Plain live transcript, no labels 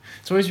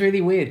It's always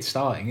really weird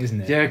starting,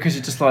 isn't it? Yeah, because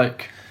you're just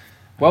like,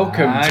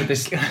 welcome to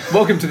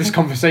this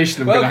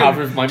conversation I'm going to have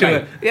with my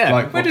mate.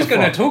 We're just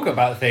going to talk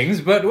about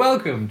things, but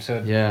welcome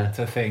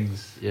to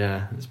things.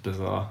 Yeah, it's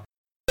bizarre.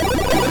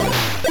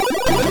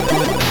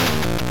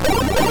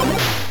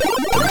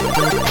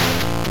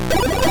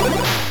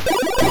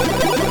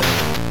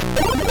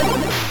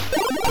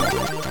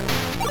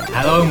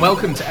 Hello and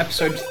welcome to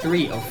episode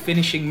 3 of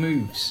Finishing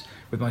Moves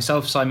with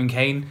myself, Simon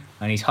Kane,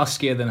 and he's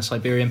huskier than a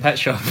Siberian pet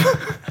shop.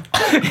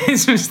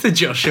 It's Mr.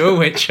 Joshua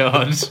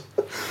Witchard.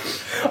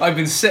 I've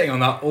been sitting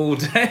on that all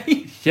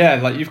day. Yeah,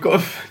 like you've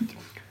got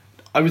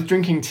I was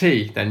drinking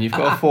tea, then you've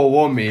got to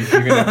forewarn me if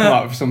you're going to come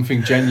out with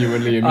something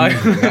genuinely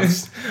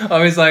amusing. I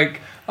was like,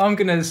 I'm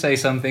going to say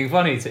something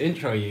funny to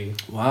intro you.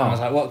 Wow. And I was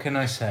like, what can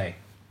I say?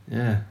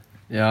 Yeah.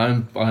 Yeah,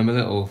 I'm a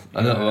little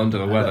under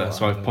the weather,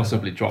 so I've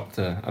possibly dropped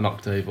an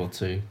octave or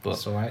two. But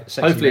that's all right.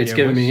 Hopefully it's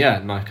given me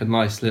like a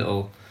nice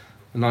little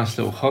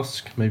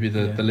husk. Maybe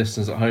the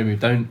listeners at home who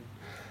don't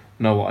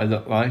know what I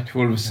look like,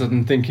 all of a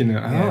sudden thinking,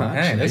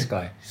 actually, hey, this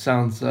guy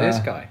sounds. This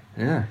guy.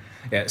 Yeah.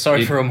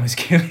 Sorry for almost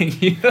killing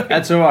you.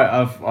 That's all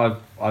right.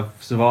 I've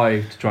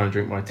survived trying to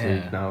drink my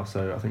tea now,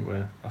 so I think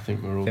we're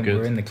all good.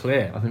 We're in the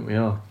clear. I think we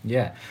are.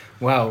 Yeah.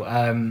 Well,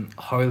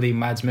 holy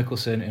Mads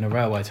Mikkelsen in a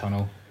railway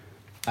tunnel.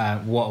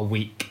 What a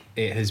week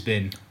it has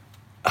been.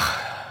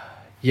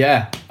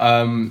 Yeah.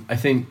 I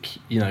think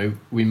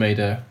we made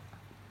a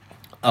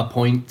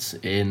point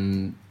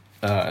in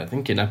I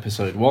think in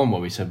episode 1 where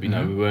we said we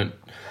weren't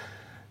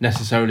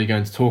necessarily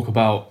going to talk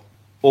about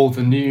all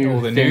the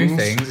new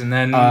things, and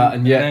then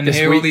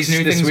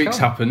this week's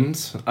happened.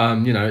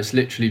 It's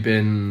literally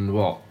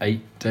been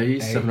 8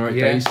 days, 7 or 8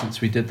 days since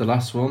we did the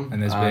last one,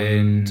 and there's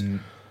been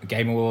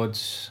Game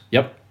Awards.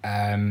 Yep.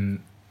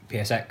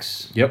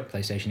 PSX. Yep.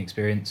 PlayStation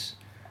Experience,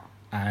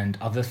 and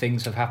other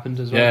things have happened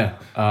as well.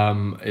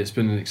 Yeah. It's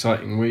been an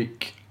exciting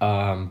week,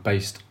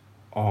 based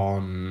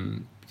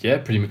on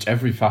pretty much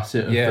every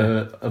facet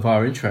of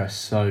our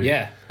interests. So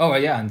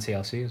and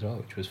TLC as well,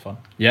 which was fun.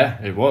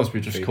 Yeah, it was.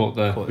 We just caught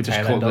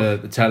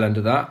the tail end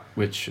of that,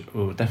 which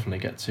we'll definitely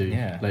get to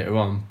later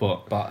on.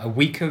 But a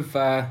week of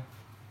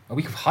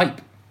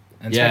hype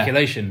and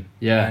speculation.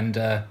 Yeah, and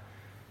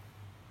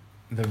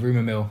the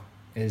rumor mill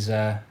is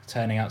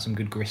turning out some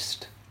good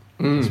grist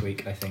this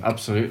week, I think.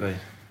 Absolutely.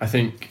 I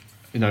think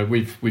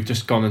we've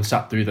just gone and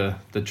sat through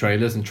the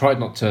trailers and tried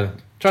not to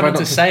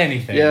say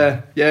anything.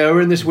 Yeah,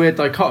 we're in this weird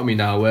dichotomy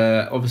now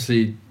where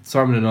obviously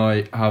Simon and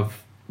I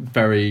have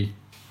very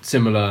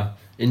similar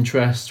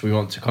interests. We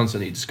want to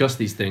constantly discuss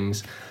these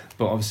things,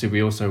 but obviously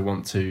we also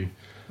want to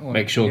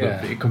make sure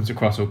that it comes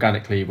across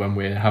organically when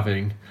we're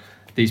having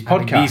these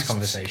podcasts,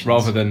 conversations,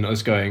 rather than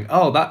us going,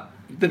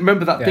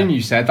 remember that thing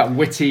you said, that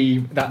witty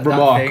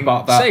remark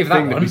about that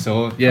thing that we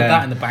saw. Put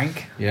that in the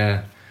bank.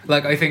 Yeah.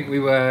 Like, I think we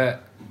were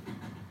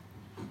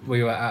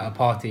at a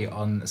party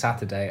on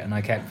Saturday and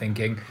I kept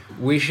thinking,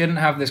 we shouldn't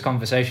have this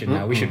conversation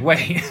now, we should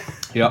wait.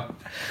 Yep.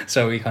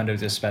 So we kind of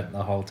just spent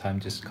the whole time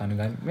just kind of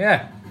going,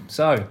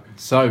 So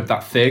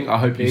that thing, I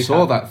hope you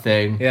saw that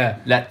thing. Yeah.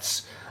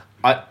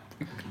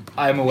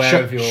 I'm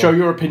aware of your... Show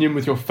your opinion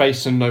with your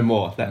face and no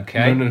more.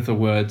 Okay. None of the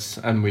words,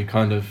 and we've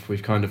kind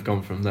of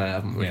gone from there,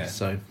 haven't we? Yeah.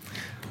 So...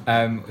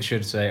 I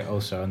should say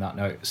also on that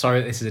note,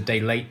 sorry this is a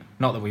day late.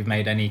 Not that we've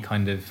made any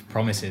kind of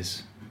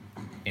promises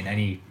in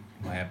any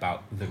way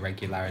about the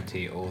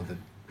regularity or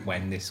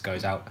when this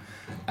goes out,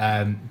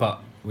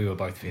 but we were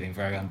both feeling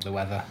very under the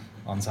weather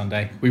on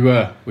Sunday. We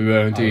were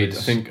indeed.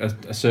 I think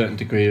a certain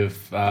degree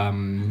of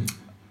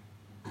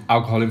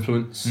alcohol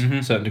influence,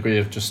 a certain degree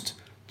of just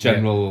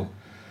general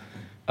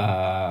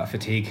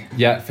fatigue.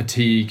 Yeah,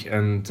 fatigue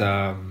and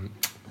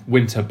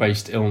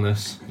winter-based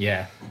illness.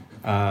 Yeah.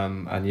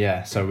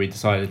 So we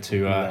decided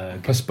to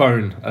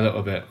postpone a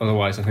little bit.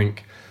 Otherwise, I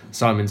think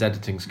Simon's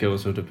editing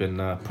skills would have been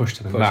pushed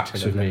to the max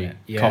with me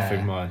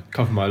coughing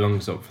my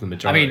lungs up for the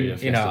majority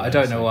of yesterday. I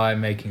don't know why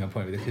I'm making a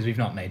point with it, because I've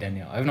not made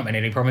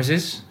any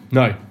promises.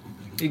 No.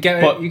 You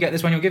get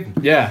this when you're given.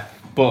 Yeah,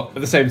 but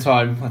at the same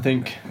time, I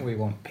think... we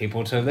want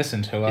people to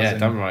listen to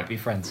us and be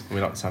friends.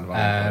 We like the sound of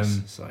our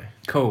voice, so...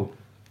 Cool.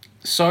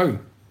 So,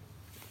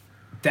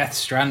 Death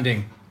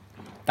Stranding.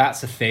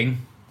 That's a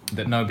thing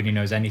that nobody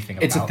knows anything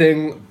about. It's a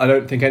thing I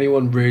don't think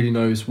anyone really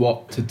knows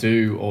what to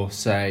do or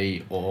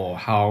say or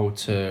how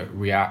to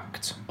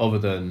react other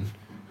than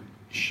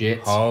shit.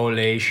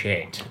 Holy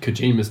shit.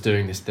 Kojima's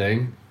doing this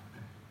thing.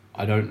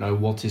 I don't know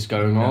what is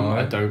going on.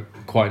 I don't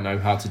quite know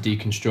how to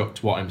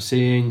deconstruct what I'm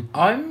seeing.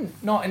 I'm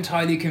not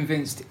entirely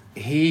convinced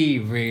he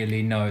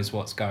really knows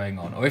what's going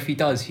on. Or if he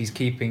does, he's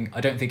keeping...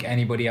 I don't think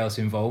anybody else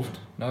involved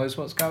knows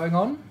what's going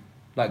on.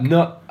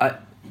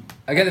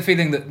 I get the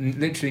feeling that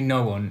literally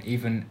no one,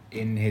 even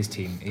in his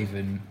team,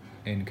 even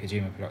in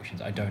Kojima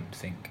Productions, I don't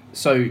think.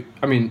 So,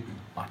 I mean,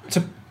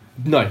 to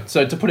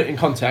put it in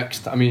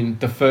context, I mean,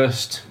 the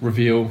first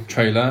reveal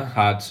trailer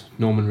had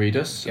Norman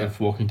Reedus of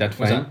Walking Dead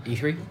fame.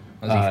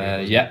 Was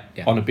that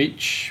E3? On a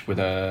beach with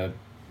a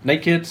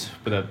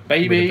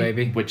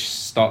baby, which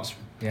starts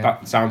Yeah.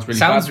 That sounds really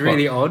sounds bad,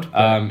 really odd.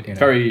 But,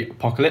 very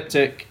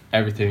apocalyptic.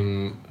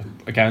 Everything,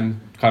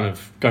 again, kind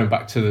of going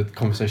back to the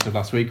conversation of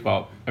last week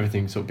about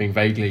everything sort of being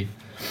vaguely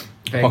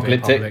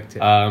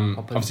apocalyptic.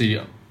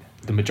 Obviously,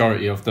 the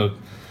majority of the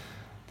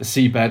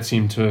seabed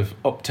seem to have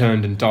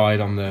upturned and died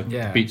on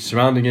the beach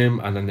surrounding him,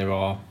 and then there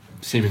are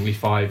seemingly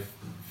 5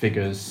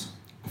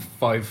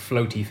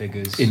 floaty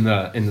figures in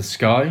the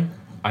sky,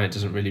 and it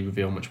doesn't really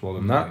reveal much more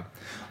than that.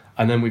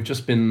 And then we've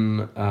just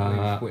been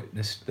we've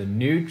witnessed the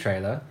new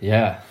trailer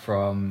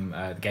from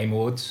the Game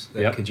Awards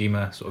that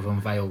Kojima sort of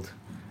unveiled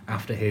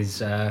after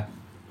his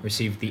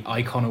received the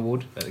Icon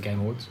Award at the Game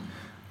Awards.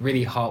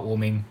 Really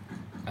heartwarming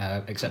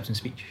acceptance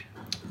speech.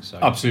 So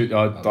absolutely,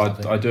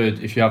 I do.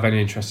 If you have any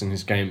interest in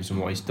his games and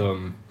what he's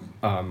done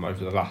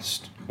over the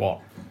last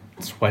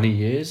 20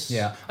 years.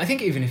 Yeah, I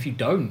think even if you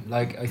don't,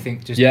 like, I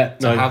think just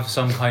to have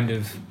some kind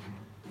of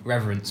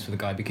reverence for the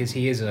guy, because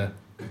he is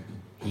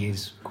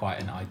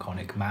quite an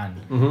iconic man.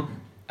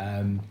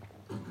 Mm-hmm.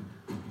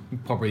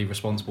 Probably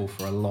responsible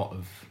for a lot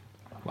of,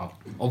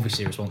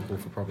 obviously responsible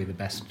for probably the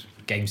best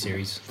game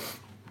series,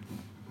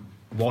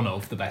 one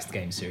of the best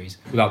game series,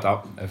 without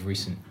doubt, of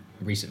recent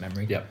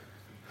memory.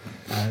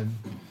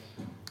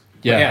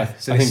 Yeah.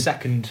 So the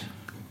second.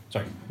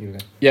 Sorry, you were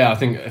going. Yeah, I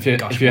think if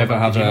you ever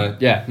have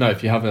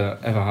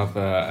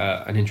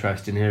an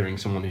interest in hearing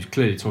someone who's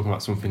clearly talking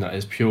about something that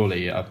is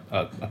purely a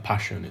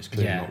passion, it's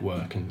clearly not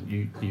work, and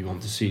you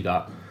want to see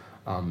that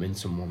in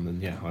someone,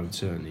 then I would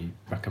certainly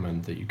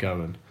recommend that you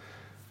go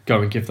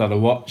and give that a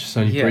watch. It's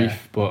only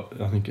brief,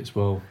 but I think it's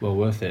well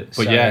worth it.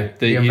 But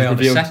he's revealed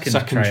the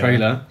second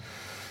trailer.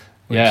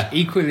 Which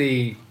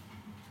equally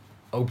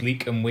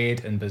oblique and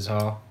weird and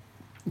bizarre.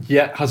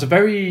 Yeah, has a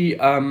very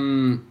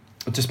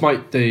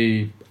despite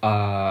the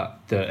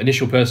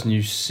initial person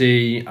you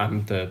see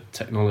and the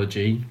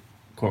technology,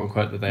 quote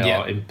unquote, that they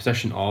are in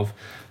possession of,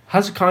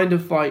 has a kind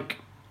of like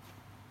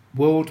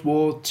World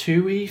War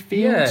II-y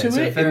feel to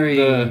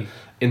it.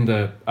 In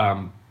the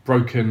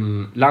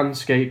broken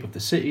landscape of the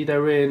city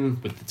they're in,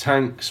 with the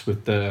tanks,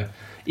 with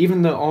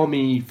even the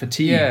army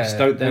fatigues.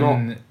 They're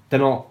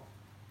not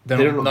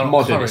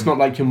modern. Current. It's not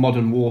like your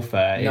modern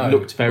warfare. No. It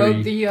looked very. Well,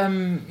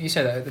 you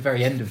said that at the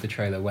very end of the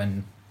trailer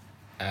when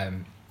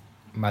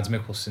Mads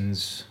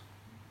Mikkelsen's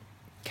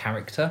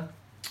character,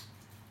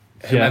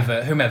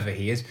 whomever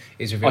he is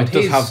revealed.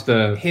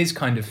 His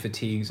kind of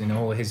fatigues and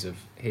all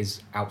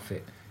his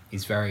outfit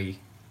is very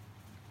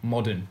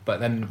modern. But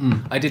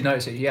then I did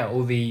notice that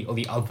all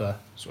the other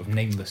sort of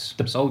nameless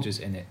soldiers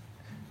in it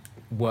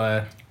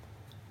were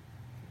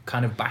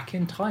kind of back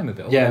in time a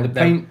bit.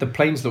 The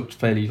planes looked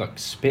fairly like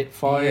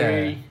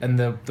Spitfire, and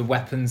the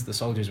weapons the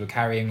soldiers were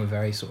carrying were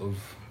very sort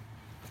of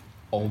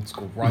old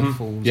school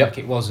rifles. Mm-hmm. Yep. Like,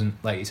 it wasn't,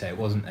 like you say, it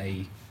wasn't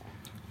a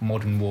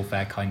modern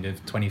warfare kind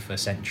of 21st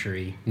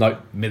century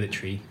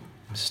military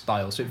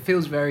style. So it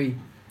feels very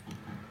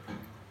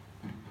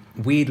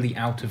weirdly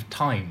out of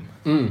time.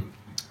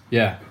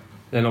 Yeah.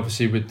 Then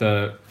obviously with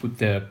the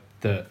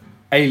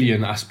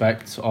alien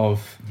aspect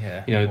of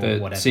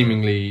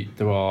seemingly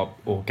there are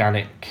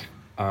organic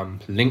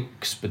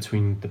links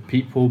between the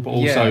people, but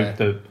also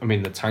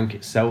the tank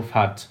itself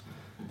had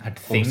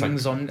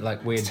things on,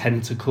 like weird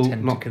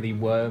tentacly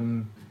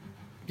worm.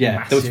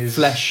 Yeah, there was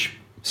flesh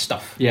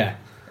stuff. Yeah.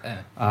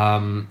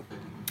 And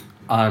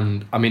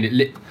I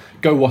mean,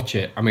 go watch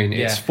it. I mean,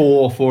 it's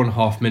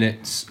 4.5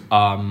 minutes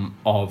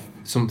of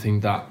something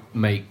that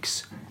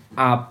makes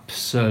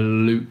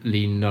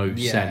absolutely no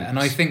sense. And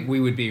I think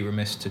we would be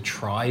remiss to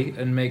try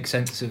and make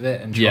sense of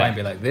it and try and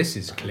be like, this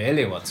is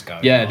clearly what's going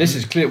on. Yeah, this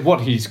is clear.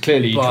 What he's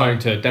clearly trying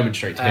to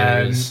demonstrate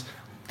here is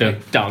the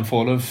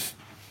downfall of.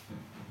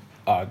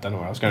 I don't know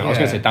where I was going. I was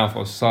going to say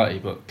downfall of society,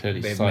 but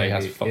clearly society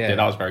has fucked it.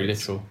 That was very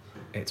literal.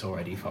 It's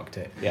already fucked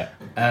it. Yeah.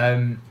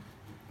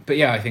 But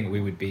I think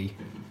we would be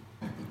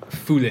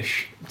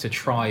foolish to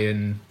try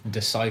and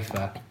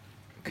decipher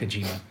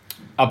Kojima.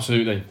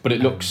 Absolutely, but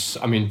it looks.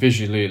 I mean,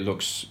 visually, it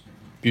looks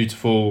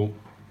beautiful.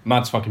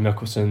 Mads fucking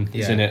Mikkelsen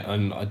is in it,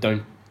 and I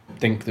don't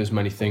think there's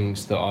many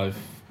things that I've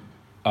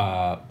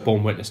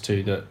borne witness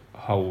to that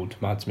hold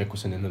Mads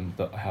Mikkelsen in them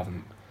that I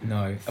haven't.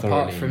 No,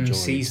 apart from enjoyed.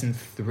 Season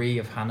 3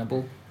 of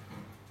Hannibal,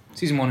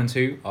 Season 1 and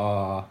 2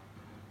 are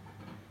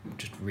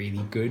just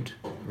really good,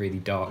 really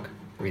dark,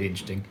 really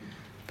interesting,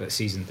 but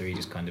Season 3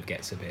 just kind of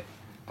gets a bit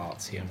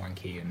artsy and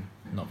wanky and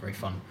not very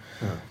fun.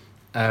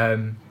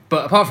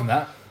 But apart from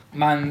that,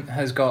 man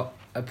has got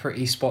a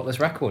pretty spotless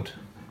record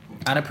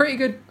and a pretty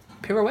good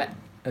pirouette,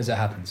 as it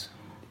happens.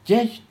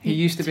 Yeah, he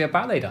used to be a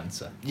ballet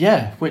dancer.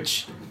 Yeah,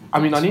 which I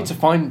mean, I need to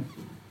find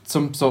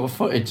some sort of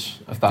footage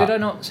of that. Did I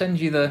not send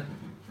you the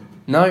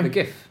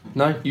GIF?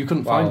 No, you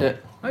couldn't find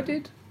it. I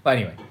did. But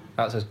anyway,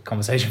 that's a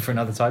conversation for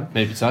another time.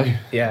 Maybe so.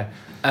 Yeah.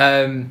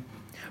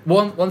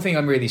 One thing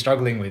I'm really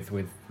struggling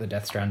with the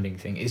Death Stranding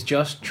thing is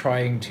just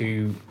trying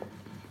to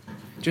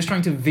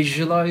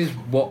visualize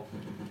what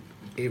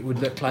it would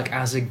look like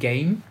as a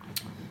game,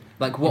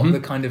 like what the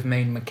kind of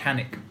main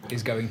mechanic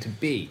is going to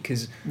be,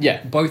 because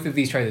both of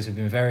these trailers have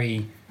been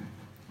very,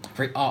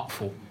 very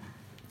artful,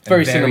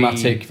 very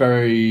cinematic,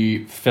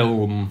 very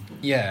film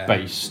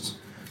based.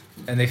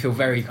 and they feel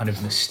very kind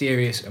of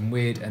mysterious and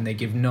weird, and they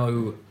give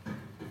no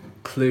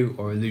clue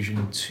or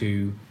allusion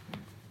to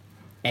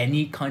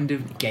any kind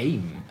of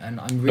game, and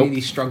I'm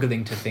really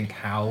struggling to think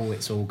how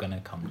it's all going to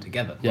come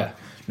together. Yeah. But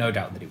no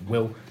doubt that it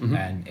will,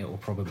 and it will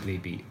probably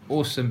be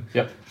awesome.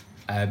 Yep.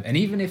 And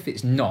even if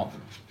it's not,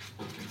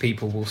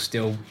 people will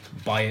still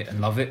buy it and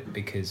love it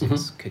because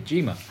it's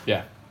Kojima.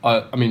 Yeah.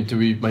 I mean, do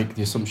we make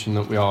the assumption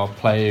that we are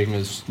playing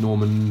as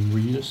Norman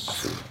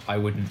Reedus? I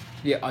wouldn't.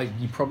 Yeah,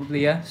 you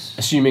probably yes.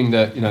 Assuming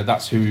that, you know,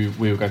 that's who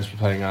we were going to be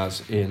playing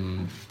as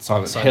in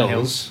Silent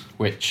Hills,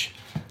 which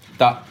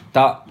that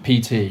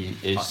PT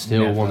is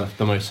still one of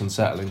the most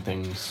unsettling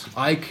things.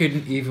 I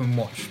couldn't even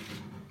watch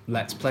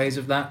Let's Plays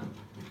of that.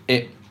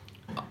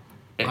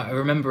 I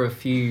remember a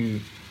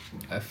few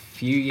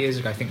years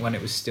ago, I think when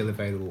it was still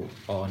available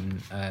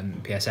on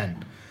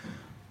PSN,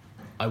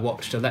 I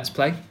watched a Let's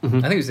Play. I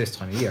think it was this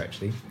time of year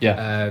actually.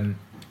 Yeah.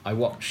 I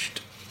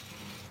watched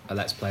a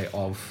Let's Play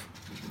of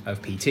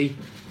PT,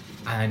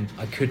 and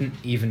I couldn't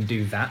even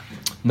do that.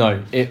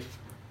 No,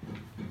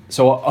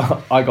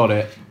 So I got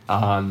it,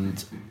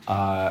 and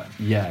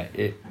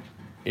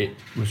it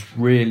was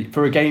really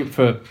for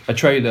a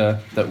trailer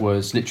that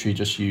was literally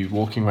just you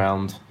walking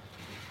around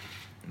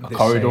a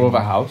corridor of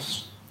a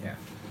house,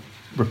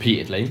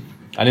 repeatedly,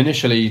 and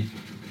initially,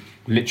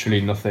 literally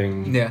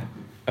nothing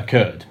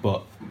occurred,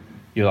 but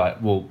you're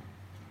like, well,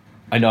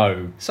 I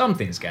know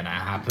something's gonna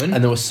happen,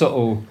 and there was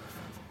subtle.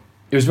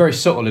 It was very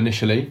subtle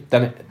initially.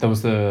 Then there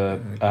was the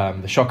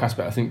shock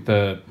aspect. I think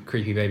the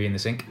creepy baby in the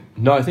sink.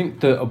 No, I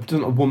think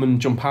doesn't a woman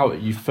jump out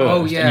at you first?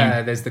 Oh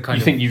yeah, there's the kind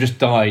you think you just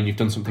die and you've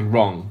done something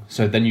wrong.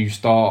 So then you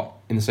start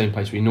in the same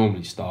place where you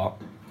normally start,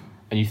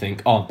 and you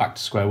think, oh, I'm back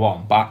to square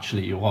one. But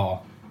actually,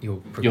 you're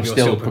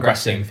still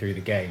progressing through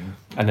the game.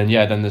 And then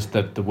then there's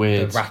the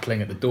weird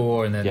rattling at the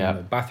door, and then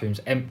the bathroom's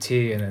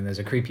empty, and then there's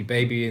a creepy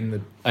baby in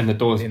the the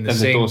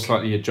door's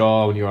slightly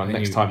ajar when you're on.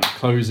 Next time it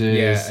closes.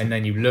 Yeah, and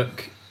then you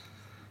look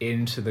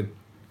into the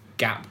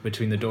gap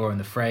between the door and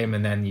the frame,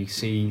 and then you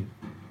see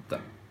that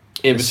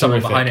it was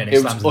someone behind it. And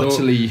it was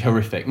utterly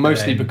horrific.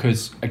 Mostly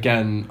because,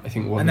 again, I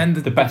think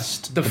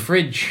the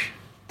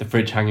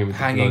fridge hanging with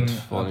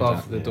the blood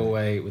above the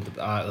doorway with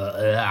the.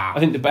 I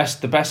think the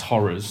best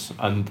horrors,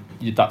 and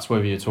that's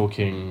whether you're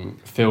talking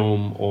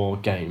film or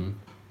game,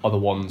 are the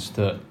ones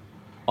that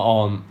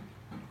aren't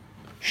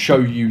show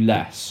you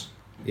less,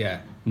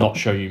 not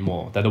show you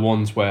more. They're the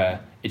ones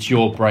where it's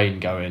your brain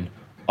going,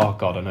 oh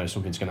God, I know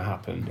something's going to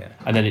happen,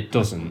 and then it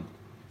doesn't,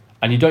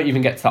 and you don't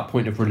even get to that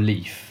point of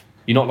relief.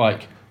 You're not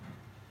like,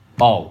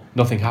 oh,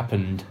 nothing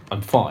happened,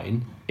 I'm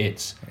fine.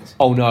 It's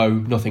oh no,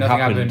 nothing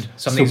happened.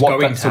 Something's going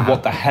to happen. So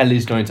what the hell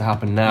is going to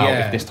happen now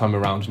if this time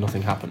around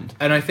nothing happened?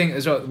 And I think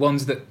as well,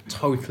 ones that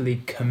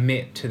totally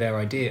commit to their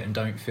idea and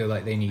don't feel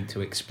like they need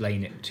to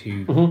explain it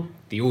to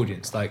the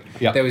audience. Like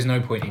there was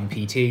no point in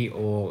PT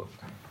or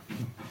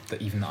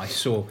that even that I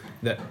saw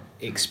that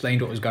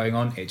explained what was going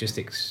on. It just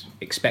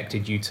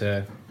expected you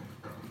to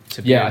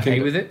be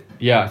okay with it.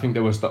 Yeah, I think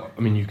there was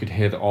you could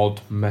hear the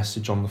odd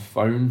message on the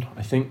phone,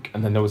 I think,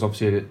 and then there was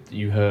obviously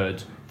you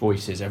heard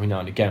voices every now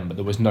and again, but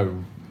there was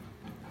no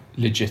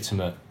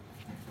legitimate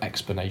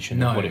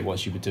explanation of what it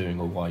was you were doing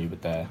or why you were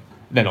there.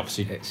 Then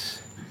obviously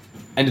it's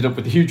ended up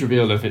with the huge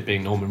reveal of it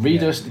being Norman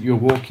Reedus that you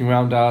were walking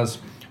around as,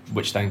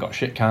 which then got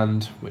shit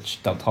canned,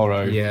 which Del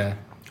Toro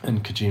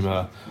and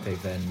Kojima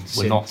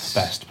were not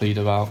best pleased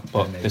about,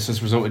 but this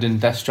has resulted in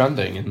Death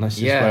Stranding, and this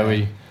is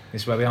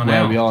where we are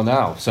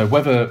now. So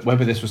whether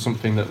this was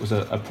something that was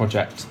a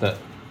project that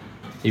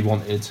he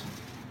wanted,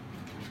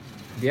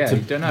 you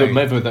don't know.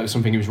 Whether that was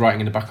something he was writing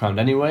in the background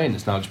anyway, and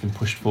it's now just been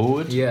pushed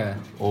forward,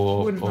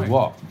 or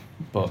what.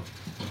 But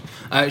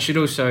I should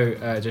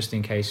also, just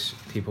in case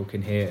people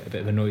can hear a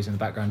bit of a noise in the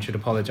background, should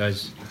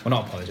apologise. Well,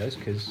 not apologise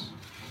because,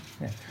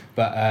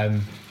 but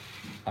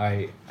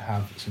I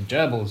have some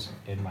gerbils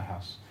in my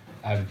house,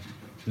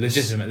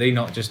 legitimately,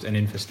 not just an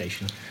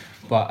infestation,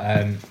 but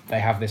they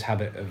have this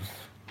habit of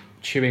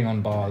chewing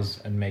on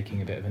bars and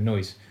making a bit of a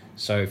noise.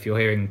 So if you're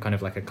hearing kind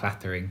of like a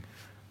clattering,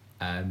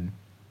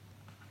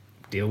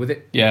 deal with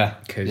it. Yeah.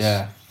 Because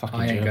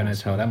I ain't going to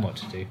tell them what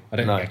to do. I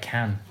don't think I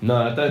can. No,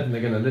 I don't think they're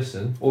going to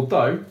listen.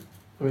 Although,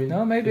 I mean,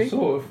 no, maybe.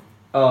 Sort of.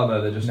 Oh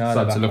no, they just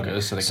decide to look at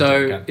us so they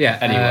can talk again.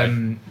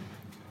 Anyway,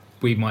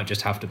 we might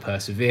just have to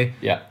persevere.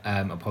 Yeah.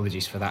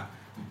 Apologies for that.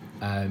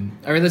 I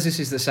realise this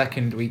is the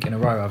second week in a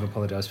row I've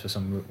apologised for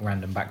some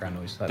random background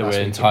noise. That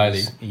we're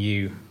entirely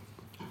you.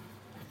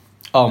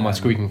 Oh, my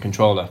squeaking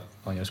controller.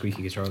 On your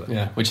squeaky controller.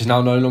 Yeah, which is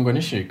now no longer an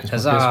issue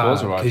because my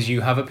PS4's arrived. Because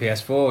you have a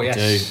PS4, yes.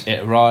 I do.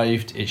 It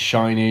arrived. It's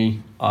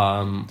shiny.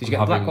 Did you get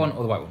the black one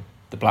or the white one?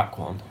 The black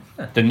one.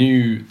 Huh. The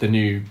new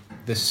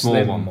the small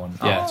slim one.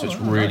 Yeah, so it's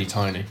really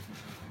tiny.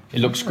 It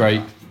looks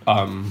great.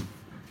 And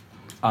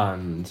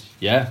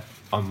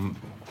I'm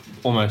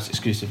almost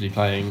exclusively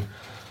playing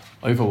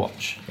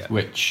Overwatch,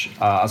 which,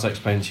 as I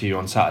explained to you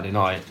on Saturday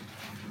night,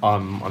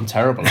 I'm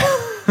terrible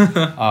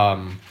at.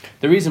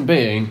 The reason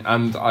being,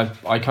 and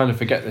I kind of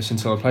forget this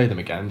until I play them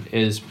again,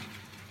 is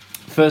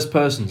first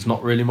person's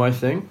not really my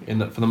thing, in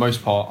that for the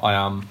most part I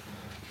am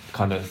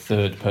kind of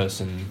third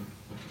person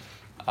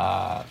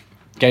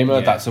gamer.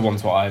 Yeah. That's the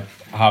ones where I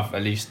have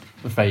at least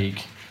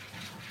vague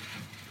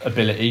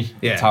ability,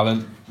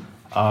 talent.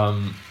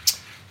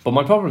 But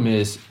my problem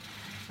is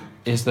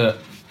that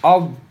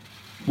I'll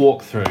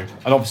walk through,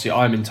 and obviously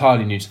I'm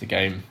entirely new to the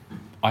game.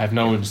 I have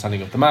no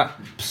understanding of the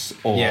maps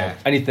or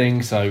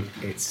anything, so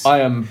It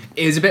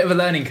is a bit of a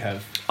learning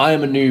curve. I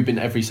am a noob in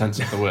every sense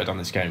of the word on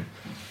this game.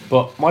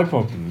 But my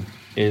problem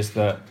is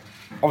that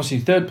obviously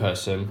third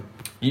person,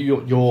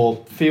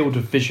 your field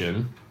of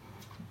vision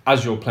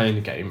as you're playing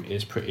the game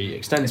is pretty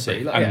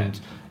extensive, and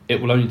it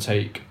will only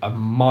take a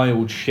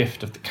mild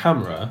shift of the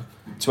camera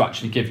to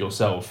actually give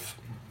yourself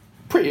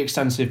pretty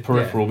extensive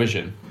peripheral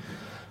vision.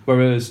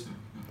 Whereas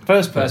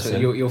first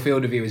person, your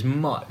field of view is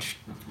much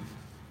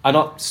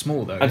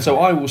small though. And so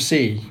I will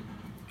see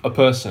a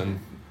person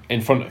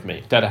in front of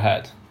me, dead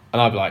ahead,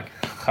 and I'll be like,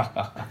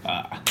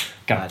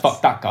 gonna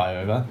fuck that guy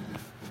over.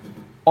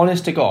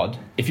 Honest to God,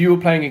 if you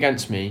were playing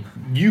against me,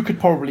 you could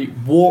probably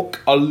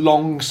walk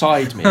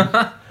alongside me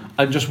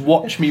and just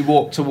watch me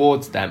walk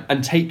towards them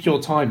and take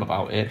your time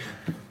about it.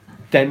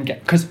 Then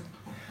because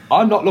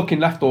I'm not looking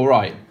left or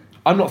right.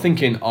 I'm not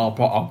thinking,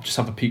 I'll just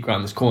have a peek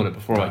around this corner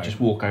before I just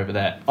walk over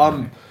there.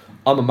 I'm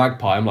a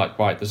magpie. I'm like,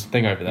 right, there's a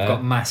thing over there. You've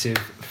got massive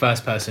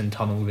first-person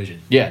tunnel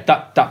vision. Yeah,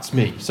 that's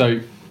me.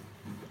 So,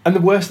 and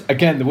the worst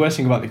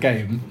thing about the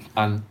game,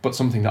 but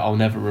something that I'll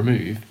never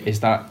remove,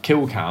 is that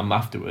kill cam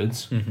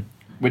afterwards,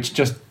 which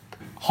just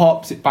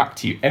harps it back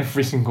to you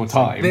every single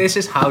time. This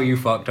is how you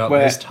fucked up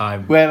this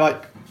time. Where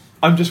like,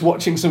 I'm just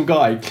watching some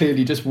guy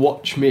clearly just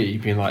watch me,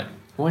 being like,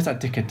 what is that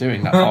dickhead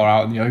doing that far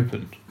out in the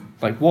open?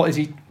 Like, what is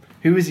he?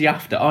 Who is he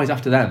after? Oh, he's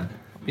after them.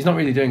 He's not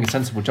really doing a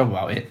sensible job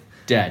about it.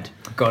 Dead.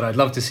 God, I'd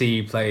love to see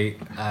you play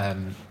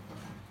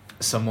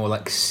some more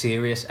like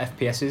serious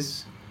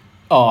FPSs.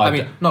 Oh, I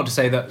mean, not to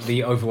say that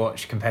the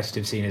Overwatch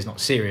competitive scene is not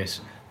serious,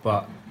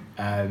 but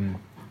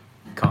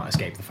can't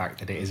escape the fact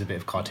that it is a bit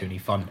of cartoony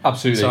fun.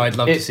 Absolutely. So I'd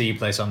love to see you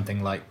play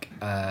something like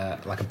a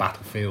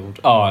Battlefield.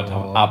 Oh, I'd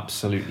have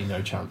absolutely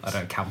no chance. I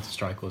don't know,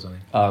 Counter-Strike or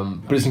something.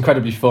 But it's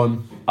incredibly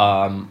fun.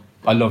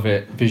 I love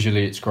it.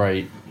 Visually, it's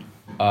great.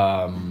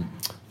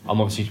 I'm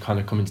obviously kind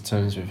of coming to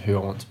terms with who I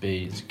want to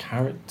be as a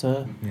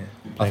character. Yeah.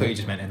 I thought you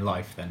just meant in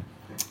life then.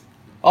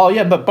 Oh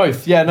yeah, but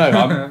both. Yeah, no,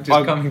 I'm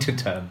coming to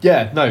terms.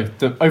 Yeah, no,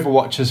 the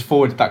Overwatch has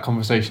forwarded that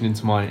conversation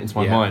into my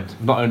mind.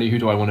 Not only who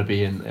do I want to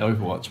be in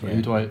Overwatch,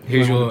 but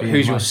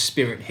who's your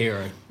spirit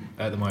hero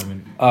at the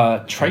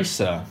moment?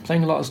 Tracer.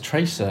 Playing a lot as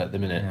Tracer at the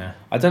minute. Yeah.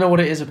 I don't know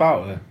what it is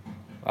about her.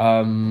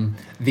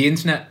 The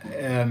internet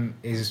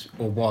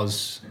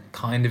was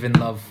kind of in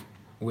love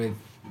with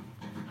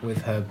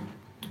her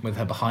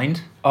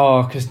behind.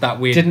 Oh, because that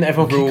weird. Didn't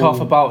everyone kick off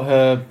about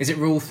her? Is it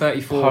Rule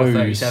 34 or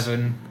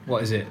 37?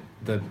 What is it?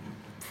 The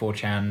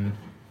 4chan.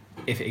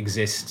 If it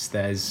exists,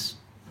 there's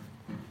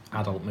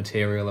adult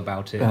material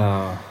about it.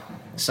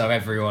 So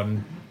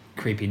everyone,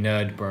 creepy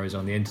nerd bros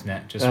on the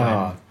internet, just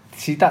went.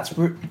 See,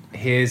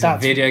 here's a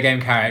video game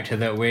character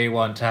that we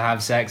want to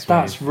have sex with.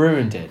 That's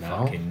ruined it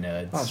now. Fucking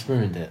nerds. That's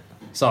ruined it.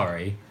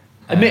 Sorry.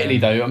 Admittedly,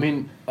 though, I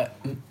mean,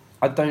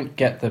 I don't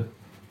get the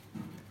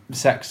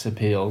sex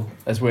appeal,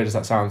 as weird as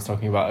that sounds,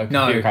 talking about a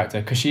computer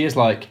character, because she is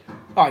like,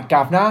 alright,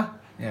 Gavna.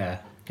 Yeah.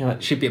 You're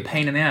like, she'd be a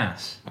pain in the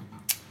ass.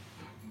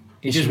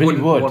 You just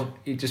wouldn't want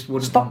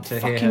to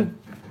hear her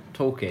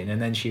talking,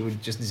 and then she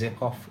would just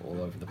zip off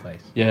all over the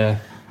place. Yeah.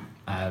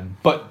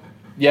 But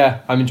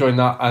yeah, I'm enjoying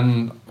that,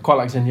 and I quite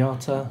like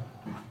Zenyatta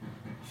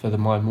for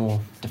my more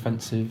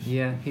defensive.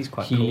 Yeah, he's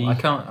quite cool. I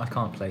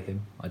can't play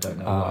him. I don't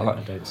know why.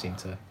 I don't seem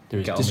to. There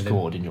is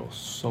discord in your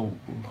soul,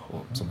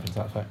 or something to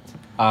that effect.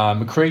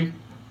 McCree.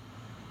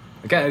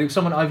 Again,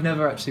 someone I've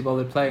never actually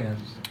bothered playing as.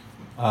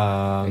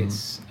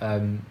 It's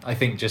I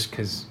think just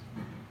because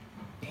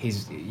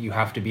you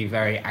have to be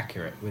very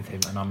accurate with him,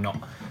 and I'm not.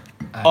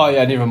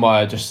 Neither am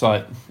I. Just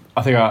like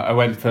I think I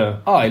went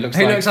for. He looks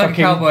like a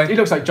cowboy. He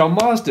looks like John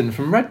Marsden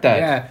from Red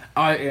Dead.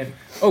 Yeah.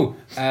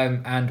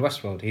 And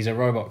Westworld. He's a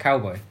robot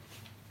cowboy.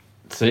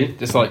 See,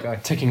 just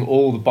like ticking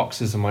all the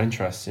boxes of my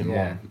interests in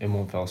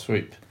one fell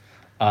swoop.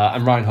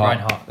 And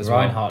Reinhardt as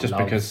well. Just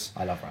because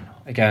I love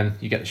Reinhardt. Again,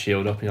 you get the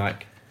shield up, and you're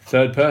like,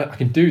 third person, I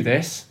can do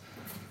this.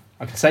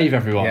 I can save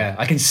everyone. Yeah,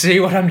 I can see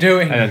what I'm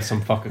doing. And then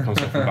some fucker comes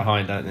up from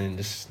behind and then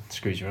just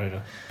screws you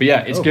over. But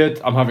yeah, it's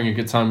good. I'm having a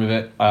good time with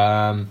it.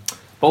 But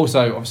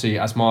also, obviously,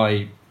 as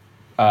my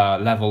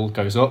level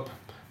goes up,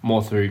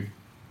 more through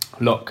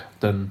luck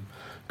than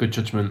good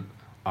judgment,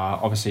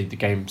 obviously the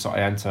games that I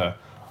enter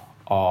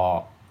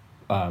are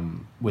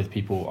with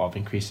people of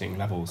increasing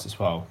levels as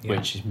well,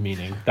 which is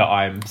meaning that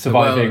I'm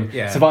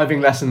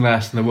surviving less and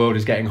less, and the world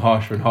is getting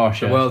harsher and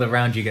harsher. The world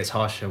around you gets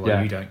harsher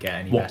while you don't get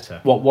any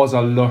better. What was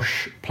a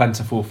lush,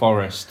 plentiful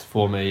forest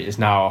for me is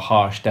now a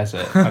harsh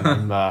desert,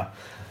 and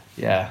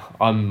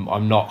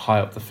I'm not high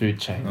up the food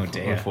chain. Oh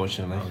dear.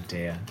 Unfortunately. Oh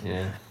dear.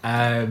 Yeah.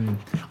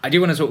 I do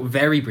want to talk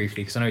very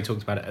briefly, because I know we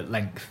talked about it at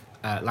length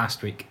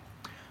last week,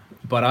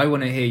 but I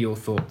want to hear your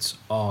thoughts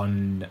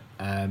on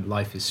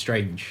Life is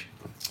Strange.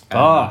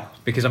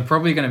 Because I'm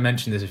probably going to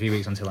mention this a few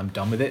weeks until I'm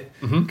done with it.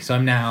 Because I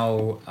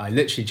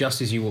literally,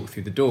 just as you walk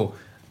through the door,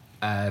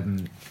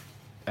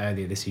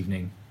 earlier this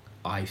evening,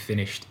 I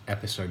finished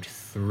episode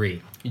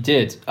 3. You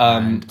did. I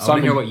want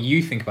to hear what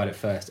you think about it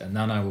first, and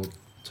then I will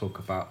talk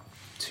about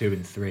 2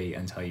 and 3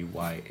 and tell you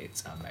why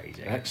it's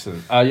amazing.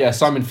 Excellent.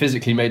 Simon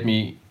physically made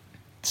me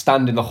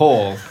stand in the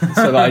hall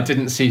so that I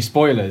didn't see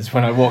spoilers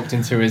when I walked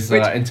into his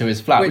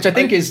flat, which I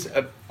think is,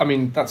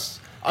 that's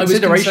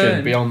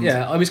consideration beyond.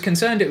 Yeah, I was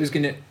concerned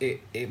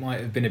it might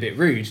have been a bit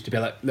rude to be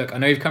like, look, I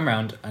know you've come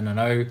round and I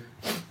know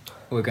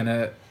we're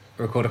gonna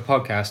record a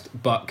podcast,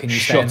 but can you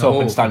shut up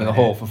and stand in the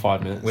hall for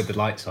 5 minutes with the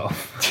lights off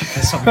for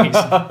some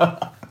reason?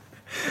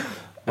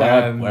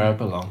 where I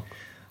belong.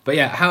 But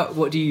yeah,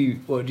 what do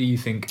you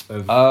think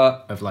of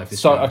Life is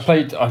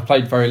Strange? So I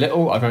played very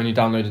little. I've only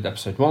downloaded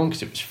episode 1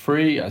 because it was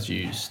free, as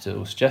you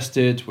still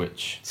suggested.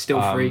 Which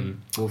still free.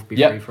 Will be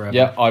free forever.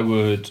 Yeah, I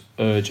would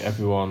urge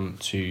everyone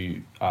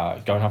to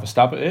go and have a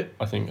stab at it.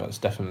 I think that's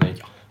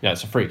definitely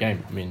it's a free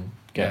game. I mean,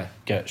 get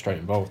straight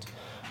involved.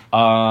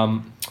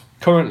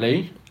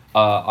 Currently,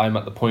 I'm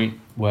at the point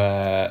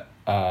where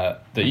that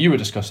you were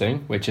discussing,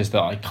 which is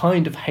that I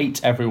kind of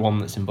hate everyone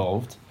that's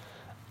involved.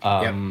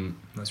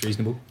 That's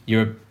reasonable.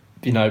 You're,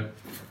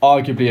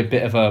 arguably a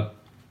bit of a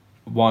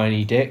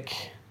whiny dick.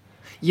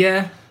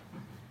 Yeah.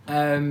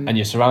 And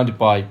you're surrounded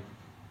by,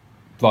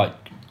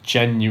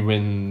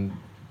 genuine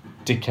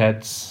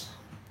dickheads.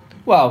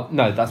 Well,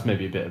 no, that's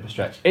maybe a bit of a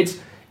stretch. It's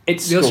you're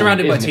school,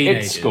 surrounded by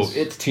teenagers. It's school.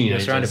 It's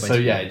teenagers. You're surrounded by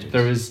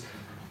teenagers.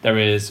 there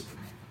is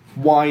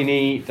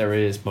whiny. There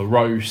is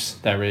morose.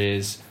 There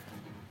is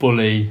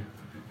bully.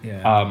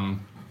 Yeah.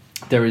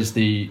 There is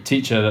the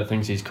teacher that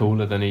thinks he's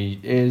cooler than he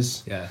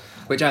is. Yeah.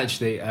 Which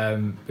actually,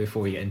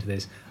 before we get into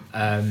this,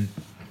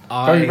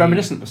 very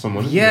reminiscent of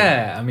someone. Isn't it?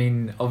 I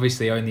mean,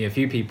 obviously, only a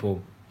few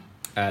people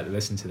that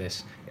listen to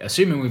this.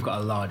 Assuming we've got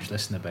a large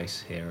listener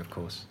base here, of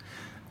course.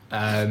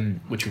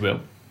 Which we will.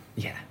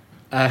 Yeah.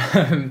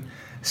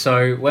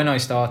 So when I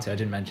started, I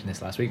didn't mention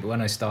this last week, but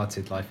when I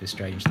started Life is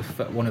Strange,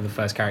 one of the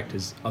first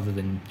characters, other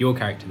than your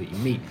character that you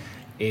meet,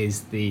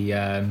 is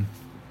the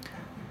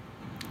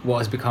what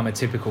has become a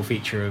typical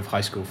feature of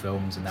high school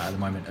films and that at the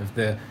moment, of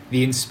the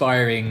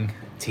inspiring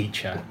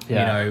teacher,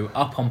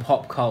 up on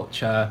pop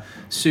culture,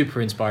 super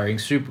inspiring,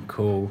 super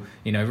cool,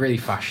 really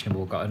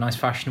fashionable, got a nice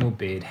fashionable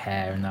beard,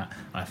 hair and that.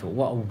 And I thought,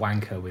 what a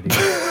wanker with it.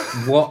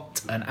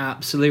 What an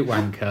absolute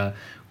wanker,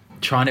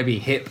 trying to be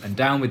hip and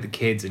down with the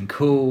kids and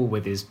cool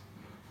with his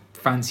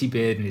fancy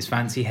beard and his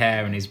fancy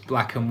hair and his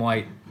black and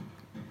white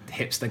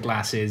hipster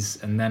glasses.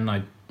 And then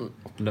I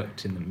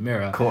looked in the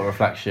mirror, caught a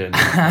reflection.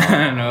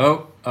 And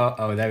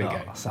there we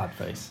go. Sad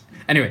face.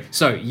 Anyway,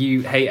 so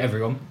you hate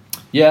everyone.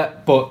 Yeah,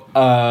 but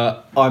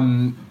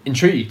I'm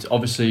intrigued.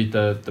 Obviously,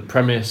 the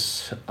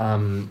premise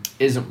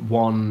isn't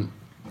one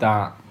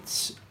that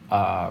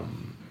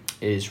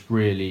is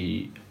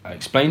really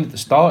explained at the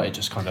start. It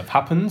just kind of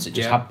happens. It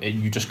just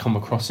you just come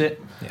across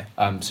it.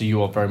 Yeah. So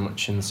you are very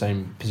much in the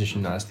same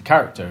position as the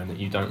character, and that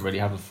you don't really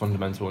have a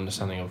fundamental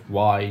understanding of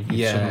why.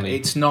 Suddenly...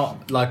 it's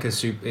not like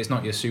it's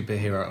not your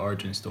superhero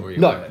origin story.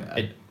 No,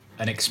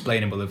 an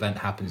explainable event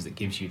happens that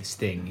gives you the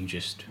sting. You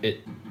just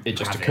it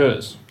just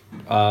occurs.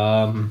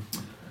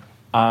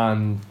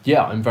 And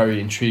yeah, I'm very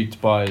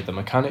intrigued by the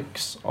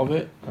mechanics of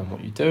it and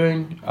what you're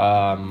doing.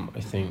 I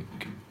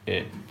think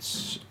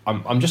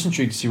I'm just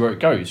intrigued to see where it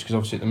goes, because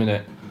obviously at the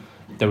minute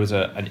there was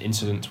an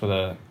incident with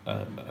a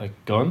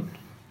gun,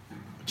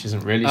 which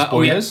isn't really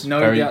spoilers.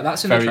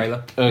 That's in the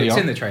trailer. It's on.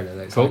 in the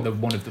trailer. It's cool. like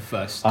one of the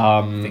first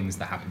things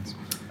that happens.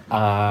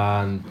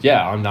 And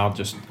yeah, I'm now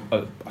just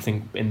I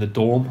think in the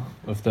dorm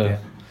of the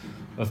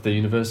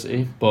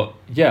university. But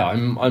yeah,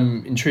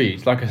 I'm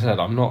intrigued. Like I said,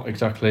 I'm not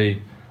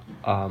exactly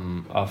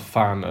a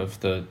fan of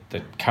the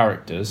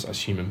characters as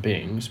human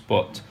beings,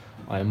 but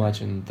I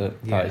imagine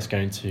that is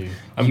going to...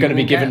 I'm going to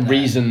be given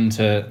reason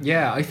to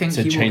I think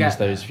to change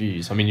those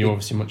views. I mean, you're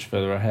obviously much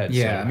further ahead.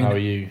 Yeah, so I mean, how are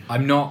you?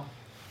 I'm not...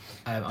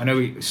 I know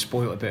we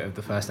spoiled a bit of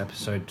the first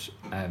episode,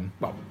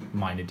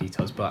 minor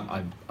details, but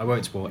I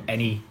won't spoil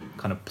any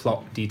kind of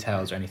plot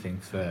details or anything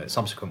for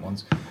subsequent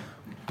ones.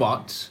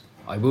 But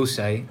I will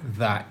say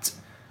that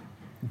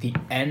the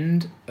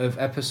end of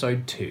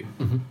episode 2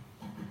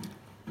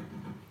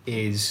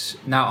 is...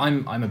 Now,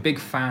 I'm a big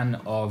fan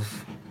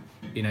of,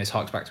 it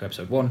harks back to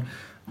episode 1,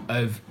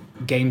 of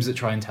games that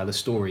try and tell a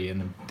story,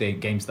 and the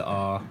games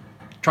that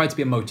try to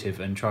be emotive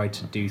and try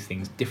to do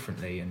things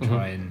differently and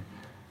try and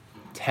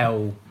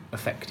tell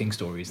affecting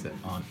stories that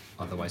aren't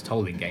otherwise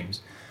told in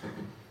games.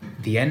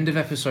 The end of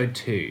episode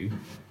 2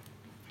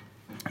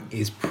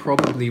 is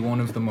probably one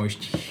of the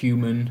most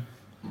human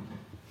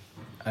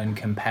and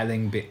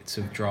compelling bits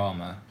of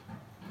drama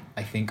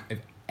I think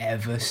I've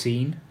ever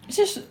seen. Is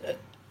this...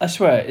 I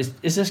swear,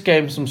 is this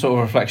game some sort of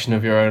reflection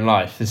of your own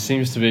life? This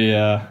seems to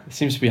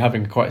be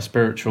having quite a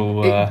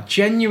spiritual. It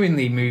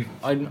genuinely moved.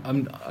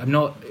 I'm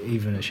not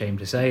even ashamed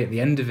to say, at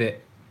the end of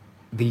it,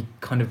 the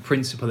kind of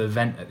principal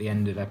event at the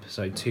end of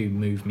episode 2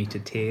 moved me to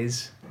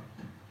tears.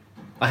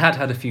 I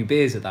had a few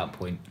beers at that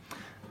point,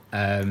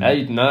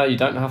 Hey, no, you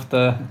don't have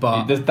to.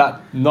 But there's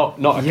that not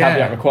a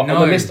caveat required no.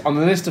 on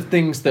the list of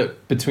things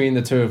that between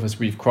the two of us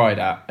we've cried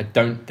at. I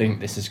don't think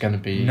this is going to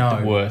be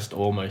the worst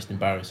or most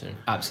embarrassing.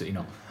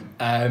 Absolutely not.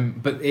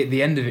 But at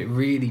the end of it,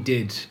 really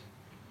did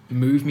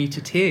move me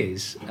to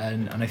tears,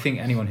 and I think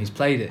anyone who's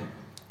played it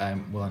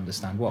will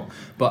understand what.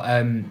 But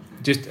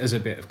just as a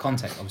bit of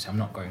context, obviously, I'm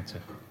not going to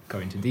go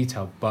into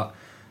detail, but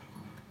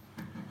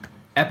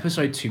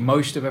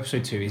most of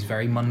episode 2 is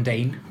very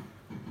mundane.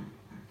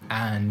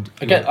 And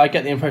I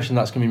get the impression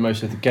that's going to be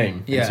most of the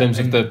game in terms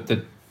of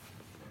the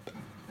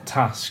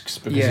tasks,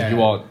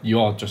 because you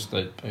are just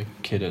a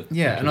kid at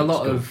and a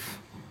lot of,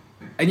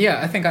 and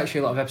I think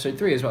actually a lot of episode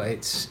 3 as well.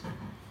 It's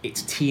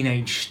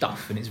teenage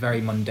stuff and it's very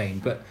mundane,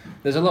 but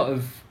there's a lot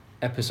of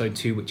episode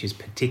 2 which is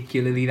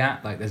particularly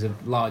that. Like there's a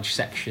large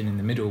section in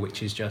the middle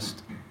which is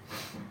just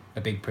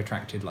a big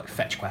protracted like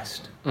fetch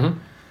quest,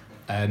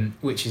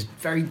 which is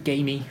very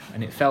gamey,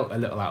 and it felt a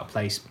little out of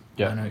place.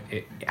 I know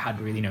it had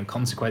really no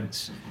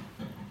consequence,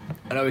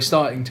 and I was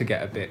starting to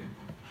get a bit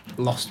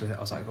lost with it.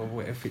 I was like, well,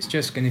 if it's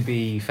just going to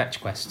be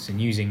fetch quests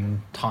and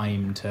using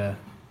time to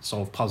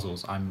solve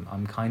puzzles,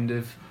 I'm kind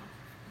of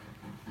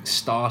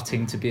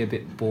starting to be a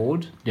bit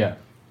bored.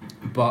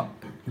 But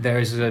there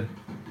is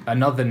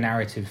another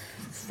narrative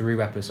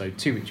through episode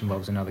 2 which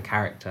involves another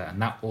character, and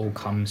that all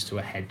comes to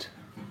a head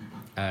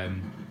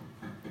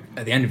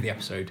at the end of the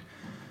episode,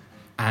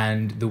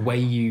 and the way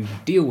you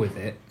deal with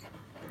it,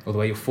 or the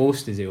way you're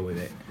forced to deal with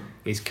it,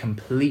 is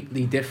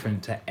completely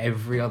different to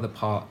every other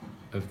part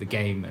of the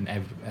game,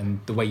 and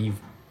the way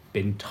you've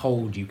been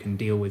told you can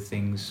deal with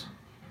things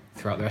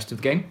throughout the rest of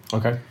the game.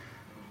 Okay.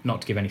 Not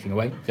to give anything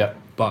away. Yeah.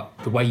 But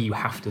the way you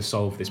have to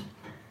solve this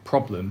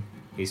problem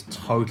is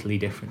totally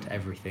different to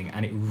everything,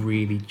 and it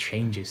really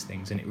changes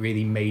things, and it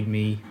really made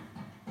me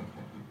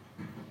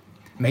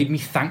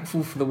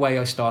thankful for the way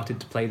I started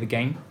to play the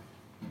game.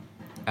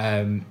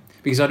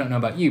 Because I don't know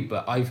about you,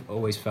 but I've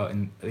always felt,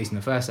 at least in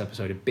the first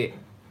episode, a bit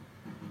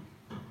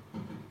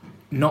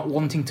not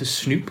wanting to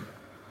snoop.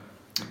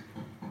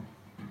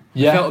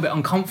 I felt a bit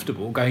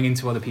uncomfortable going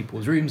into other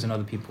people's rooms and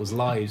other people's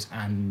lives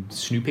and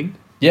snooping.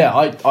 Yeah,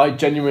 I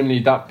genuinely,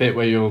 that bit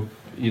where you're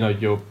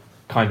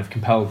kind of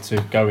compelled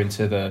to go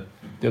into the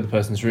other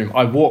person's room.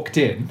 I walked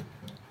in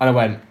and I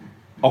went,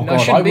 oh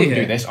God, I wouldn't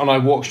do this, and I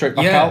walked straight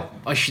back out.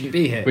 I shouldn't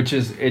be here. Which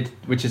is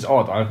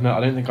odd. I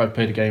don't think I've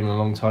played a game in a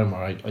long time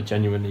where I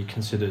genuinely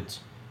considered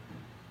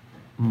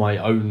my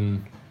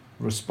own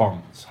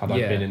response had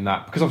I been in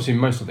that, because obviously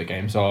most of the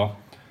games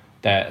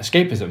they're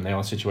escapism. They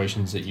are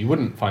situations that you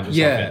wouldn't find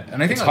yourself in.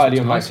 And I think it's highly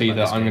unlikely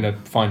that I'm going to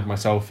find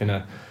myself in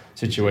a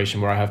situation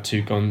where I have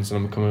 2 guns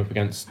and I'm coming up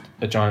against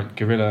a giant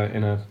gorilla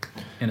in a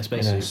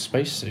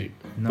spacesuit.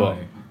 No, but,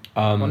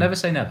 I'll never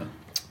say never.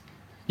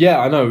 Yeah,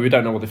 I know. We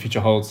don't know what the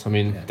future holds. I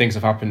mean, things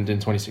have happened in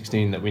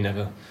 2016 that we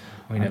never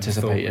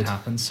anticipated. Thought would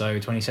happen. So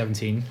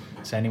 2017,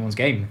 it's anyone's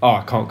game. Oh,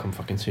 I can't come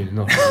fucking soon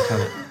enough,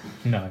 can it?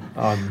 No.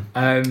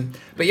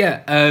 But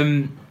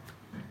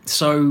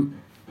so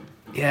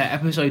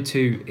episode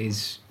 2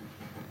 is,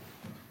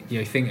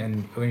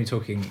 and when you're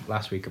talking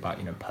last week about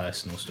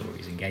personal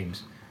stories in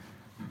games,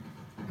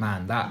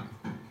 man,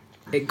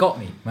 it got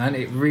me, man.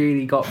 It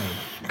really got me.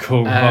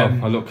 Cool. I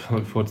look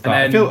forward to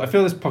that. I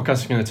feel this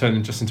podcast is going to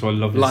turn just into a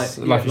Life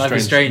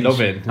is Strange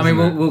love-in. I mean,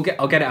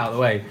 I'll get it out of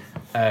the way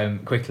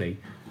quickly,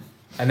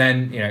 and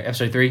then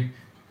episode 3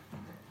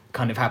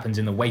 kind of happens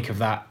in the wake of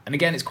that, and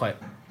again it's quite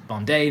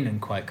mundane and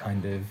quite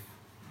kind of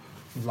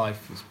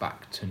life is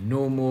back to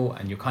normal,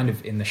 and you're kind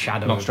of in the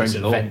shadow of this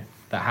event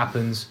that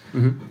happens,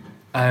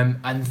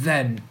 and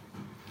then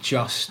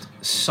just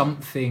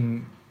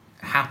something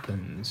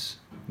happens.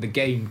 The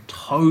game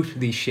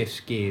totally shifts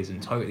gears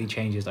and totally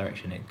changes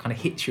direction. It kind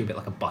of hits you a bit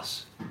like a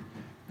bus.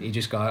 You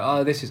just go,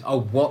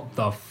 what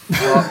the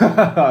fuck?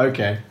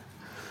 Okay.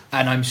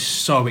 And I'm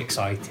so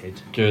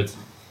excited. Good.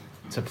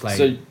 To play.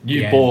 So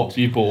you bought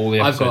all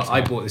the episodes.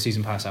 I bought the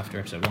season pass after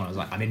episode 1. I was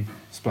like, I'm in.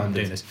 Splendid. I'm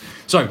doing this.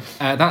 So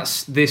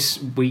that's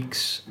this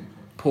week's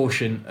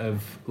portion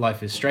of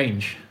Life is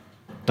Strange.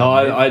 No,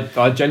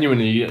 I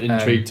genuinely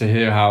intrigued to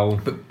hear how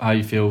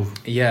you feel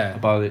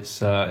about its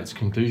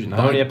conclusion.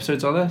 How many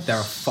episodes are there? There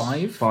are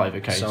 5. 5,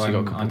 okay. So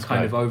I'm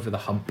kind of over the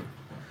hump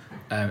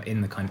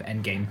in the kind of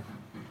end game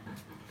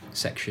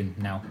section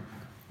now.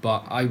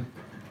 But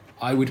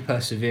I would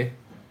persevere.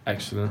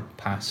 Excellent.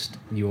 Past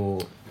your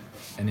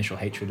initial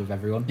hatred of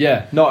everyone.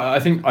 Yeah, no, I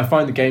think I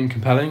find the game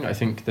compelling. I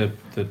think the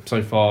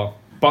so far,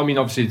 but I mean,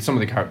 obviously, some of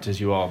the characters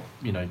you are,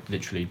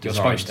 literally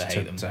designed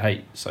to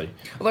hate. So,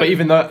 although, but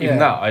even that,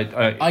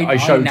 I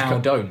showed. I now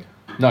don't.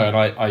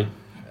 No,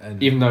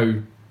 and even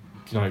though,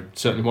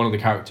 certainly one of the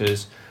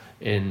characters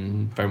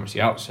in very much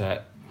the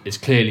outset is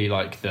clearly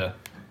like the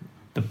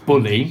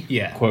bully,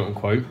 quote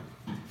unquote.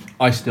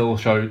 I still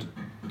showed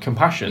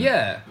compassion.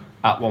 Yeah.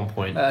 At one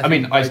point,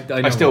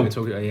 I still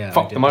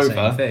fucked them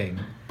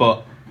over,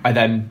 but I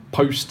then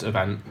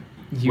post-event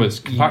was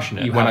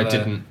compassionate when I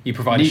didn't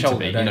provide need a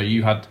shoulder, to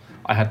be.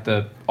 I had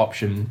the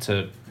option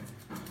to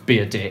be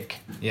a dick,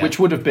 which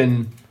would have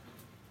been,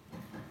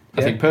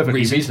 I think,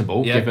 perfectly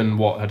reasonable given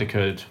what had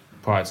occurred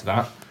prior to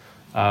that.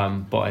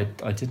 but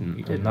I didn't.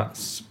 You didn't.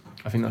 And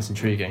I think that's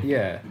intriguing.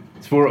 Yeah.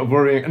 It's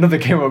worrying. Another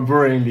game I'm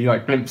worryingly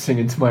like glimpsing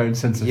into my own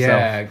sense of self.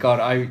 Yeah,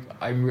 God,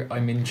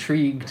 I'm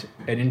intrigued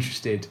and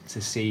interested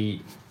to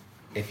see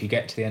if you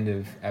get to the end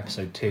of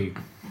episode 2,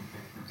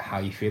 how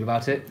you feel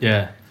about it.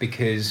 Yeah.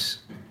 Because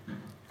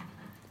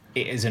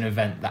it is an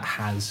event that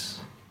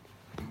has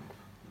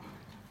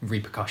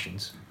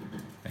repercussions.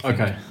 I think.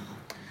 Okay.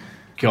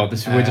 God,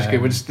 this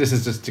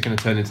is just going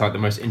to turn into like the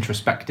most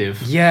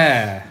introspective.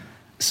 Yeah.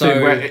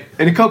 So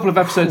in a couple of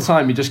episodes'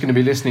 time, you're just going to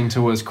be listening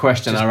to us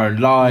question our own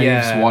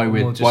lives, why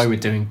we're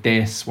doing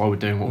this, why we're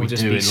doing what we do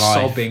in life. We'll just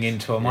be sobbing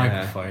into a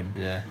microphone.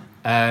 Yeah.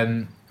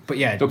 But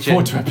yeah. Look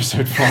forward to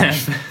episode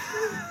 5.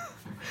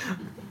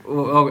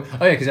 Oh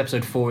yeah, because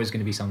episode 4 is going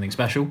to be something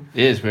special.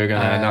 It is. We're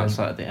going to announce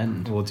that at the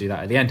end. We'll do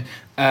that at the end.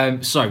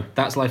 So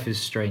that's Life is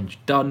Strange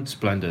done.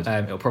 Splendid.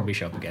 It'll probably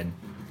show up again.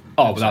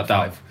 Oh, without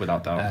doubt.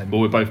 Without doubt.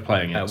 Well, we're both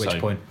playing it. At which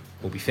point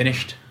we'll be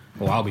finished,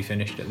 or I'll be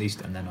finished at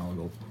least, and then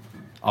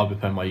I'll be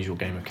playing my usual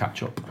game of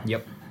catch up.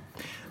 Yep.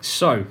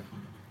 So,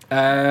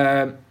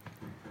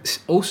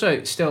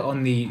 also still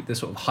on the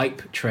sort of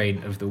hype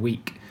train of the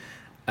week,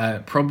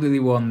 probably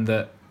one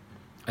that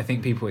I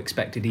think people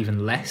expected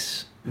even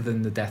less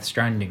than the Death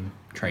Stranding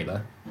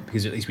trailer,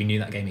 because at least we knew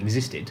that game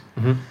existed,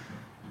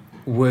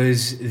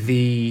 was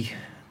the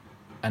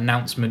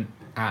announcement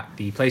at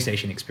the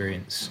PlayStation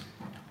Experience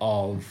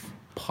of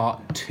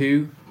Part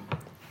 2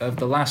 of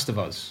The Last of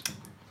Us.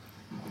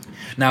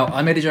 Now,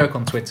 I made a joke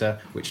on Twitter,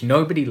 which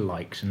nobody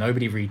liked,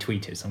 nobody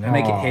retweeted, so I'm going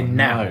to make it here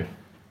now,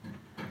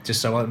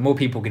 just so more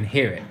people can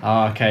hear it.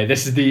 Okay,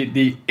 this is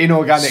the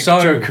inorganic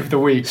joke of the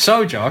week.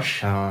 So,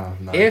 Josh,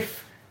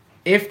 if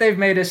they've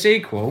made a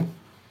sequel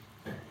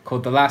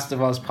called The Last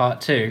of Us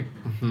Part 2,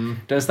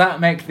 does that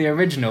make the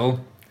original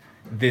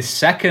the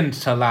second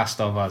to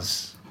Last of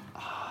Us?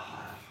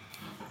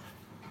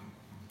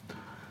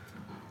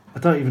 I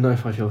don't even know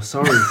if I feel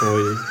sorry for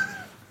you.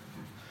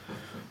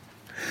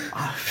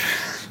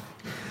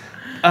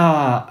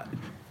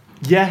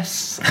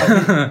 Yes.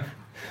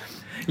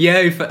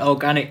 Yeah, for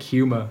organic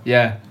humour.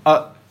 Yeah.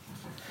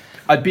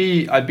 I'd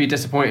be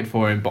disappointed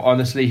for him, but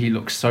honestly, he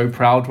looks so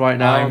proud right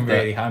now.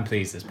 I'm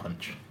pleased as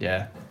punch.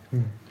 Yeah.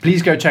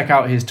 Please go check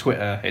out his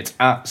Twitter. It's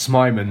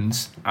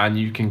 @Smymans, and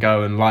you can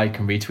go and like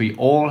and retweet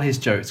all his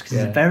jokes because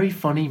he's a very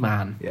funny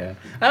man. Yeah.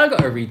 And I got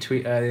a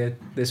retweet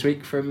this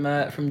week from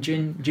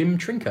Jim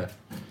Trinker.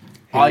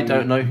 I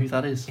don't know who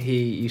that is.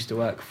 He used to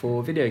work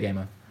for Video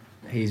Gamer.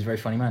 He's a very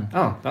funny man.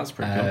 Oh, that's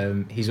pretty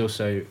cool. He's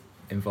also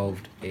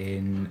involved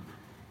in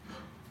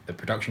the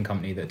production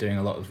company that are doing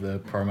a lot of the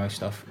promo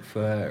stuff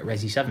for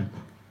Resi 7.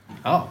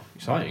 Oh,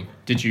 exciting.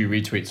 Did you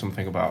retweet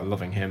something about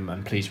loving him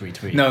and please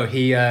retweet? No,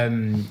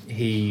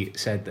 he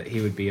said that he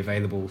would be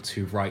available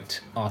to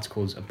write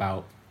articles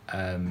about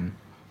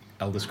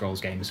Elder Scrolls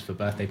games for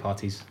birthday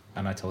parties,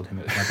 and I told him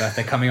it was my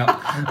birthday coming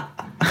up.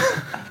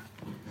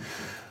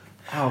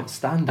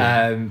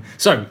 Outstanding.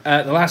 So,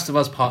 The Last of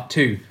Us Part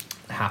 2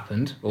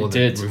 happened, or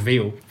the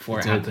reveal for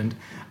it happened,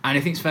 and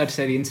I think it's fair to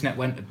say the internet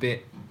went a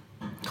bit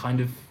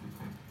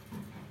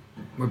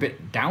we're a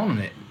bit down on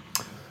it.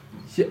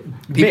 Yeah,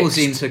 people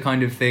seem to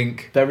kind of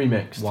think very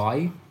mixed.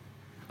 Why?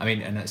 I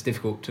mean, and that's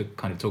difficult to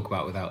kind of talk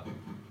about without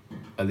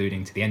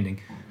alluding to the ending.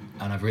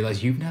 And I've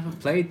realised you've never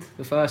played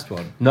the first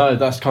one. No,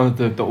 that's kind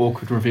of the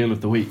awkward reveal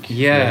of the week.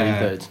 Yeah,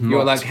 really,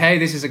 you're like, hey,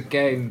 this is a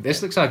game.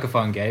 This looks like a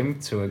fun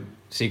game. To a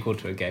sequel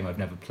to a game I've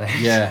never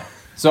played. Yeah.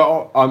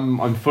 So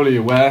I'm fully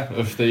aware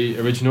of the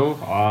original.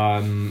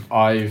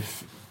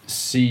 I've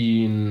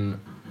seen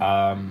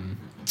the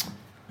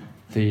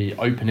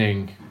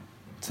opening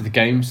to the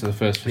game, so the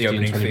first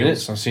 15-20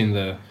 minutes. I've seen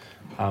the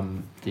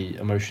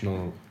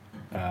emotional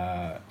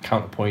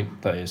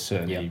counterpoint that is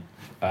certainly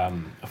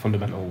a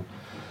fundamental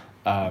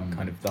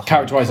kind of the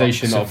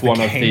characterization of one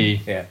of the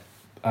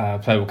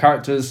playable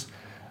characters.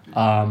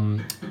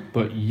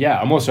 But yeah,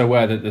 I'm also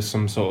aware that there's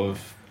some sort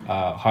of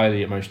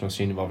highly emotional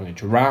scene involving a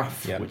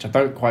giraffe, which I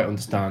don't quite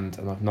understand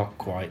and I've not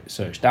quite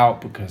searched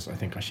out because I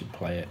think I should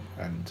play it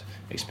and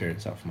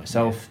experience that for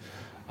myself.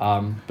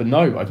 But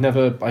no, I've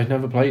never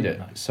played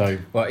it. So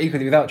well,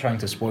 equally, without trying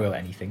to spoil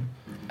anything,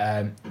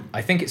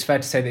 I think it's fair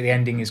to say that the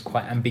ending is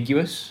quite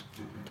ambiguous,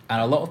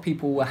 and a lot of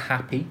people were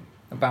happy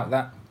about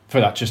that. For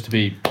that just to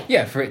be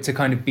for it to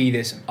kind of be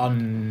this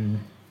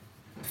unfinished.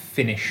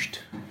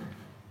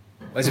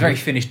 Well, it's a very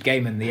finished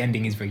game, and the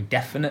ending is very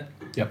definite.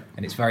 Yep.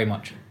 And it's very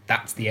much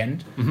that's the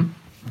end. Mm-hmm.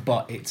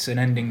 But it's an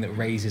ending that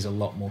raises a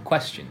lot more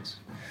questions.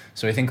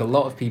 So I think a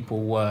lot of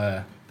people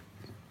were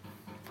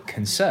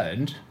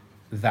concerned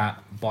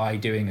that by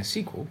putting a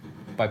sequel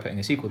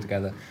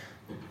together,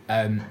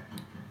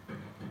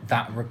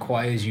 that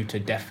requires you to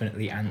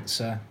definitely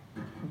answer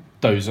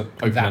those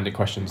open-ended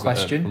questions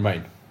that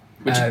remain.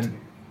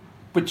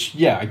 Which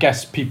I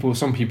guess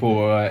some people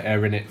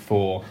are in it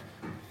for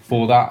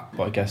that,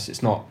 but I guess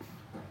it's not.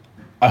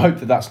 I hope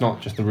that that's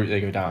not just the route they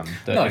go down.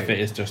 That if it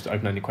is just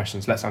open-ended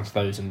questions, let's answer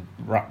those and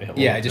wrap it all up.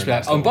 Yeah, just be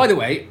like, by the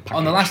way,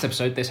 on the last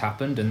episode this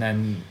happened, and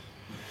then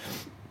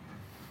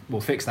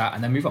we'll fix that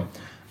and then move on.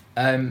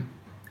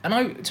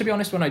 to be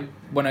honest,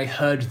 when I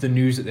heard the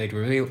news that they'd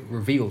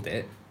revealed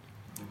it,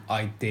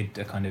 I did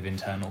a kind of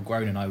internal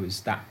groan, and I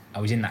was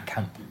in that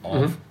camp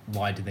of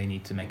why do they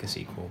need to make a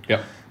sequel?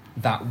 Yep.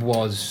 That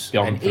was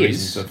beyond the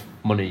reasons of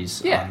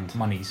monies. Yeah, and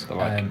monies. the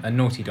like. And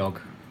Naughty Dog,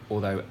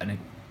 although an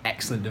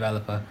excellent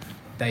developer,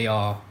 they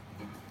are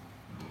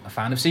a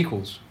fan of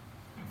sequels,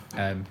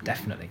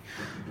 definitely.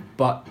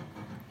 But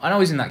I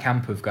was in that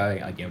camp of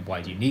going,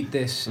 why do you need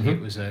this?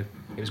 It was a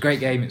great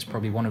game. It's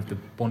probably one of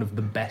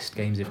the best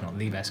games, if not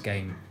the best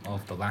game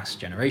of the last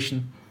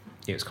generation.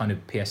 It was kind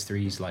of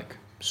PS3's like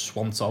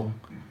swan song,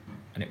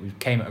 and it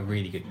came at a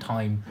really good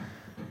time,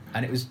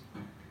 and it was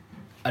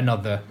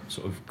another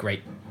sort of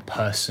great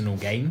personal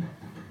game.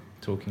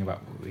 Talking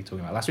about what we were talking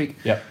about last week.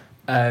 Yep.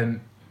 And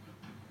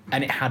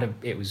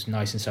it was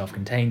nice and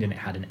self-contained, and it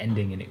had an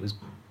ending, and it was,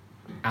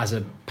 as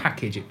a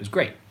package, it was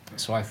great.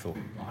 So I thought,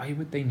 why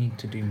would they need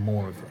to do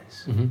more of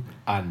this?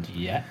 And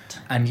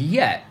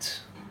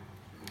yet,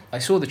 I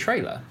saw the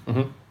trailer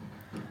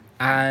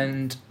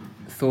and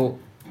thought,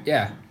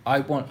 I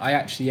want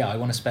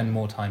to spend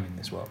more time in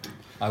this world.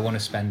 I want to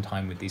spend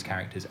time with these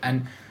characters.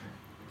 And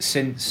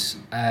since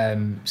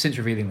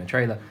revealing the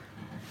trailer,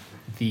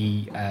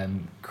 the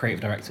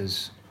creative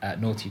directors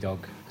at Naughty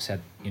Dog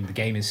said the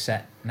game is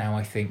set now,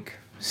 I think,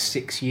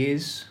 6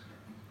 years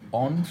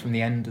on from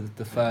the end of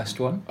the first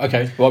one.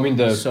 Okay. Well, I mean,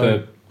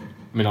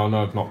 I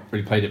know I've not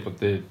really played it, but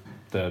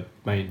the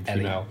main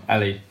female,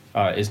 Ellie,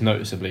 is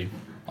noticeably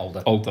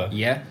older.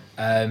 Yeah.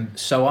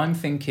 So I'm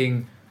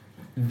thinking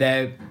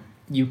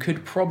you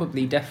could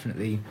probably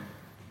definitely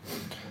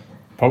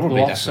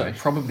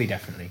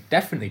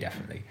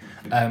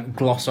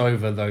gloss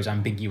over those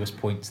ambiguous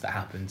points that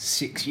happened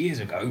 6 years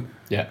ago.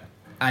 Yeah.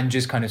 And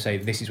just kind of say,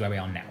 this is where we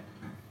are now.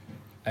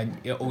 And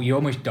you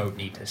almost don't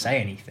need to say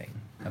anything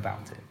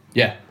about it.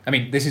 Yeah. I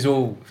mean, this is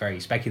all very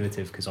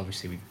speculative because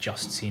obviously we've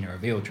just seen a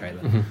reveal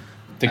trailer.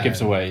 That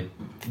gives away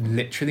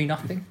literally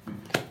nothing.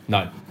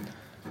 No.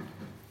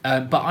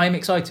 But I'm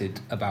excited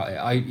about it.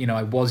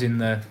 I was in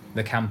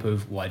the camp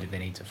of why did they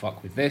need to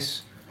fuck with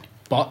this?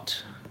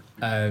 But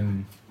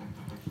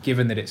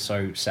given that it's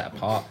so set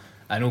apart,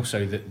 and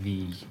also that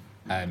in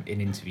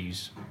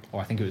interviews, or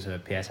I think it was a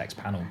PSX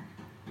panel,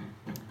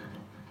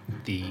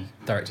 the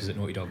directors at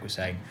Naughty Dog were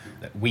saying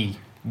that we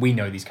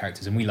know these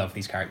characters and we love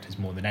these characters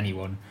more than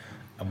anyone,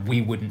 and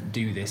we wouldn't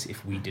do this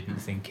if we didn't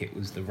think it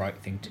was the right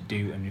thing to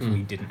do, and if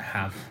we didn't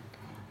have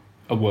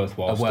a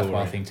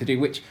worthwhile thing to do,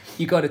 which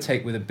you got to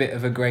take with a bit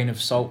of a grain of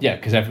salt. Yeah,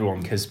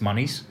 because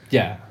monies.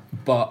 Yeah,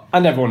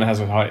 and everyone has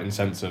a heightened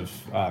sense of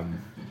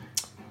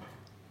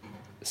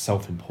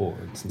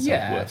self-importance and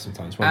self-worth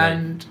sometimes.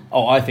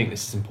 I think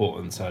this is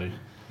important, so.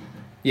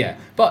 Yeah,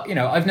 but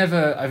I've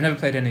never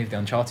played any of the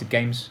Uncharted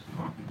games.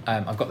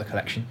 I've got the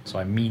collection,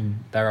 so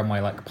they're on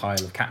my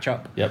pile of catch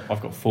up. Yep,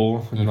 I've got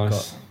 4 in a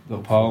nice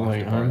little pile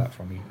waiting at home. That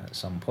from you at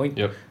some point.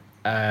 Yep.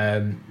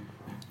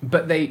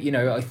 But they,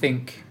 I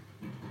think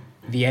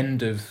the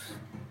end of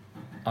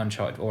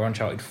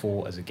Uncharted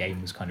 4 as a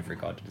game was kind of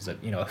regarded as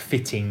a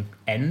fitting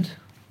end,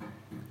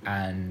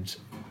 and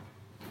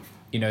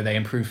they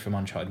improved from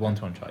Uncharted 1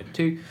 to Uncharted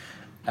 2.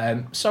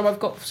 So I've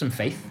got some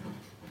faith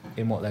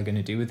in what they're going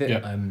to do with it.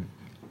 Yep.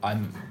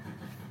 I'm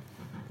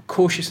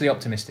cautiously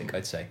optimistic,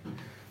 I'd say.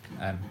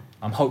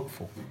 I'm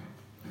hopeful.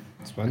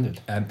 Splendid.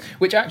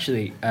 Which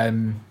actually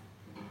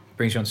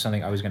brings you on to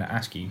something I was going to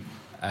ask you,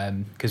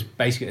 because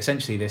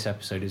essentially this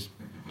episode is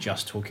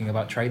just talking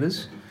about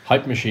trailers.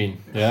 Hype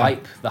machine. Yeah.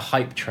 The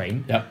hype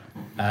train.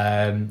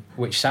 Yep.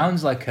 Which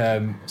sounds like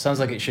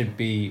it should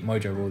be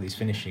Mojo Rawley's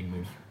finishing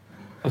move.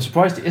 I'm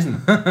surprised it isn't.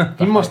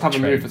 He must have a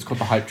move that's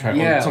called the hype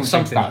train, or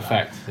something to that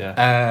effect.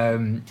 Yeah.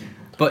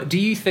 But do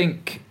you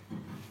think?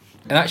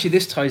 And actually,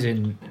 this ties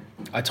in.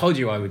 I told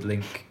you I would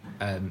link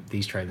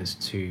these trailers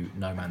to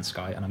No Man's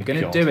Sky, and I'm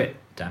going to do it.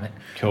 Damn it.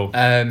 Cool.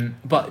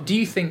 But do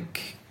you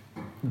think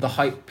the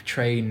hype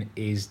train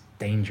is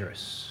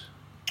dangerous?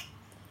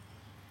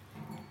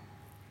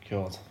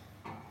 God.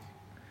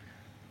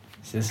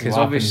 Because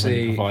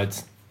obviously it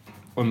provides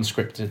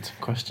unscripted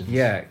questions.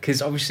 Yeah,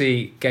 because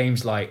obviously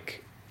games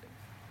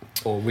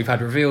we've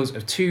had reveals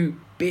of 2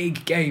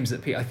 big games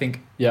that I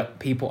think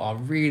people are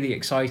really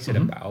excited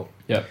about.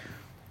 Yep.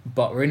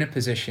 But we're in a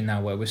position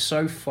now where we're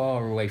so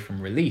far away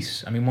from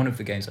release. I mean, one of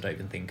the games I don't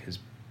even think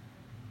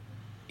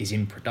is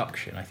in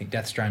production. I think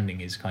Death Stranding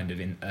is kind of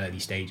in early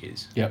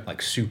stages.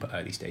 Yep. Super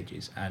early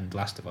stages. And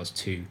Last of Us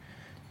 2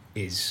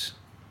 is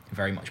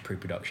very much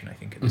pre-production, I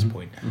think, at this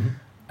point.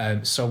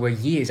 So we're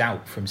years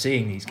out from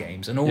seeing these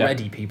games, and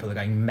already people are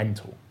going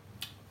mental.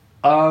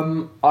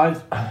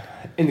 I've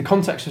in the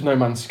context of No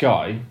Man's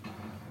Sky.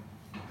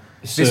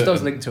 This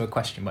does link to a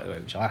question, by the way,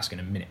 which I'll ask in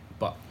a minute.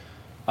 But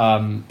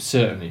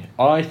certainly,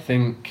 I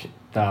think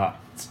that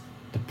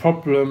the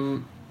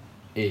problem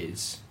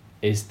is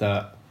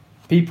that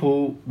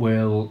people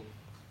will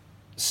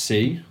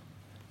see,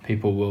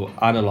 people will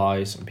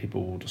analyse, and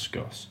people will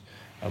discuss.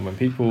 And when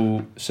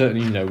people,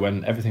 certainly,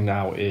 when everything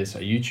now is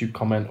a YouTube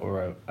comment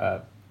or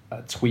a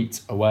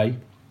tweet away,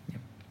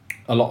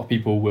 a lot of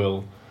people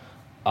will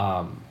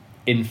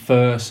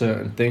infer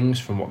certain things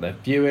from what they're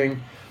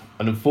viewing,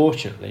 and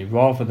unfortunately,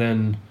 rather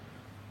than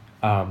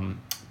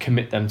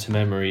commit them to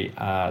memory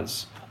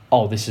as,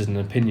 oh, this is an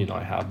opinion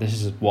I have,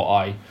 this is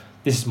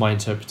my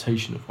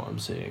interpretation of what I'm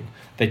seeing,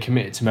 they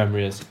commit it to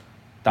memory as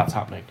that's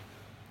happening.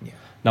 Yeah.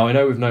 Now, I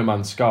know with No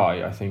Man's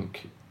Sky, I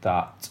think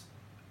that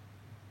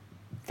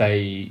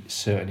they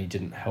certainly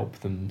didn't help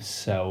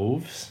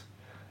themselves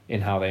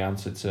in how they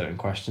answered certain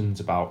questions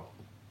about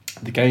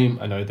the game.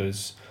 I know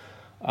there's,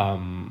 I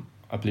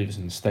believe it's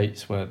in the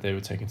States where they were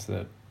taken to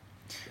the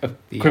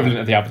equivalent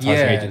of the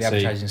advertising agency. The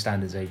Advertising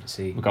Standards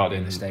Agency regarding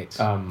in the States.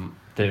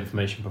 The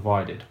information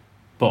provided.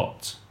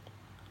 But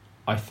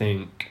I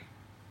think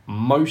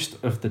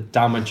most of the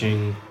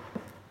damaging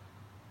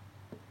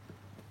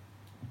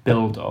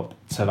build-up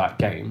to that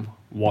game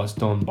was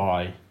done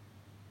by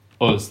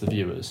us, the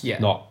viewers,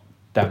 not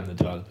them, the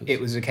developers. It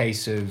was a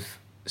case of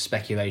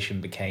speculation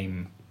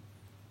became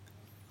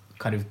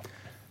kind of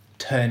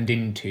turned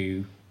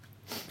into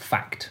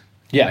fact.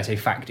 Yeah. I say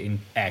fact in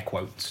air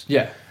quotes.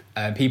 Yeah.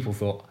 People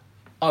thought,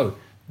 oh,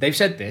 they've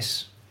said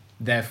this,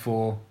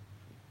 therefore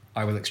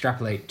I will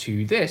extrapolate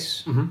to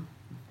this,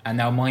 and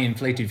now my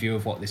inflated view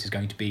of what this is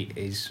going to be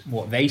is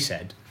what they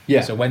said.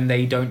 Yeah. So when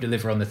they don't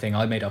deliver on the thing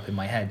I made up in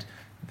my head,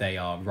 they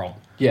are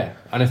wrong. Yeah,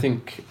 and I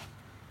think,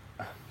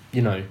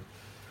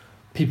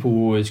 people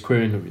were always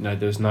querying, there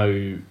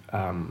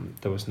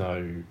was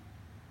no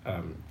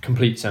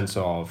complete sense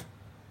of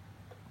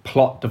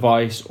plot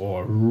device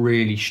or a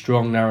really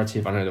strong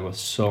narrative. I know there was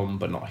some,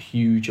 but not a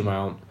huge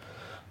amount.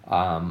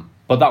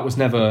 But that was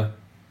never...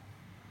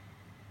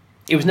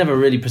 It was never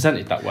really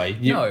presented that way.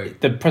 No.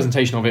 The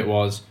presentation of it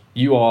was,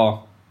 you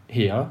are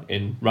here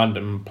in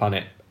random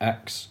planet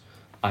X,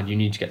 and you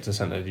need to get to the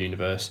centre of the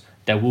universe.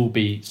 There will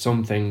be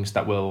some things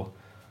that will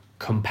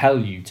compel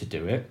you to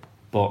do it,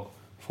 but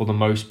for the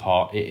most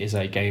part, it is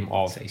a game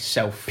of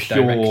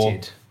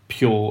self-directed,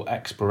 pure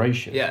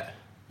exploration. Yeah.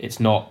 It's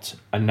not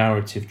a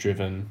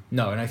narrative-driven...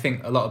 No, and I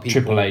think a lot of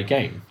people... AAA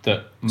game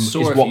that is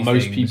what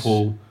most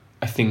people,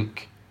 I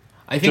think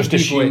just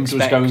assumed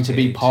was going to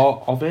be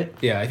part of it.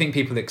 Yeah, I think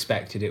people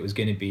expected it was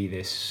going to be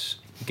this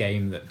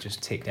game that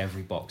just ticked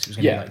every box. It was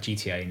going to be like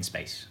GTA in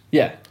space.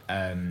 Yeah.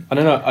 And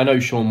I know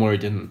Sean Murray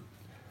didn't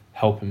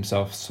help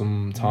himself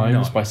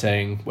sometimes by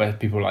saying, where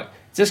people were like,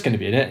 is this going to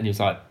be in it? And he was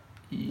like,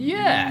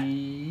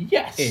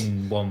 yes.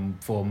 In one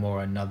form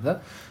or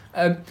another.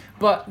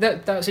 But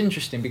that's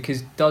interesting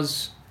because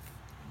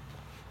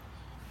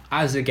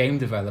as a game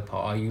developer,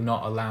 are you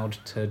not allowed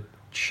to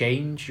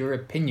change your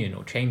opinion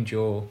or change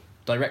your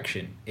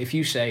direction? If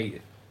you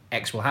say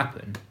X will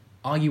happen,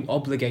 are you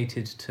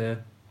obligated to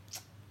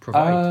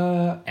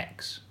provide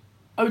X?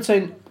 I would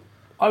say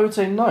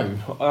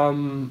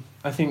no.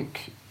 I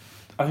think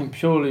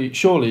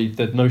surely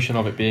the notion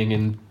of it being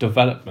in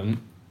development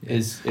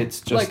it's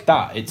just like,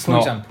 that. It's for not,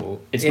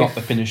 example, it's not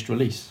the finished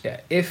release. Yeah.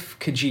 If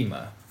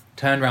Kojima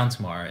turned around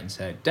tomorrow and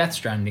said Death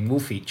Stranding will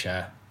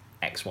feature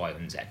X, Y,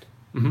 and Z,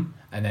 and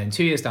then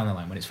 2 years down the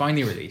line when it's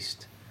finally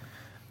released,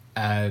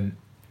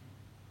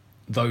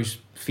 those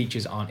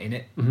features aren't in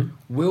it,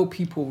 will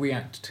people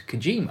react to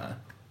Kojima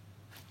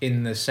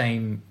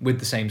with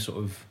the same sort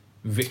of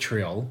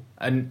vitriol?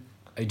 And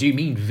I do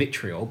mean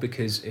vitriol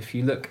because if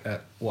you look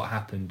at what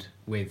happened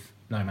with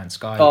No Man's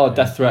Sky...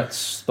 death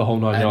threats, the whole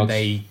nine yards.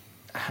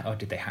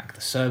 Did they hack the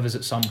servers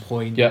at some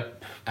point?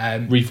 Yep.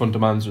 Refund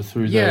demands were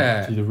through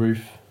the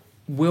roof.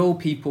 Will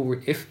people...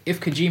 If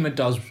Kojima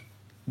does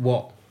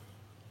what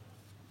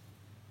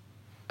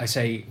I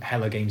say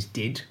Hello Games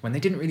did, when they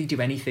didn't really do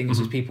anything, it's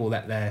just people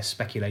let their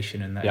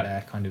speculation and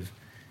their kind of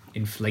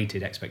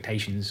inflated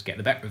expectations get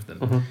the better of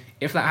them.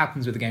 If that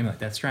happens with a game like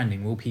Death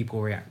Stranding, will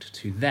people react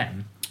to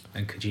them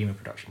and Kojima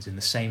Productions in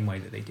the same way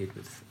that they did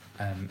with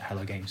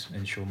Hello Games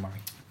and Sean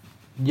Murray?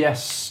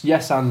 Yes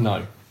and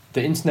no.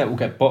 The internet will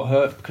get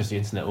butthurt because the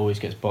internet always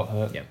gets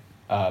butthurt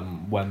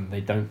when they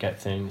don't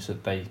get things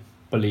that they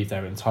believe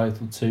they're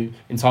entitled to.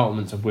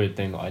 Entitlement's a weird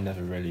thing that I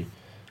never really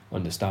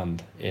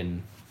understand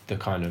in the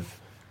kind of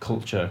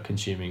culture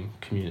consuming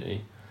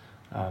community.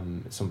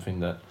 It's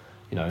something that,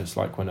 it's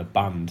like when a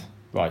band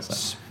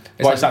writes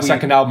that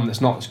second album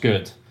that's not as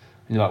good,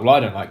 and you're like, well, I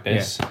don't like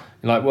this. Yeah.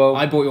 You're like, well,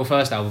 I bought your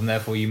first album,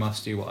 therefore you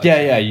must do what I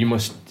say. You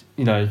must,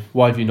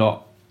 why have you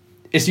not...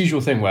 It's the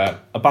usual thing where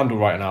a band will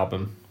write an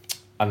album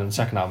and then the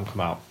second album come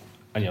out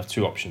and you have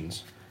two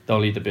options.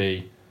 They'll either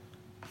be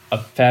a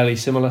fairly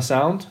similar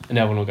sound and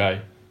everyone will go,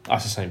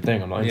 that's the same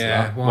thing, I'm not into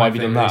that. Why have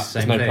you done that?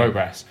 There's no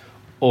progress.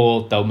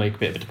 Or they'll make a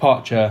bit of a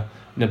departure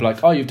and they'll be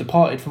like, oh, you've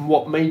departed from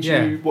what made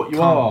you what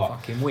you are.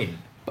 Fucking win.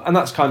 And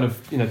that's kind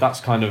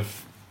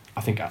of,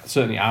 I think,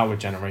 certainly our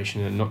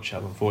generation in a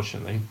nutshell,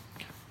 unfortunately.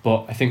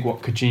 But I think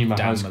what Kojima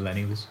has... Damn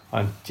millennials.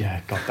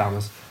 God damn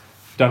us.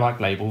 Don't like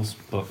labels,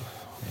 but...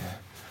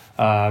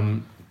 Yeah.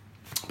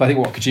 But I think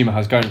what Kojima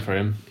has going for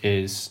him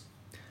is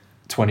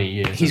 20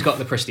 years. He's got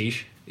the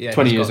prestige. Yeah,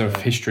 20 years of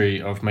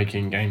history of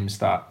making games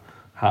that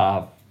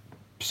have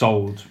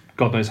sold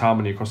God knows how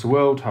many across the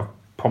world, have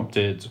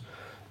prompted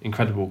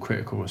incredible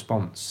critical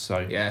response.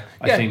 So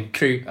I think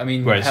true. I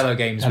mean, Hello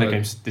Games.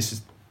 This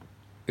is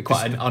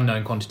quite an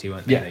unknown quantity,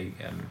 weren't they?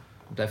 Yeah.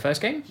 Their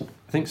first game?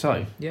 I think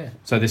so. Yeah.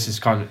 So this is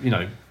kind of,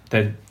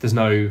 there's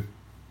no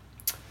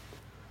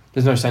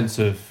sense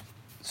of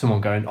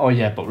someone going, oh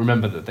yeah, but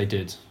remember that they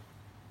did.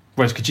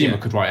 Whereas Kojima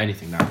could write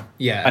anything now.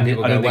 Yeah, and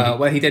people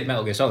go, he did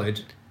Metal Gear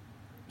Solid,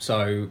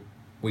 so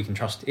we can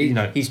trust.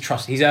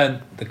 He's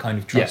earned the kind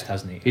of trust,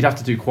 hasn't he? He'd have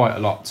to do quite a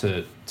lot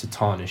to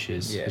tarnish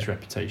his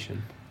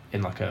reputation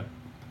in like a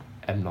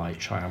M. Night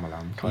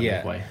Shyamalan kind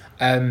of way.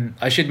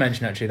 I should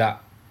mention actually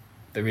that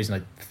the reason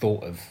I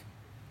thought of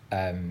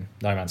No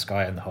Man's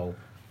Sky and the whole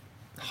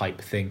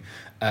hype thing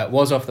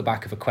was off the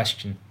back of a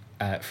question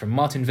from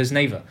Martin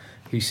Vesneva,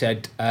 who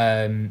said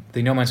the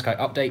No Man's Sky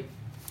update,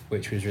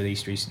 which was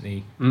released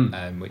recently,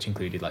 which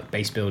included like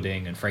base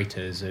building and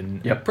freighters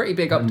and a pretty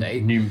big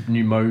update.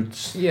 New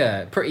modes.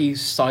 Yeah, pretty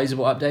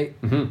sizable update.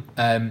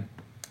 Mm-hmm.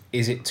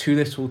 Is it too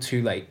little,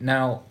 too late?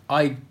 Now,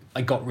 I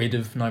got rid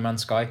of No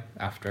Man's Sky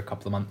after a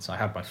couple of months. I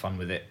had my fun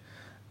with it.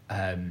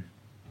 I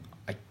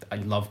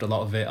loved a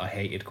lot of it. I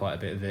hated quite a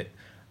bit of it.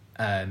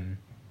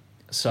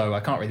 So I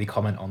can't really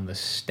comment on the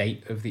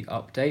state of the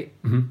update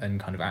and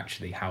kind of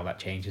actually how that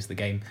changes the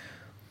game.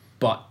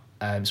 But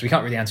so we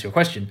can't really answer your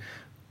question.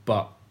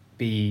 But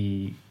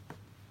we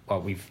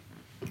can,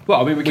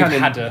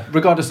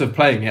 regardless of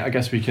playing it, I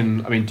guess we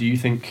can. I mean, do you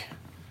think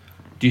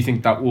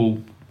that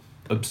will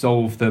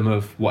absolve them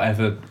of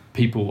whatever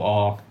people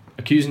are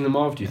accusing them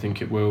of? Do you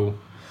think it will?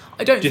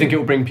 Do you think it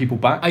will bring people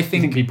back? Do you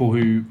think people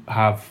who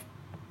have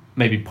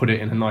maybe put it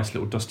in a nice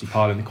little dusty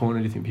pile in the corner,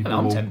 do you think people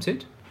I'm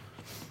tempted.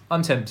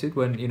 I'm tempted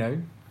when,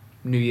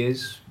 New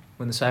Year's,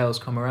 when the sales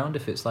come around,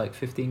 if it's like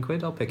 15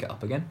 quid, I'll pick it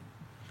up again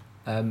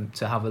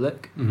to have a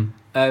look.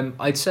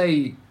 Mm-hmm. I'd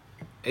say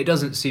it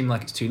doesn't seem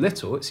like it's too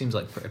little. It seems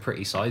like a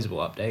pretty sizable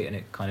update,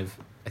 and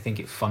I think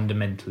it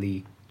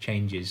fundamentally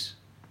changes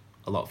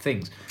a lot of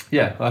things.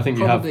 Yeah, I think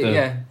probably, you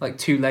have like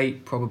too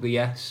late, probably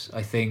yes.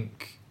 I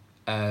think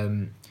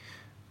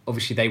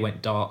obviously they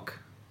went dark.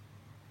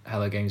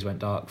 Hello Games went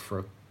dark for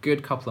a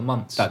good couple of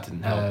months. That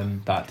didn't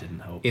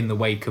help. In the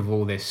wake of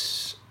all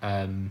this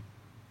kind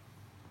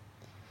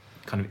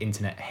of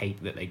internet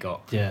hate that they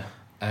got. Yeah.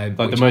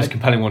 Like the most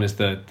compelling one is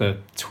the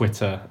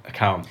Twitter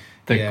account,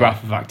 the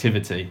graph of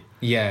activity.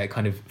 Yeah,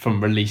 kind of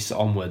from release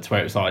onwards, where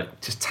it was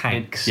like just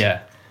tanks.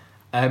 Yeah.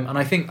 And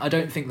I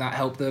don't think that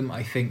helped them.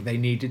 I think they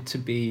needed to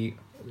be,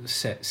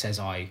 says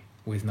I,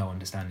 with no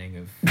understanding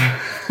of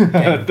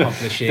game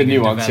publishing, the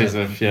nuances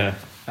of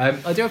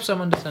I do have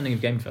some understanding of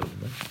game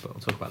development, but I'll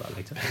talk about that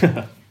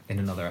later in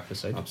another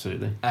episode.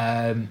 Absolutely.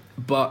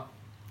 But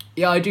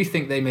yeah, I do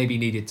think they maybe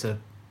needed to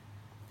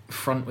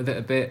front with it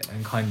a bit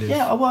and kind of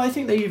I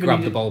think they even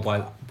grab the ball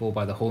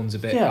by the horns a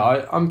bit.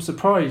 Yeah, I'm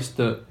surprised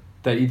that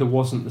there either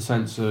wasn't the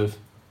sense of,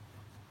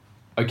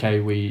 okay,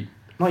 we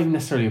not even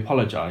necessarily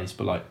apologise,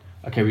 but like,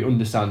 okay, we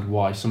understand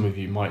why some of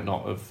you might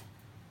not have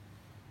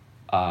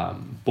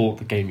bought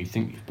the game you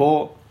think you've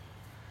bought,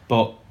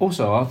 but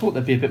also I thought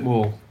there'd be a bit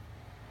more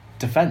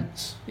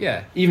defence.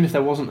 Yeah. Even if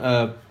there wasn't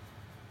I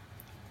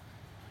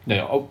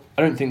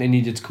don't think they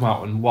needed to come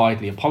out and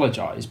widely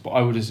apologise, but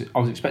I was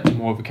expecting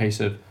more of a case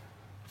of,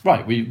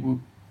 right,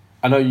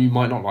 I know you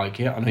might not like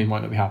it, I know you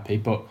might not be happy,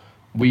 but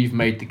we've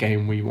made the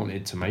game we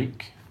wanted to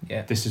make.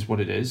 Yeah. This is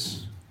what it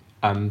is,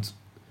 and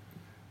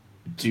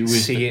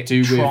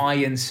try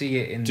and see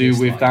it in. Do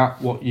with that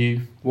what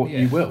you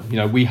will.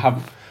 We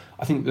haven't.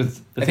 I think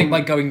I think by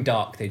going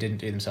dark, they didn't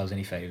do themselves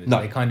any favours. No.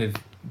 They kind of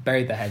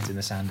buried their heads in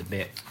the sand a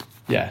bit.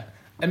 Yeah.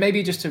 And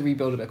maybe just to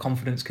rebuild a bit of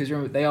confidence, because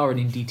remember, they are an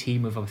indie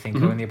team of, I think,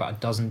 only about a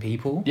dozen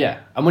people. Yeah,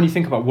 and when you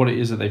think about what it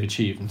is that they've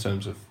achieved in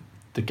terms of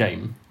the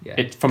game,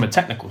 from a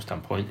technical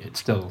standpoint,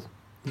 it's still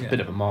a bit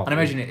of a marvel. And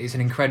I imagine it's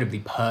an incredibly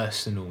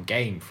personal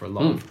game for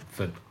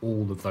for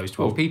all of those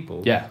 12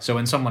 people. Yeah. So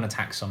when someone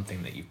attacks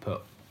something that you've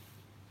put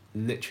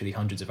literally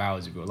hundreds of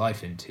hours of your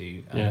life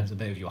into, and there's a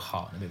bit of your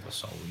heart and a bit of your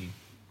soul,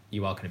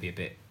 you are going to be a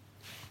bit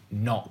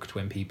knocked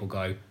when people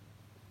go,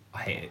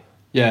 I hate it.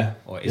 Yeah.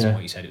 Or it isn't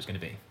what you said it was going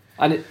to be.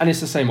 And it's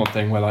the same old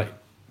thing where, like,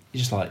 you're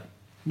just like,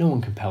 no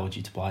one compelled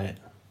you to buy it.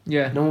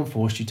 Yeah. No one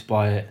forced you to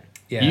buy it.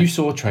 Yeah. You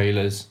saw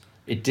trailers.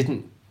 It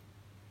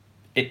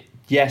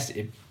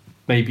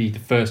maybe the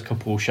first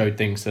couple showed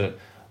things that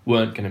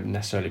weren't going to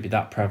necessarily be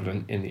that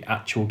prevalent in the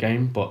actual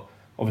game, but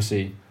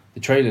obviously the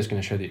trailer's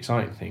going to show the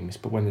exciting things,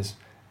 but when there's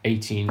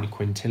 18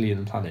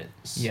 quintillion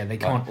planets, they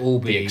can't all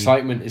be... The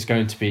excitement is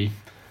going to be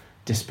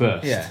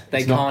dispersed. Yeah,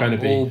 they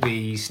can't all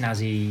be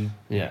snazzy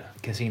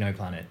casino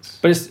planets.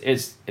 But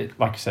it's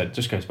like I said, it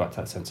just goes back to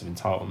that sense of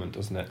entitlement,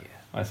 doesn't it?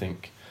 Yeah. I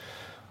think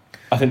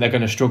they're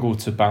going to struggle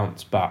to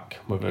bounce back,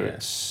 whether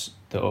it's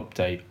the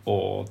update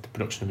or the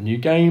production of a new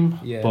game.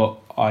 Yeah. But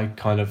I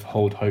kind of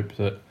hold hope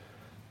that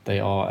they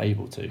are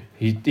able to.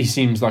 He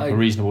seems like a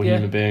reasonable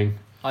human being.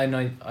 I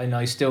know.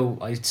 I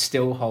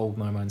still hold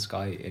No Man's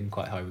Sky in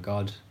quite high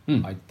regard.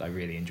 I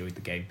really enjoyed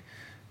the game,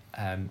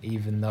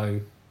 even though.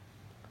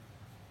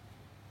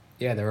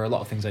 Yeah, there are a lot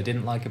of things I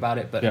didn't like about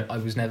it, but I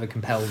was never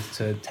compelled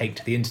to take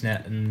to the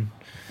internet and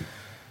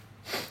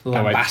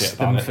lambast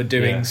them for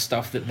doing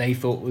stuff that they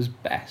thought was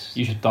best.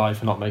 You should die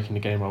for not making the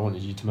game I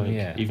wanted you to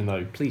make, even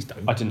though please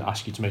don't. I didn't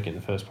ask you to make it in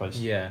the first place.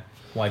 Yeah.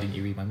 Why didn't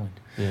you read my mind?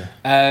 Yeah.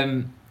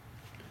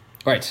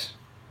 Right.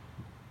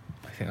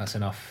 I think that's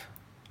enough.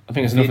 I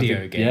think it's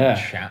video game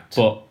chat.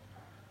 But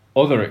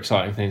other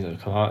exciting things that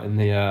have come out in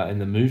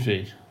the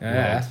movie.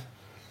 Yeah.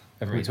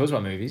 Haven't really talked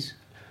about movies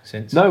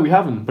since. No, we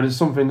haven't. But it's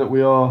something that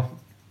we are.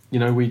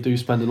 We do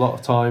spend a lot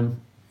of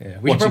time. Yeah,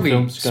 we should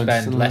probably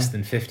spend less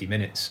than 50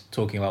 minutes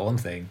talking about one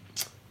thing.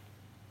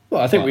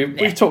 Well, I think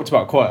we've talked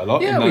about quite a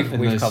lot. Yeah,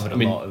 we've covered a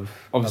lot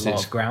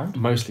of ground.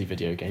 Mostly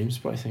video games,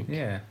 but I think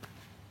we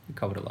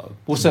covered a lot of.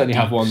 We'll certainly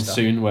have one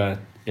soon where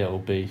it'll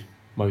be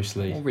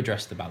mostly. We'll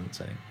redress the balance,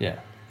 I think. Yeah.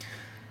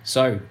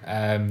 So,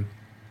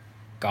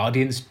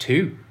 Guardians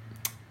 2.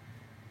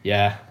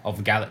 Yeah. Of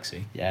the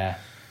Galaxy. Yeah.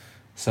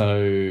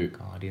 So.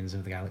 Guardians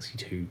of the Galaxy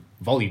 2,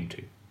 Volume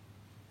 2.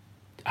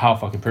 How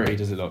fucking pretty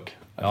does it look?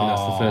 I think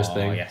that's the first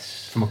thing.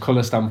 Yes. From a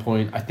colour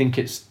standpoint, I think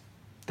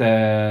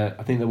they're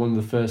one of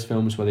the first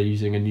films where they're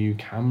using a new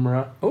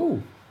camera.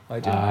 Oh, I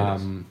didn't know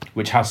this.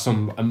 Which has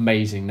some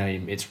amazing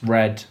name. It's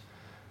red.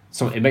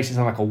 So it makes it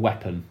sound like a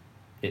weapon.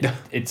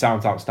 It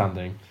sounds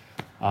outstanding.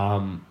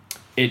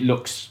 It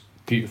looks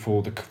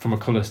beautiful from a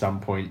colour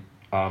standpoint.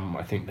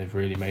 I think they've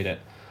really made it.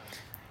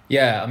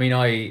 Yeah, I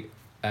mean,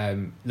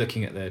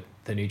 looking at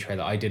the new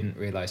trailer, I didn't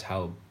realise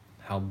how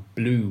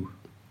blue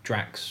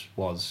Drax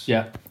was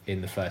in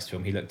the first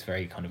film. He looked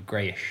very kind of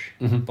greyish,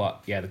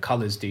 but the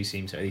colours do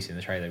seem to, at least in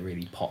the trailer,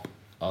 really pop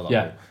a lot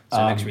more.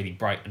 So it looks really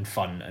bright and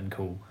fun and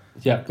cool.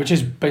 Yeah, which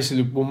is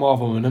basically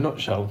Marvel in a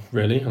nutshell,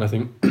 really. And I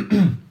think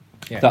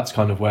that's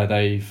kind of where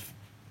they've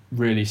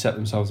really set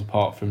themselves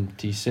apart from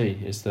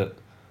DC, is that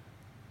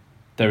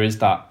there is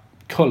that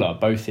colour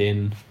both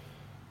in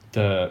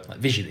the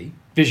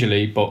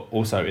visually, but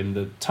also in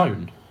the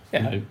tone.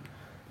 Yeah.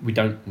 We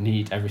don't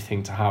need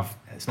everything to have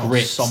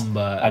grit,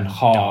 somber and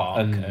heart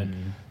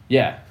and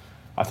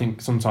I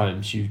think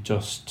sometimes you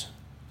just,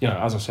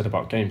 as I said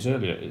about games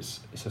earlier, it's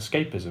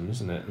escapism,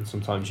 isn't it? And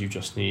sometimes you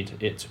just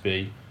need it to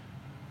be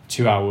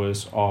 2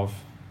 hours of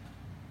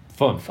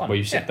fun where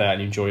you sit there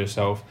and enjoy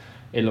yourself.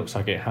 It looks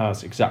like it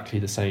has exactly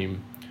the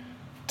same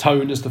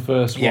tone as the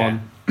first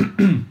one.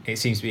 It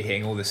seems to be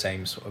hitting all the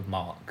same sort of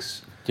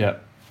marks. Yeah.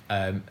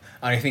 And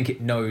I think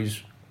it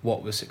knows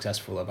what was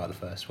successful about the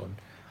first one.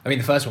 I mean,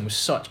 the first one was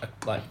such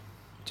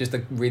just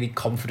a really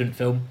confident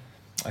film,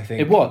 I think.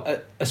 It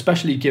was,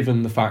 especially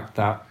given the fact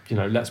that,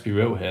 let's be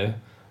real here,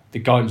 the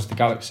Guardians of the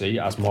Galaxy,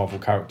 as Marvel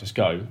characters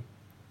go,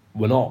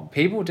 were not.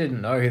 People didn't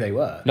know who they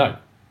were. No.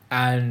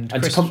 And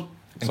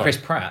Chris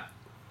Pratt,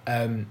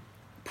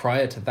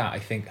 prior to that, I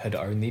think, had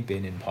only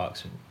been in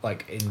Parks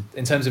and,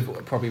 in terms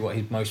of probably what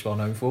he's most well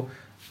known for,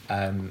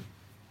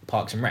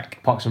 Parks and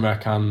Rec. Parks and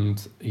Rec,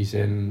 and he's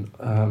in...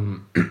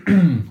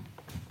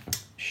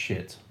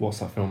 shit, what's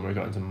that film where he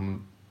got into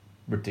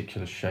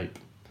ridiculous shape?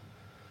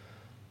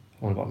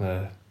 What about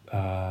the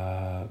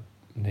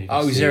Navy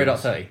Seals?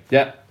 0.30.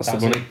 Yeah, that's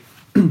the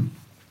one.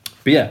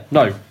 But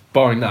no,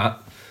 barring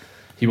that,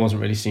 he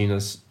wasn't really seen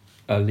as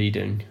a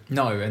leading.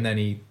 No, and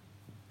then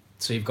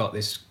so you've got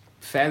this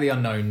fairly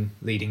unknown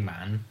leading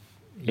man.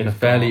 In a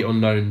fairly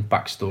unknown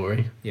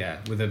backstory. Yeah,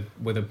 with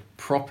a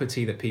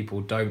property that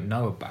people don't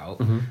know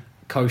about,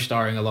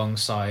 co-starring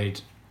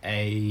alongside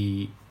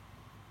a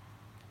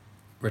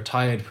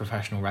retired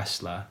professional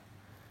wrestler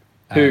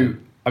who,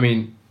 I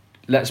mean,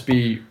 let's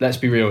be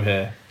real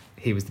here,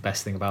 he was the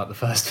best thing about the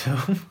first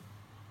film.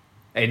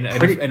 in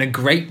a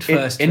great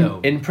first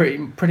film in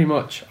pretty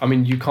much. I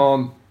mean, you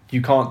can't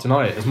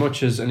deny it. As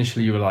much as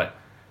initially you were like,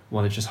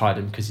 well, they just hired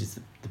him because he's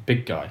the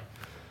big guy.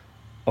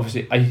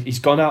 Obviously he's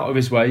gone out of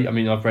his way. I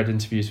mean, I've read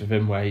interviews with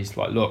him where he's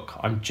like, look,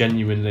 I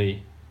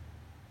genuinely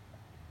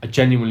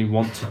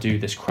want to do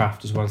this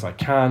craft as well as I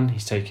can.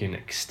 He's taken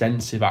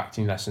extensive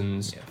acting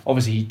lessons. Yeah.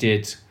 Obviously, he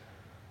did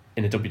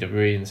in the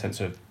WWE in the sense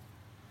of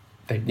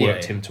they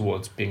worked him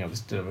towards being able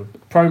to do a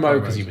promo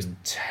because he was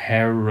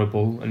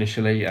terrible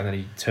initially, and then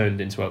he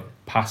turned into a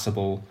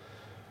passable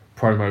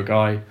promo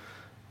guy.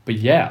 But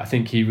I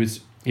think he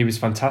was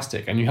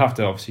fantastic, and you have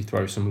to obviously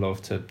throw some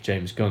love to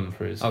James Gunn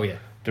for his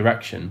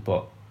direction.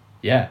 But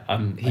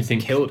he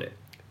killed it.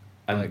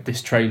 And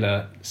this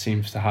trailer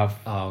seems to have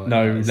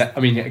I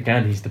mean,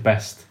 again, he's the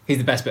best. He's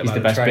the best bit. He's the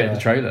best bit of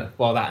the trailer.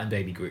 Well, that and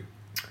Baby Groot,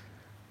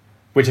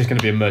 which is going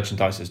to be a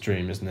merchandiser's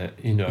dream, isn't it?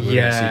 We're going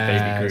to see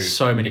Baby Groot.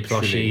 So many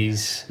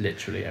plushies,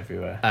 literally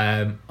everywhere.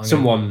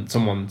 Someone's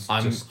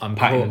I'm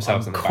patting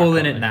themselves on the back.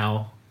 Calling it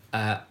now.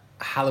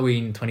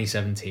 Halloween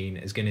 2017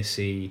 is going to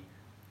see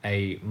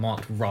a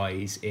marked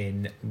rise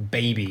in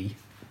baby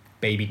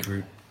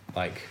Groot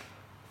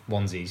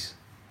onesies.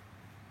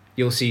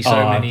 You'll see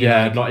so many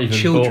not even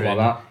children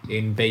that.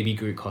 in Baby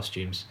Groot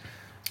costumes.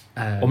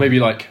 Or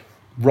maybe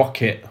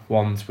rocket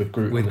ones with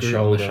Groot on the Groot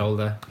shoulder. On the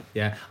shoulder.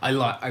 Yeah,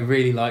 I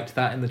really liked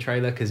that in the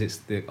trailer because it's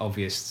the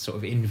obvious sort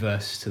of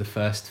inverse to the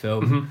first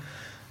film.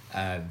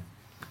 I'm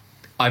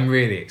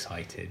really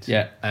excited.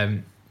 Yeah.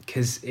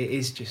 Because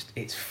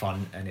it's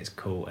fun and it's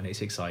cool and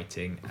it's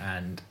exciting,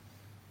 and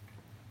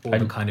all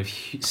the kind of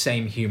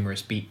same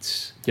humorous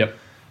beats. Yep.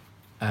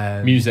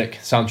 Music,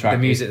 soundtrack.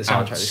 The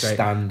soundtrack is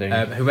outstanding.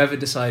 Whoever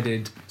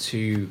decided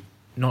to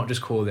not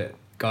just call it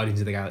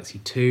Guardians of the Galaxy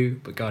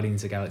 2, but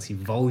Guardians of the Galaxy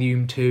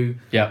Volume 2.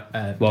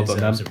 Yeah. Well done,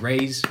 deserves a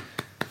raise.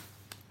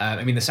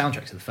 I mean, the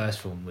soundtrack to the first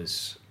film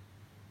was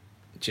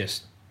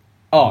just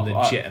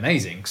legit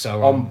amazing.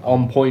 So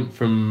on point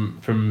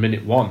from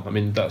minute one. I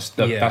mean, that's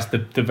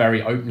the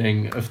very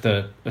opening of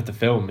the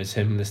film is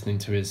him listening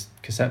to his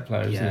cassette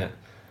player, isn't it?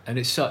 And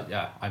it's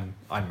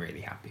I'm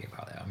really happy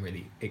about it. I'm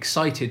really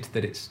excited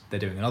that they're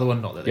doing another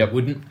one. Not that they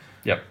wouldn't.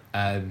 Yep.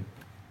 I'm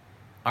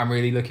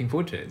really looking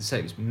forward to it. So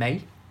it was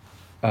May.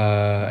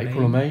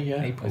 April or May,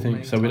 yeah. I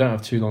think so. We don't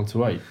have too long to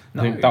wait.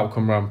 No. I think that will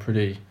come around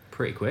pretty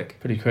quick.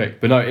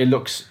 But no, it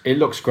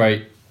looks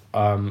great.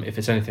 If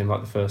it's anything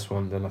like the first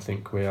one, then I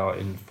think we are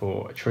in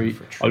for a treat.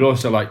 I'd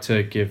also like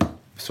to give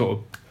sort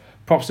of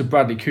props to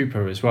Bradley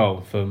Cooper as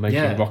well for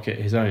making Rocket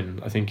his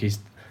own. I think he's,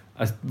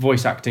 as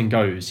voice acting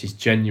goes, he's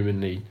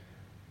genuinely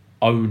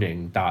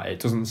owning that. It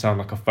doesn't sound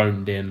like a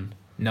phoned in.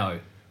 No.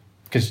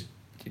 Because,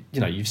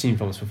 you've seen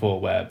films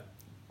before where...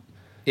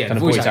 Yeah, kind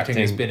of voice acting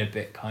has been a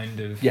bit kind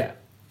of... Yeah.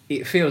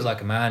 It feels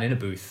like a man in a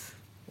booth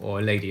or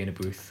a lady in a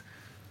booth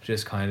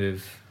just kind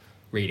of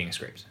reading a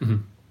script. Mm-hmm.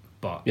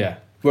 But... Yeah.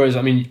 Whereas,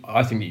 I mean,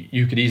 I think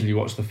you could easily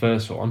watch the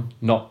first one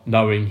not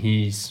knowing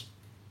he's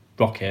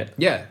Rocket.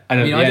 Yeah. And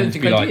I don't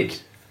think I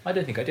did. I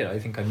don't think I did. I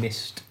think I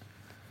missed...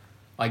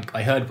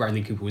 I heard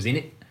Bradley Cooper was in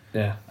it.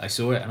 Yeah. I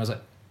saw it and I was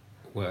like,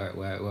 where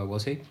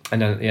was he?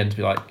 And then at the end to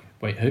be like,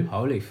 wait, who?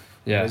 Holy...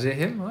 Yeah. Was it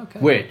him? Okay.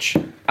 Which,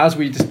 as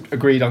we just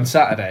agreed on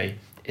Saturday,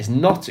 is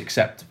not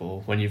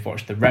acceptable when you've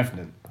watched The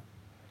Revenant.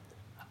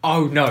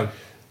 Oh, no.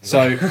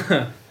 So,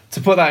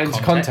 to put that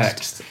into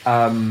context,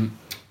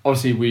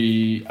 obviously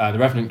The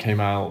Revenant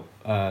came out...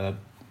 about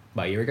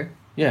a year ago?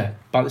 Yeah,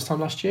 about this time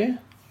last year,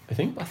 I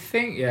think.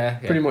 Yeah.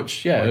 Pretty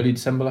much, early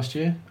December last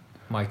year.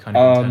 My kind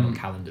of internal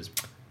calendar's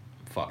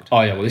fucked.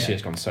 Oh, yeah, well, this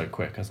year's gone so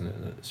quick, hasn't it?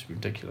 It's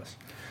ridiculous.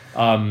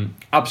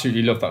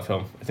 Absolutely love that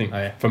film. I think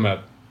from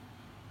a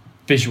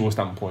visual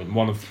standpoint,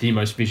 one of the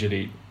most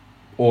visually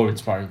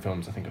awe-inspiring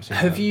films I think I've seen.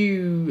 Have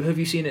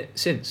you seen it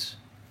since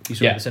you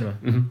saw it at the cinema?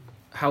 Mm-hmm.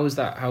 How is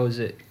that? How is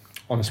it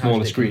on a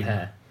smaller screen?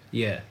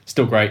 Yeah,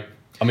 still great.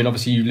 I mean,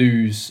 obviously you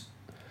lose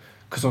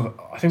because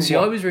I think. See,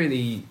 I was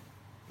really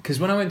because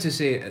when I went to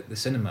see it at the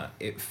cinema,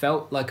 it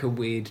felt like a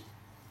weird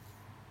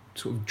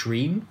sort of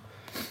dream.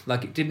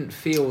 Like it didn't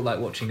feel like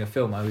watching a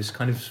film. I was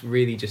kind of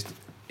really just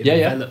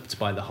enveloped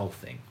by the whole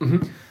thing.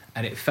 Mm-hmm.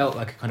 And it felt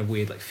like a kind of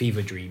weird, like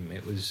fever dream.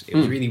 It was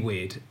really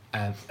weird.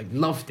 I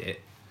loved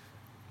it,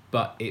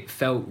 but it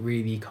felt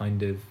really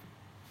kind of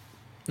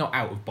not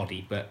out of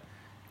body, but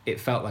it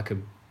felt like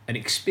an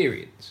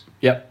experience.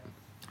 Yep.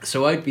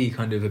 So I'd be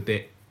kind of a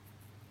bit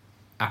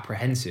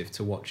apprehensive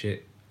to watch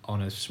it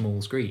on a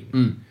small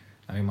screen.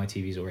 I mean, my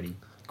TV's already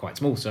quite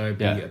small, so I'd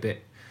be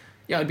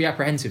I'd be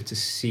apprehensive to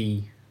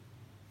see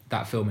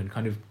that film and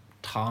kind of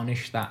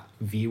tarnish that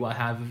view I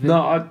have of it.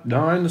 No,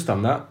 I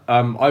understand that.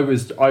 I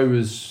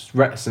was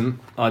reticent.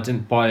 I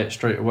didn't buy it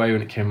straight away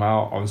when it came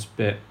out. I was a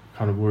bit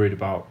kind of worried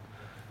about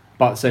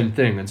the same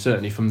thing, and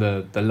certainly from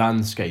the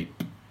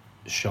landscape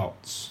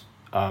shots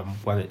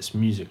when it's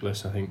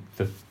musicless, I think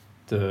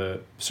the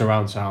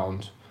surround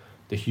sound,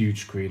 the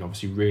huge screen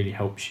obviously really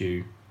helps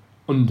you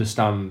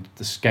understand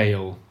the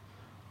scale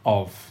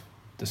of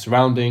the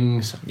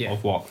surroundings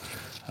of what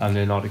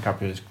Leonardo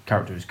DiCaprio's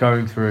character is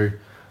going through.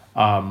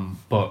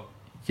 But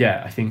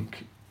yeah, I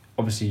think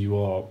obviously you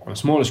are on a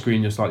smaller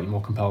screen, you're slightly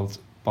more compelled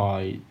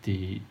by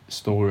the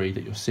story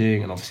that you're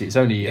seeing, and obviously it's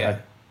only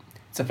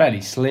it's a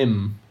fairly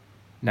slim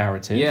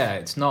narrative. Yeah,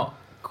 it's not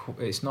like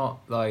it's not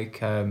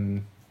like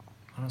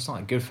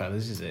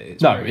Goodfellas, is it?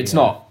 It's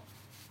not.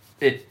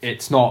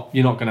 It's not.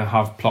 You're not going to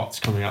have plots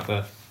coming out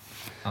of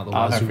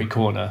every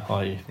corner,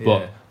 are you? Yeah.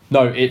 But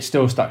no, it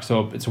still stacks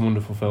up. It's a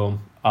wonderful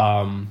film.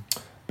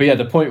 But yeah,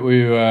 the point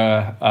we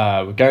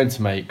were going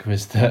to make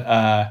was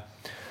that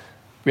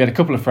we had a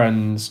couple of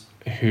friends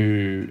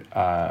who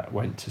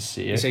went to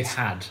see it. You say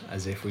had,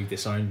 as if we've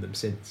disowned them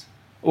since.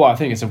 Well, I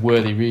think it's a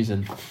worthy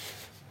reason.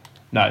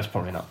 No, it's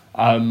probably not.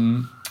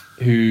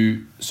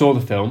 Who saw the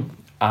film,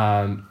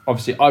 and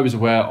obviously I was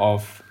aware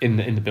of in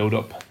the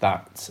build-up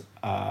that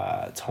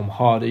Tom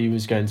Hardy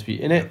was going to be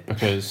in it,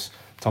 because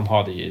Tom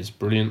Hardy is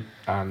brilliant,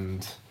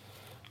 and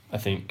I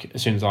think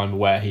as soon as I'm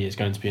aware he is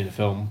going to be in the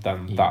film,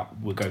 then that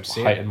would go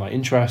to heighten my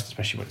interest,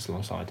 especially when it's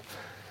alongside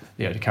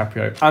Leo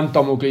DiCaprio and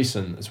Domhnall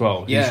Gleeson as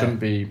well, who shouldn't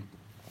be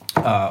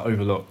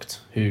overlooked.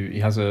 He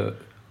has a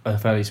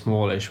fairly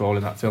smallish role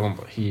in that film,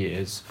 but he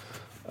is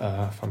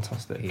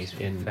fantastic. He's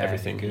in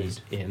everything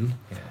he's in.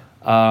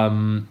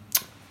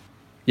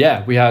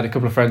 Yeah. We had a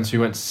couple of friends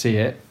who went to see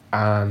it,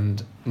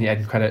 and in the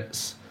end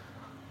credits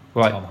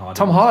were like,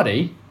 Tom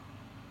Hardy?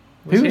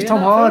 Who was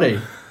Tom Hardy?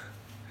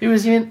 Who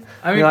was he in?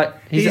 I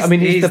mean,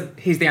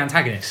 he's the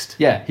antagonist.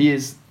 Yeah, he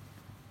is.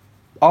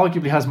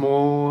 Arguably has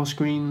more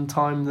screen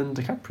time than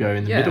DiCaprio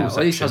in the middle section.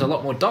 At least has a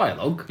lot more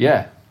dialogue.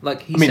 Yeah,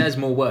 like he says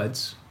more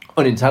words.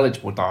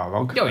 Unintelligible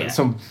dialogue. Oh yeah.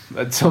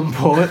 At some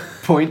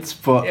points,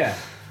 but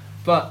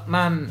But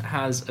Man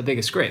has a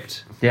bigger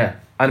script. Yeah,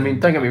 and I mean,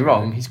 don't get me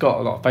wrong, he's got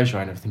a lot of facial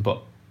hair and everything,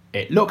 but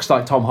it looks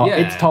like Tom Hardy.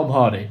 Yeah. It's Tom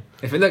Hardy.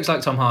 If it looks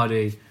like Tom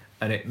Hardy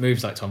and it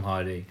moves like Tom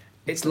Hardy,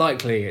 it's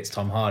likely it's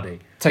Tom Hardy.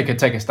 Take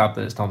a stab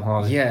that it's Tom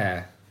Hardy.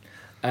 Yeah.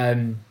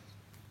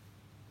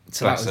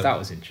 So that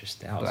was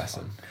interesting. That was Bless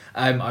fun.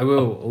 I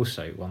will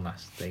also, one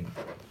last thing,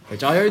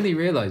 which I only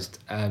realised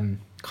kind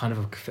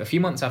of a few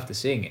months after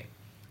seeing it,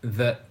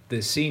 that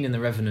the scene in The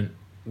Revenant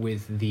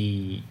with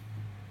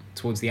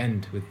towards the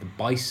end with the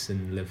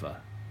bison liver,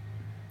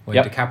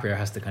 where DiCaprio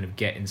has to kind of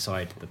get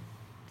inside the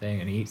thing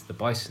and he eats the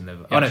bison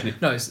liver. Yeah,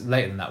 no, it's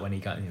later than that when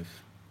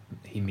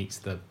he meets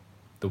the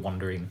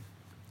wandering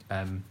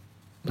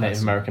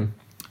Native American,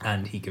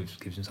 and he gives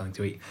him something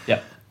to eat.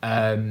 Yep.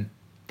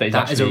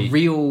 That is a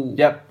real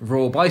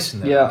raw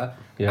bison liver.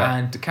 Yeah.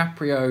 And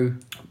DiCaprio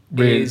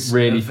is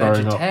really a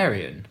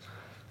vegetarian.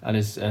 And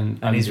he's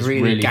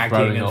really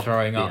gagging and up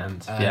throwing the up.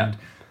 end. And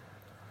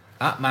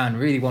that man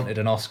really wanted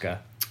an Oscar.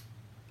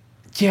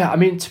 Yeah, I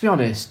mean, to be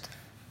honest,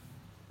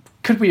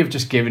 could we have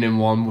just given him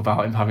one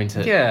without him having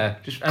to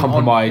just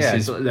compromise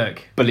his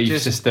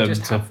belief system?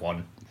 Just have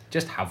one.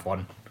 Just have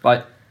one.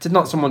 Like, did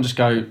not someone just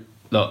go,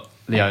 look,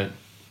 Leo,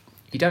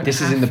 you don't this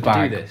have is in the to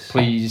bag. do this.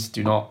 Please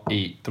do not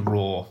eat the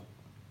raw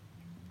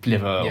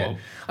liver or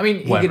I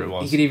mean, whatever it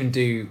was. He could even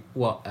do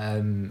what...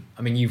 I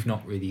mean, you've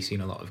not really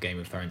seen a lot of Game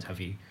of Thrones,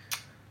 have you?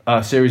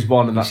 Series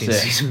 1 and that's it.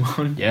 Season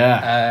 1?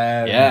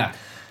 Yeah.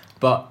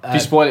 But if you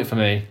spoil it for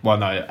me, well,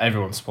 no,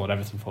 everyone spoiled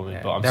everything for me,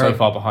 but I'm so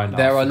far behind now.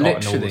 There are I've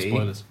forgotten all the literally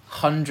spoilers.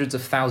 hundreds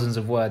of thousands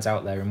of words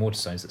out there in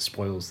Waterstones that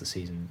spoils the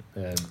season.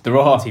 There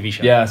are TV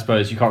show. Yeah, I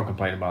suppose you can't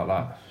complain about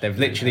that. They've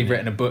literally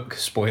written a book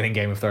spoiling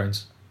Game of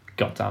Thrones.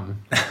 God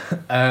damn.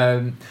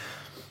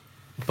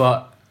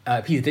 But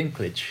Peter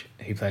Dinklage,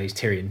 who plays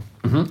Tyrion,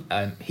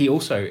 he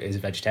also is a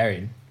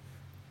vegetarian,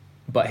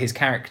 but his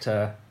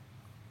character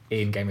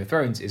in Game of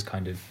Thrones is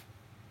kind of...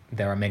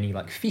 There are many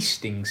like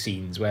feasting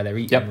scenes where they're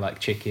eating like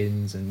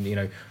chickens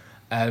and,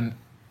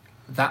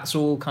 that's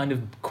all kind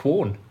of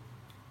corn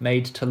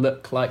made to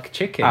look like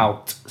chicken.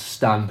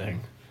 Outstanding.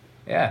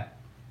 Yeah.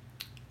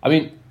 I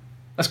mean...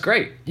 That's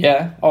great.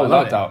 Yeah. Oh, I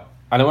love without doubt.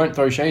 And I won't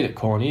throw shade at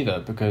corn either,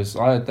 because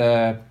I had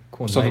their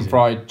southern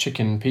fried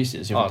chicken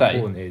pieces the other day.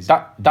 Corn is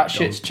that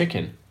shit's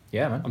chicken.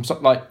 Yeah, man. I'm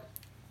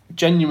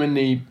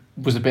genuinely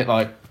was a bit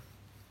like...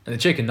 And the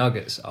chicken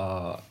nuggets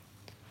are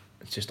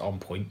just on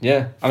point.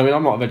 Yeah. And I mean,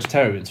 I'm not a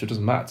vegetarian, so it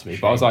doesn't matter to me.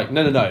 But I was like,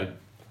 no.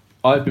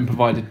 I've been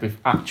provided with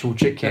actual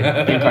chicken.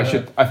 I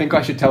think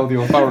I should tell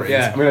the authorities.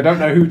 Yeah. I mean, I don't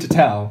know who to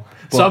tell.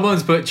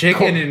 Someone's put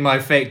chicken in my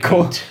fake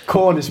meat.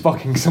 Corn is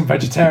fucking some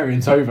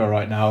vegetarians over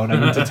right now, and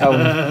I need to tell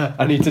them.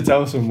 I need to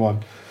tell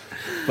someone.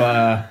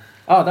 But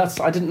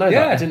I didn't know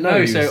that. I didn't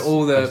know. So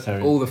all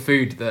the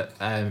food that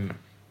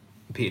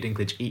Peter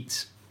Dinklage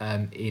eats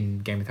in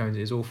Game of Thrones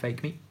is all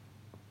fake meat,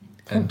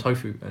 and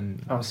tofu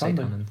and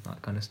seitan and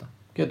that kind of stuff.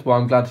 Good. Well,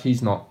 I'm glad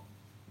he's not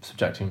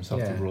subjecting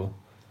himself to raw.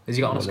 Has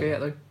he got an Oscar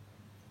yet though?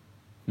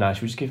 No,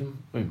 should we just give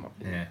him?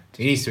 Yeah,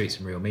 he needs to eat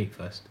some real meat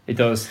first. He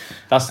does.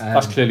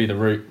 That's clearly the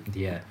route.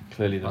 Yeah,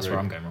 clearly that's where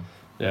I'm going wrong.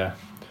 Yeah.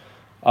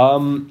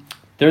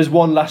 There is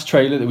one last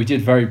trailer that we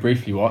did very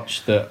briefly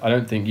watch that I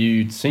don't think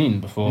you'd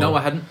seen before. No,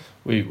 I hadn't.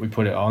 We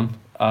put it on,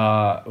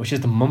 which is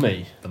The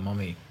Mummy. The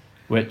Mummy.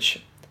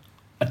 Which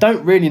I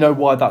don't really know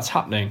why that's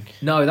happening.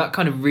 No, that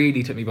kind of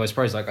really took me by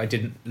surprise. Like I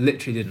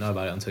literally didn't know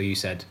about it until you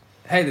said,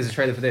 "Hey, there's a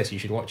trailer for this. You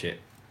should watch it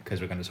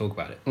because we're going to talk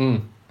about it."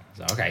 I was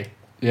like, okay.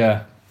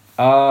 Yeah.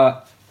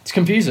 It's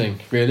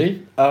confusing,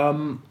 really.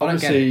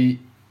 Obviously,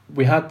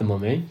 we had The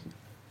Mummy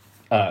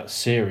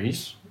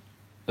series.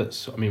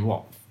 That's,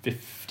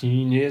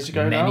 15 years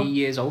ago now? Many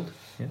years old.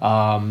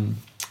 Yeah.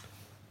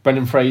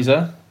 Brendan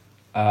Fraser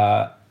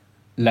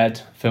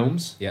led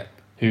films. Yeah.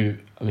 Who,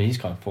 he's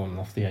kind of fallen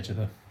off the edge of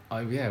the... Oh,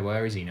 yeah,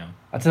 where is he now?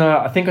 I don't know.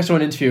 I think I saw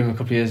an interview of him a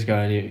couple of years ago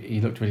and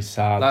he looked really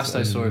sad. Last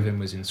I saw of him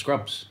was in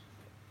Scrubs.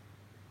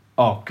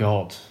 Oh,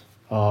 God.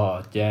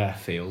 Oh, yeah.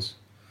 Feels.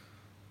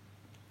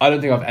 I don't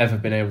think I've ever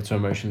been able to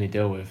emotionally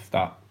deal with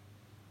that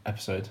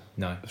episode.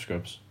 No. Of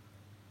Scrubs.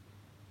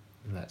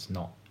 Let's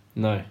not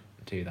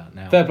do that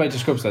now. Fair play to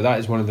Scrubs, though. That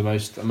is one of the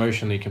most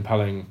emotionally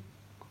compelling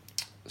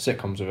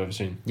sitcoms I've ever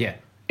seen. Yeah.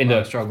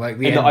 Strong. Like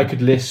that I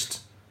could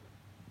list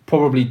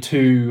probably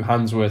two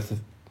sets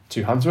of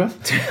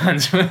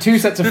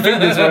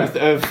fingers worth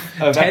of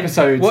 10,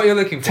 episodes. What you're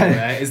looking for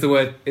there is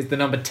the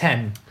number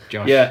 10,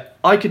 Josh. Yeah,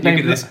 I could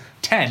name list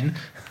 10.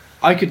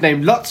 I could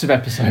name lots of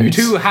episodes.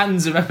 2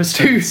 hands of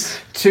episodes.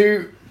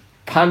 Two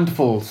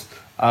handfuls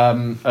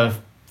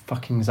of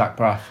fucking Zach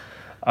Braff.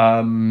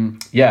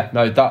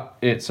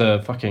 It's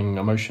a fucking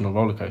emotional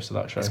rollercoaster,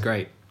 that show. It's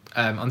great.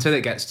 Until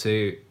it gets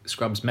to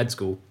Scrubs Med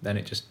School, then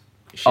it just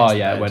it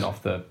went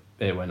off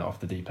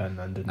the deep end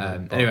then, didn't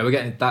it?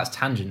 Anyway, that's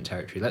tangent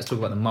territory. Let's talk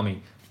about The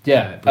Mummy.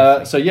 Yeah.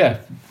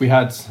 We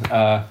had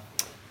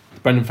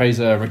Brendan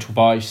Fraser, Rachel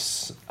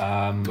Weisz,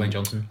 Dwayne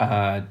Johnson,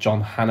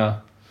 John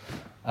Hannah.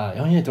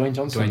 Dwayne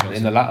Johnson.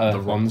 In the latter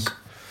ones,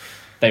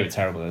 they were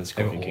terrible. The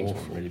Scorpion Kings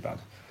were really bad.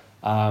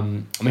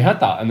 And we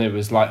had that, and it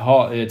was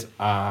light-hearted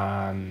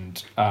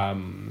and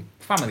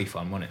family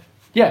fun, wasn't it?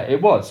 Yeah,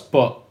 it was,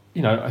 but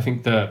you know, I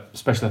think the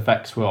special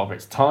effects were of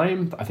its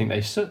time. I think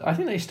they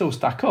still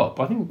stack up.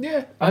 I think.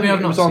 Yeah, I mean,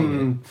 I've not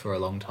seen it for a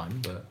long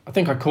time, but I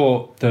think I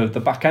caught the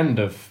back end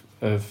of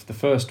the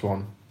first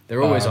one.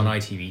 they're always on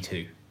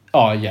ITV2.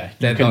 Oh yeah,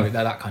 They're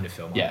that kind of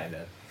film. Yeah.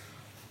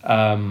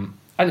 Aren't they?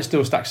 And it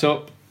still stacks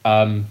up.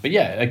 But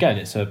yeah, again,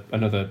 it's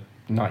another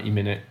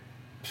 90-minute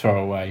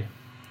throwaway,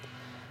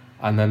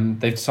 and then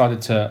they've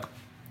decided to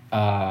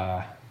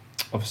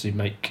obviously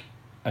make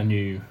a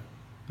new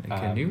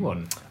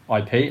one.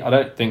 IP. I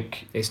don't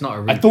think it's not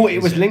a. Reboot, I thought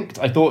it was linked.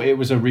 I thought it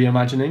was a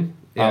reimagining.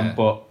 Yeah,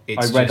 but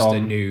it's I read just on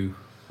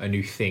a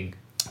new thing.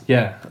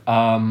 Yeah,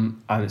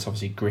 and it's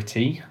obviously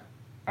gritty,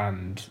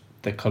 and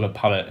the color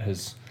palette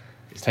has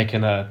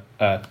taken a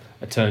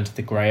turn to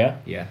the grayer.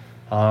 Yeah,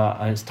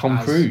 and it's Tom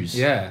Cruise.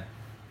 Yeah,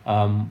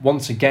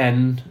 once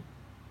again,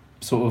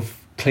 sort of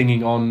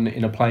clinging on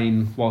in a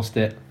plane whilst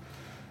it.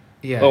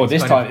 Yeah. Oh,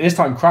 this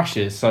time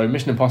crashes. So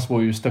Mission Impossible,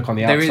 he was stuck on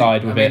the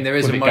outside with it. There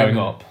is a moment going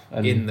up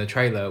in the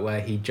trailer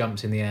where he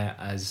jumps in the air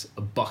as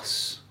a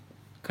bus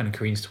kind of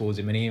careens towards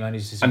him, and he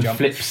manages to jump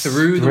flips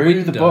through the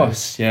window,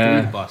 bus. Yeah,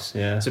 through the bus.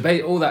 Yeah. So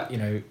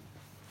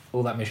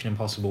all that Mission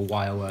Impossible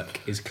wire work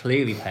is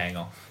clearly paying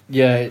off.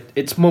 Yeah,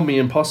 it's Mummy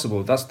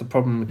Impossible. That's the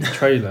problem with the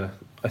trailer.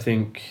 I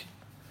think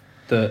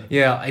that.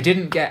 Yeah, I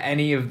didn't get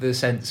any of the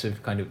sense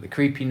of kind of the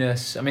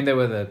creepiness. I mean, there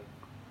were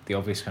the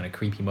obvious kind of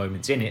creepy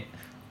moments in it,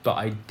 but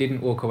I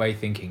didn't walk away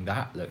thinking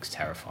that looks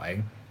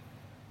terrifying.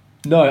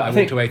 No, I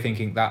walked away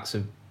thinking that's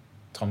a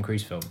Tom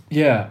Cruise film.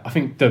 Yeah, I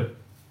think the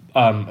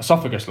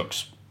esophagus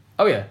looks.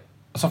 Oh yeah.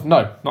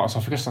 No, not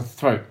esophagus. That's the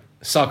throat.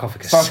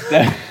 Sarcophagus.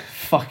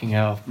 Fucking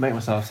hell! Make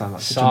myself sound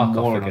like such a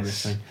moron on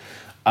this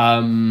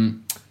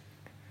thing.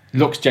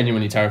 Looks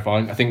genuinely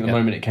terrifying. I think the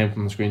moment it came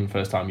from the screen the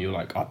first time, you were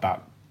like, "Oh,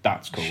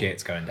 that's cool."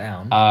 Shit's going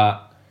down.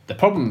 The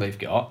problem they've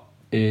got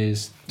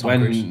is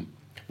Tom Cruise.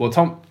 Well,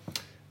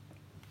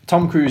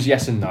 Tom Cruise,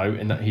 yes and no,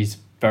 in that he's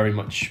very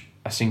much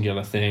a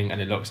singular thing, and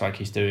it looks like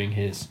he's doing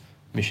his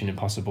Mission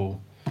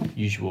Impossible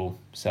usual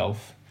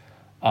self.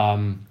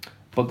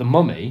 But the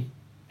mummy,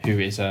 who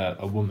is a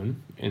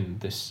woman in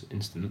this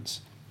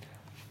instance,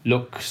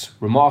 looks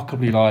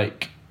remarkably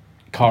like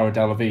Cara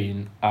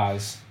Delevingne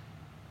as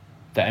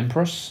the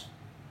Empress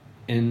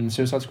in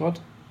Suicide Squad.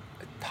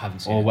 I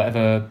haven't seen or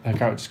whatever her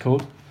character's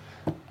called.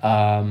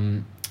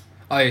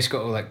 It's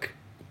got all like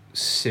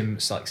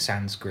like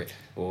Sanskrit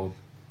or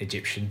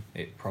Egyptian.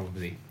 It's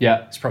probably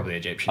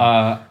Egyptian.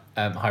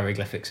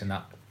 Hieroglyphics and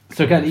that.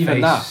 So again,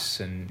 even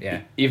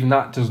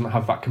that doesn't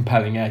have that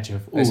compelling edge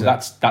of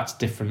that's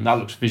different. That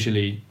looks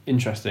visually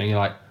interesting. You're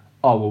like,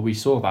 oh well, we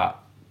saw that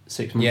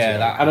 6 months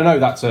ago. I don't know.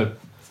 That's a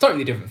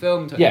totally different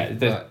film.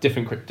 There's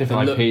different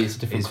IPs,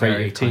 different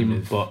creative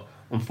team, but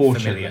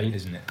unfortunately, familiar,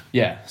 isn't it?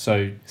 Yeah.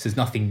 So there's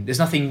nothing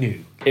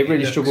new. It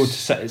really struggled to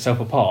set itself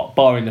apart,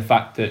 barring the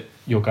fact that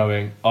you're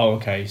going, oh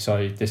okay,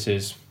 so this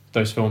is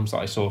those films that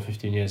I saw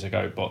 15 years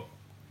ago, but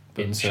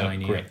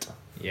shinier. Grit.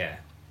 Yeah,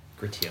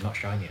 grittier, not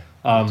shinier.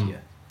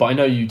 But I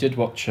know you did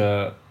watch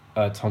a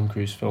Tom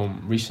Cruise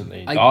film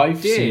recently.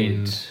 I've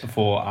seen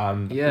before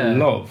and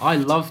loved. I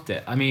loved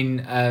it. I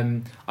mean,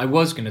 I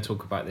was going to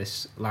talk about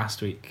this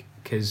last week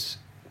because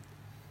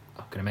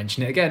I'm going to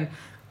mention it again.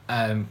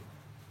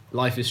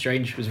 Life is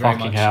Strange was very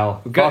Fucking much...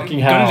 hell. Gonna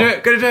do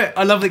it.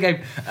 I love the game.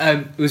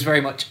 It was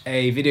very much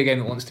a video game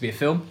that wants to be a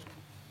film.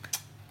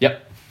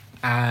 Yep.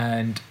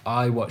 And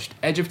I watched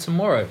Edge of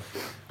Tomorrow,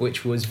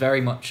 which was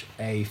very much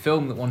a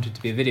film that wanted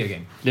to be a video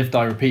game. Live,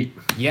 Die, Repeat.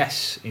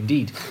 Yes,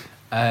 indeed.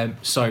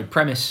 So,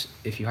 premise,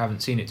 if you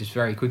haven't seen it, just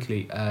very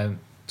quickly,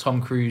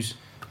 Tom Cruise...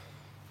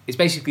 It's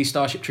basically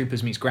Starship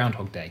Troopers meets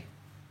Groundhog Day.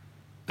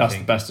 That's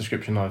the best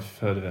description I've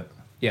heard of it.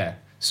 Yeah.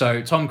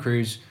 So, Tom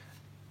Cruise,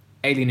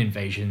 alien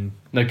invasion...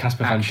 No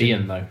Casper Van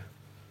Dien, though.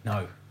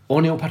 No.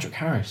 Or Neil Patrick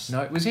Harris.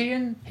 No, was he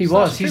in? He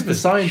was. He's the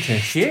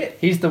scientist. Shit.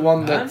 He's the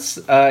one that's...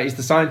 he's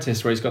the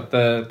scientist where he's got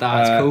the...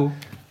 That's cool.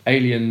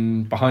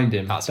 Alien behind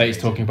him. That's so he's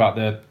talking about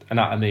the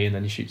anatomy and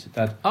then he shoots it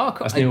dead. Oh,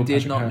 cool. I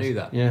did not know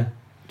that. Yeah.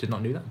 Did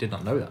not know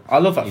that. I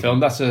love that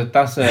film. That's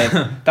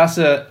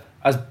a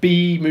as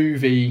B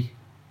movie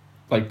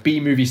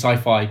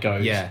sci-fi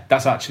goes. Yeah.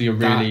 That's actually a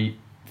really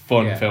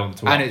fun film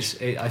to watch.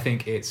 And I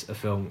think it's a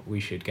film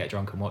we should get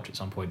drunk and watch at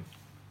some point.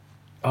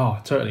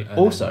 Oh, totally.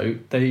 Also,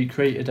 they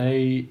created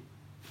a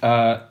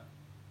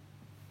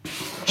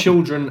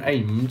children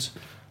aimed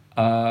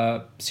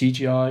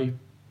CGI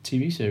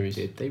TV series.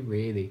 Did they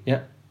really?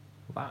 Yeah.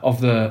 Wow. Of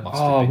the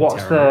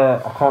what's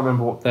terrible. I can't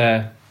remember what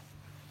their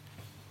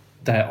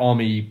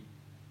army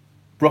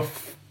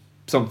rough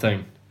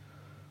something.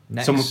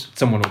 Necks?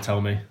 Someone will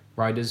tell me.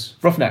 Riders?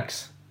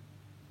 Roughnecks.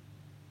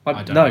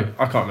 I don't know.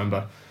 I can't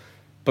remember.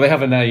 But they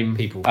have a name.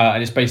 People.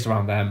 And it's based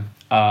around them.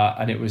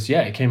 And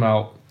it came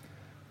out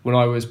when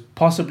I was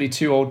possibly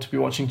too old to be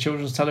watching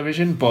children's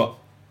television, but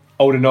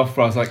old enough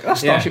where I was like,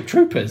 that's Starship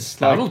Troopers.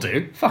 Like, that'll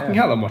do. Fucking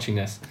hell, I'm watching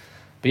this.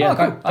 But yeah,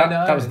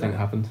 that was the thing that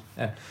happened.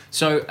 Yeah.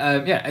 So,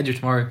 Edge of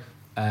Tomorrow,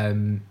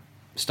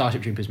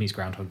 Starship Troopers meets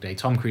Groundhog Day.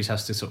 Tom Cruise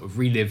has to sort of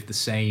relive the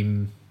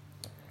same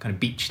kind of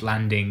beach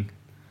landing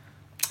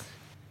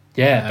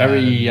Yeah,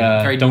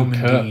 very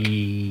Dunkirk.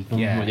 Normandy,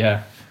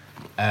 Yeah.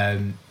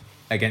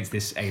 Against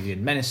this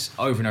alien menace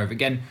over and over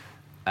again,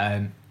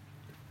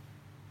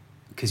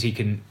 because he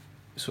can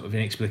sort of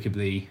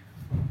inexplicably,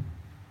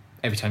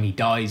 every time he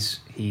dies,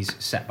 he's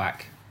set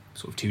back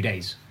sort of 2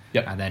 days.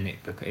 Yep. And then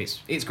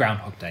it's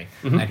Groundhog Day,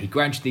 and he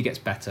gradually gets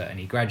better, and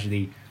he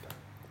gradually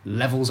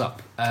levels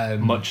up.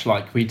 Much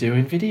like we do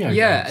in video games.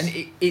 Yeah,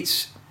 and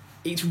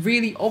it's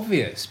really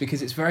obvious,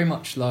 because it's very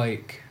much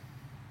like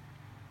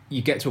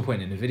you get to a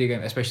point in a video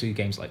game, especially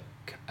games like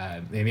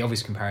the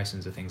obvious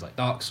comparisons are things like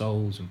Dark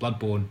Souls and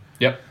Bloodborne.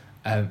 Yep.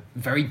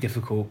 Very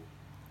difficult,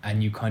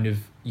 and you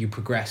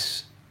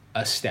progress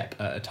a step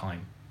at a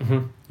time.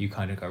 Mm-hmm. You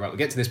kind of go, right, we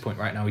get to this point,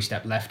 right, now we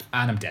step left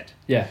and I'm dead.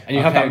 Yeah, and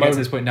you have that we moment. get to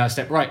this point, now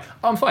step right,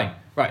 oh, I'm fine.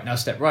 Right, now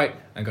step right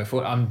and go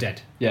forward, I'm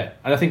dead. Yeah,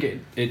 and I think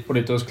it what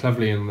it does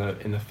cleverly in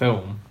the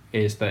film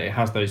is that it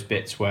has those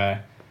bits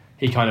where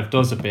he kind of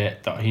does a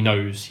bit that he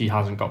knows he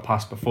hasn't got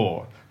past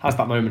before. Has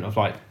that moment of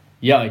like,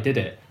 yeah, I did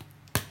it.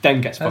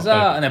 Then gets fucked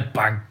up. And then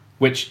bang.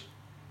 Which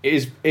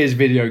is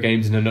video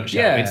games in a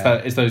nutshell. Yeah.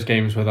 It's those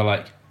games where they're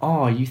like,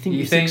 oh, you think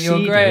you're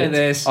succeeded? great at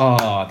this.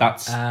 Oh,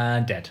 that's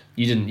And dead.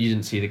 You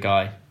didn't see the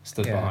guy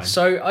stood behind.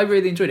 So I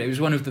really enjoyed it. It was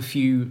one of the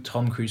few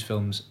Tom Cruise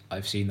films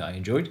I've seen that I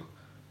enjoyed.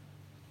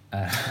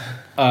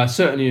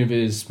 Certainly of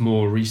his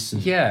more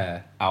recent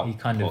output. He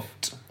kind of,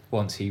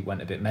 once he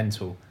went a bit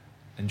mental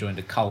and joined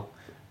a cult,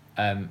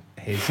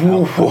 his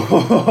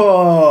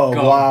Whoa,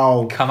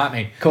 wow. come at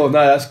me. Cool,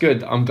 no, that's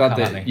good. I'm glad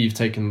Come at that me. you've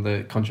taken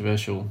the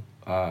controversial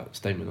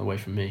statement away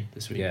from me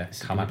this week. Yeah, This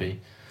is come gonna at me.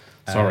 be.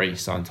 Sorry,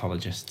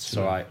 Scientologists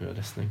all right. who are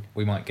listening.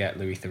 We might get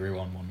Louis Theroux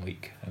on one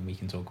week and we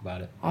can talk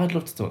about it. I'd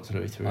love to talk to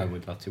Louis Theroux. I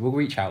would love to. We'll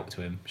reach out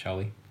to him, shall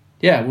we?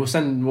 Yeah, we'll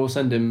send him the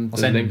send him link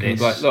and be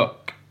this. like,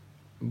 look,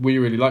 we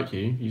really like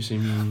you. You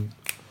seem...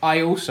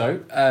 I also,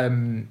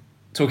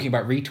 talking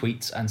about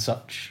retweets and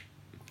such,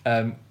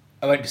 I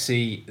went to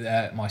see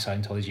my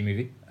Scientology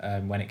movie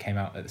when it came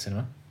out at the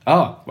cinema.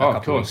 Oh, well, a of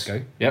couple of weeks course.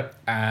 ago. Yep.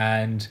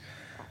 And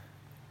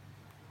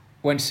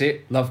went to see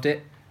it, loved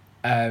it.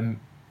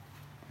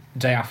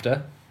 Day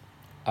after,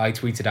 I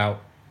tweeted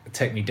out, it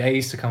took me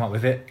days to come up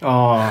with it.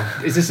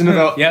 Oh, is this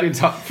another... Yep.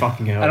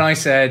 Fucking hell. And I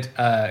said,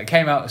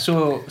 came out,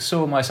 saw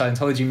my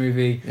Scientology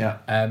movie. Yeah.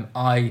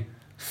 I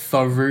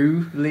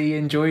thoroughly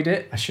enjoyed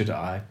it.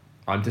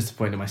 I'm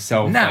disappointed in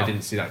myself Now, that I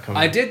didn't see that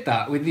coming. I did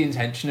that with the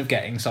intention of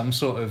getting some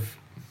sort of,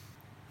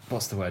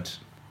 what's the word?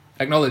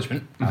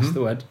 Acknowledgement, that's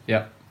the word,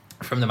 Yeah.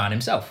 from the man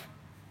himself.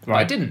 But I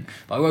Right. didn't.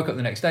 But I woke up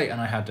the next day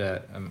and I had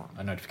a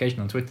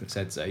notification on Twitter that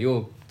said,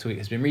 your tweet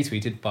has been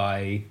retweeted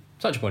by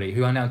such a body,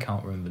 who I now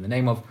can't remember the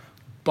name of.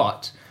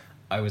 But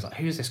I was like,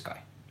 who's this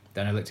guy?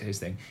 Then I looked at his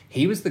thing.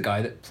 He was the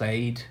guy that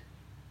played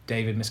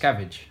David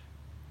Miscavige.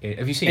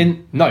 Have you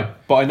seen? No,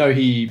 but I know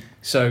he...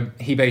 So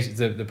he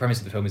basically, the premise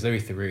of the film is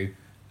Louis Theroux,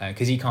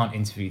 because he can't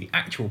interview the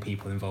actual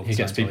people involved He in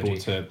gets people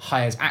Scientology, to-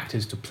 hires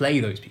actors to play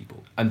those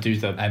people And do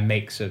the... and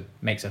makes a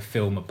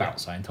film about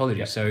Scientology.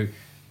 Yeah. So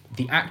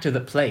the actor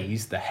that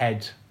plays the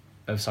head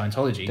of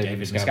Scientology,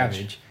 David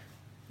Miscavige,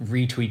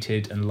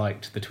 retweeted and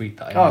liked the tweet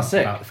that I made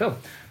sick. about the film.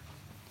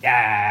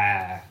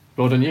 Yeah.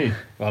 Well done you.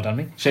 Well done,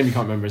 me. Shame you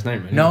can't remember his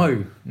name,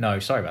 really. No,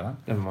 sorry about that.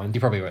 Never mind.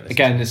 You probably wrote this.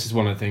 Again, this is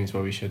one of the things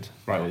where we should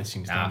write all these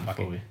things Nah, down fuck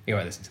before it. we... You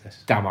won't listen to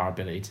this. Damn our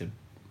ability to...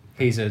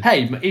 He's a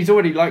Hey, he's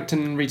already liked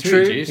and retweeted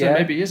True, you, so yeah.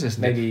 maybe he is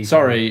listening. Maybe-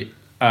 Sorry,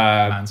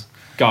 man's.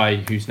 guy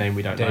whose name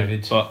we don't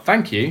David. know. But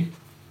thank you.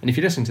 And if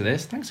you listen to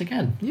this, thanks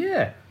again.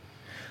 Yeah.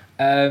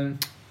 So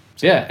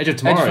yeah, Edge of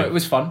Tomorrow. It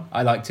was fun.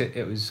 I liked it.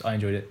 I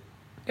enjoyed it.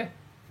 Yeah.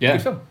 Yeah.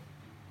 Good film.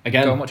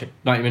 Again, Go and watch it.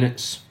 90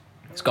 minutes.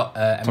 It's got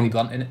Emily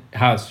Blunt in it. It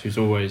has, who's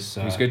always...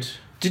 Who's good.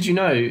 Did you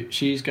know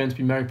she's going to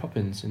be Mary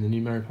Poppins in the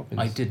new Mary Poppins?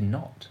 I did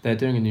not. They're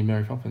doing a new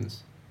Mary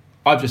Poppins.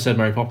 I've just said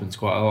Mary Poppins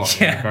quite a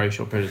lot in a very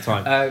short period of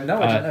time. No,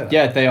 I didn't know that.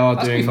 Yeah, they are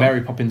That's doing pretty fun.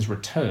 Mary Poppins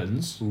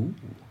Returns. Ooh.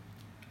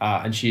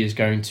 And she is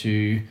going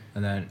to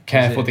And then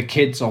care for the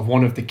kids of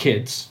one of the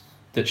kids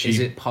that she... Is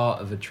it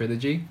part of a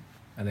trilogy?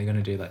 Are they going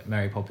to do like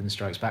Mary Poppins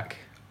Strikes Back?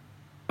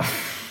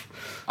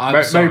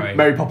 I'm sorry.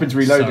 Mary Poppins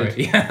Reloaded.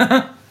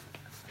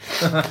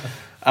 Sorry.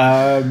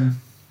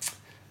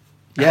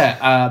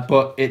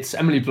 But it's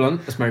Emily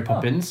Blunt as Mary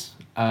Poppins.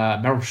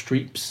 Meryl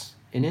Streep's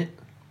in it.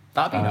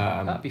 That'd be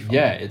nice. That'd be fun.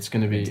 Yeah, it's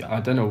going to be... I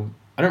don't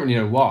really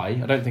know why.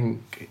 I don't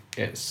think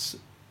it's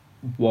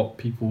what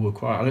people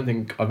require. I don't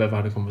think I've ever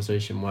had a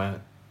conversation where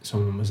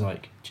someone was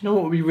like, do you know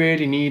what we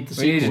really need the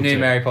We sequel need a new to?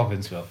 Mary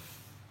Poppins film.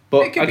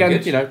 But It could be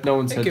again, good. no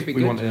one It said could be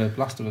we good. want a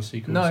Last of Us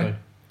sequel, No.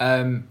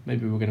 so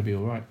maybe we're going to be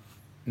all right.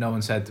 No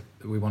one said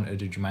that we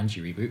wanted a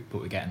Jumanji reboot,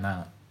 but we're getting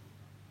that.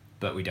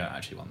 But we don't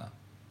actually want that.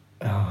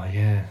 Oh,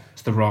 yeah.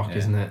 It's The Rock, Yeah,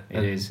 isn't it?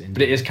 it is, But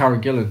indeed. it is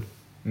Karen Gillan.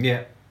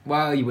 Yeah.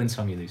 Well, you win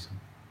some, you lose some.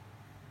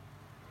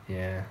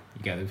 Yeah.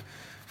 You get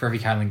for every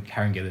Karen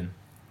Gillan,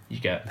 You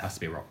get it has to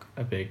be a Rock.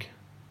 a big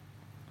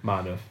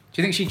man of...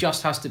 Do you think she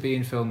just has to be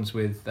in films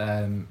with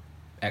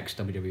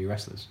ex-WWE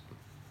wrestlers?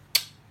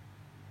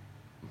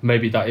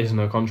 Maybe that is in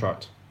her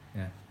contract.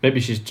 Yeah. Maybe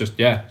she's just,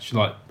 she's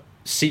like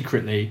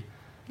secretly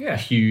a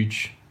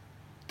huge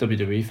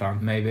WWE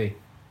fan. Maybe.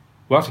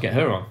 We'll have to get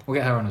her on. We'll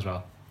get her on as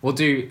well. We'll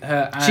do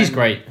her. And She's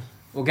great.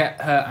 We'll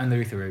get her and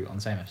Luther Root on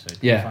the same episode.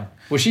 Yeah.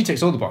 Well, she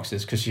ticks all the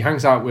boxes because she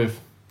hangs out with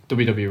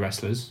WWE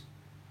wrestlers.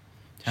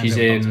 She's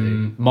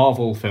in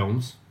Marvel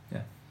films.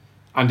 Yeah.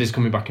 And is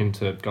coming back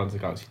into Guardians of the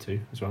Galaxy 2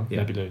 as well. Yeah.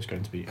 Nebula is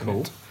going to be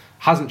cool.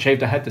 Hasn't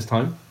shaved her head this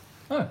time.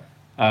 Oh.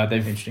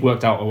 They've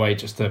worked out a way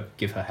just to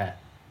give her hair.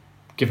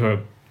 Give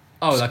her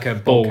like a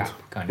bald cap,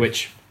 kind of.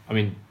 Which, I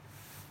mean,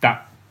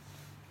 that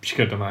she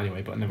could have done that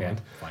anyway, but never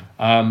mind.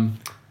 Fine.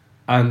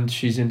 And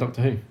she's in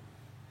Doctor Who.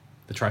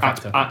 The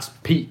trifecta. At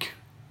peak.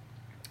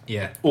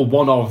 Yeah. Or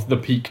one of the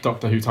peak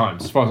Doctor Who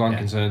times. As far as I'm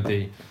concerned,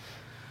 the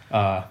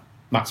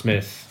Matt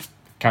Smith,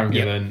 Karen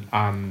Gillan,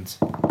 and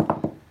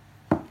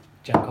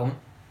Jack Coleman?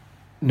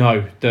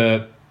 No,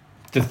 the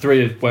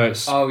three where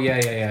it's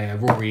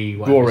Rory.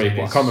 Rory,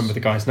 I can't remember the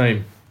guy's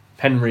name.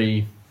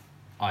 Henry.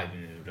 I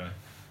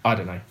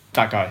don't know.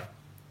 That guy.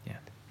 Yeah.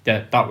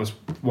 Yeah, that was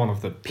one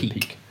of the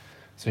peak.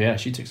 So yeah,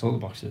 she ticks all the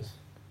boxes.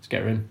 Let's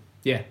get her in.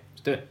 Yeah,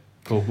 let's do it.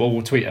 Cool. Well,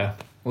 we'll tweet her.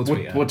 We'll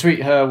tweet her. We'll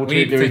tweet her. We'll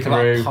tweet Louis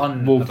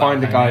Theroux. We'll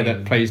find the guy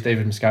that plays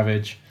David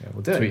Miscavige. Yeah,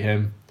 we'll do tweet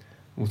him.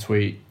 We'll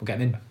tweet. We'll get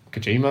him in.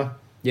 Kojima.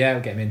 Yeah,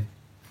 we'll get him in.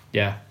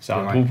 Yeah,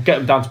 so we'll get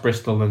him down to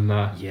Bristol and.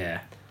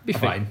 Be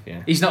fine.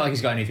 Yeah. He's not like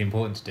he's got anything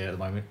important to do at the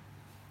moment.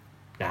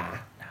 Nah,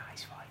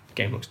 he's fine.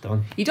 Game looks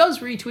done. He does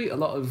retweet a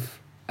lot of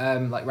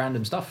like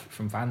random stuff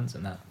from fans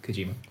and that.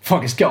 Kojima.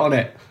 Fuck, let's get on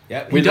it.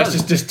 Yeah,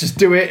 let's just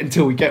do it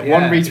until we get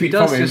one retweet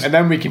from him, and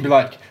then we can be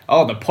like,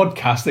 oh, the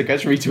podcast that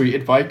gets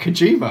retweeted by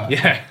Kojima.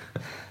 Yeah.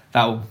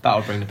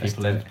 That'll bring the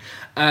people in.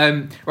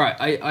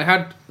 Right, I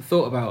had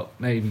thought about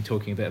maybe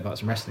talking a bit about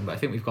some wrestling, but I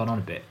think we've gone on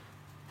a bit.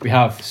 We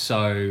have.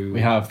 So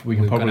we have. We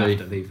can probably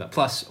have to leave that.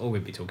 Plus, all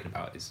we'd be talking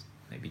about is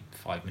maybe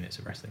 5 minutes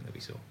of wrestling that we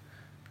saw.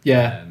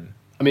 Yeah.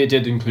 I mean, it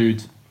did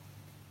include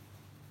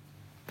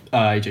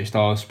AJ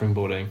Styles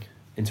springboarding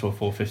into a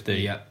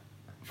 450. Yeah.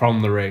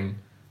 From the ring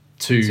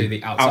to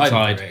the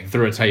outside of the ring.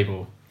 Through a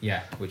table.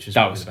 Yeah, which was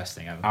the best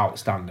thing ever.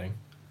 Outstanding.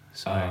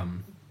 So.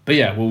 But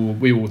yeah,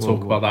 we will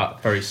talk about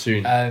that very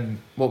soon.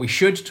 What we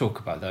should talk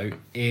about though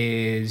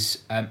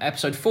is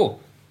episode 4.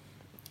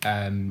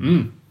 A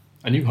New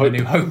Hope. A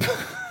New Hope.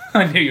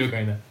 I knew you were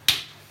going there.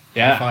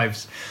 Yeah. High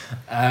fives.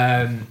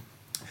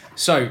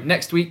 So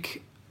next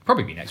week,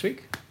 probably be next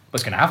week. But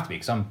it's going to have to be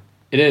because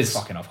it is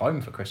fucking off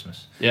home for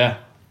Christmas. Yeah.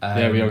 We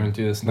are going to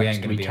do this next weekend. We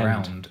ain't going to be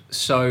around.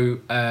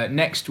 So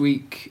next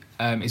week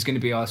is going to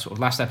be our sort of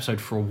last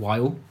episode for a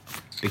while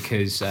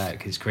because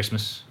it's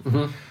Christmas.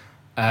 Mm-hmm.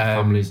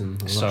 Families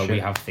and all that so shit. We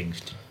have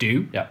things to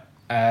do. Yeah.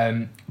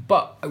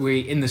 But we,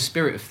 in the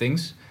spirit of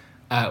things,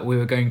 we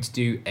were going to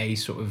do a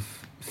sort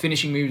of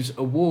Finishing Moves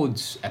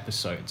Awards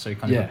episode. So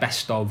kind of a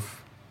best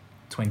of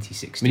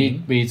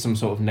 2016. We need some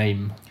sort of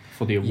name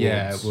for the awards.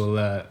 Yeah,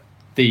 we'll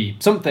the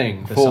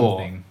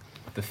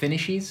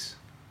finishes.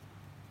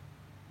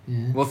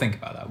 Yeah. We'll think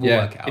about that. We'll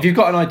work it out. If you've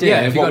got an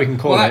idea of what we can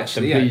call it,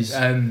 then please.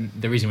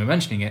 The reason we're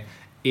mentioning it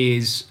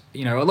is,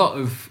 a lot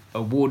of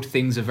award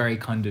things are very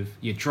kind of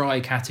your dry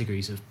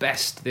categories of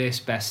best this,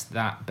 best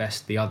that,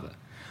 best the other.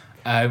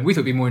 We thought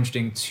it'd be more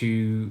interesting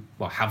to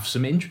have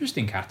some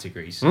interesting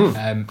categories.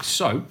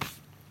 So,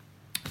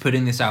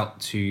 putting this out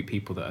to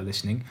people that are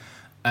listening,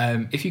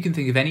 if you can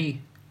think of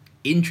any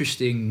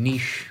interesting,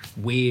 niche,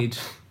 weird,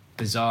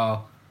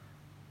 bizarre,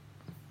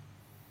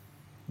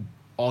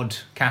 odd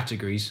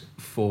categories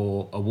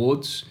for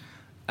awards,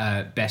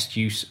 best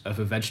use of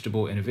a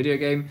vegetable in a video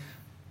game,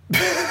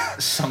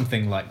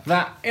 something like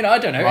that. I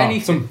don't know,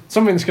 anything.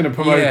 Something that's going to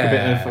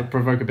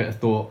provoke a bit of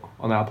thought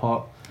on our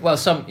part. Well,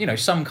 some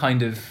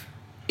kind of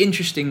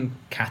interesting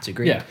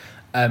category. Yeah.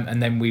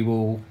 And then we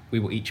will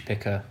each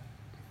pick a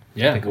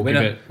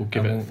winner.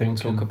 We'll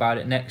talk about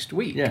it next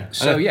week. Yeah.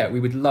 So we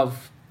would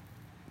love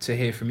to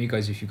hear from you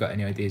guys if you've got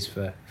any ideas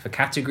for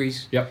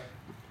categories. Yep.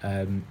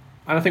 And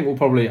I think we'll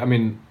probably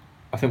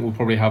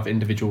have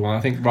individual one.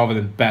 I think rather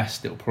than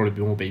best, it'll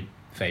probably be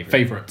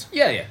favorite.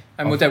 Yeah.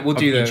 And we'll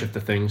do each of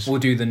the things. We'll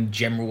do the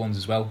general ones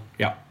as well.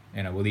 Yeah.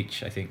 We'll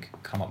each, I think,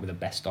 come up with a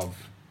best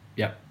of.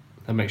 Yeah.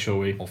 And make sure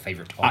we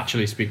favorite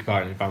actually speak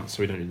about it in advance,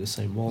 so we don't do the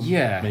same one.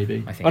 Yeah.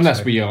 Maybe. I think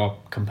unless we are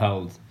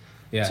compelled.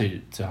 Yeah.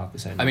 To have the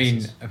same. I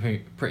mean,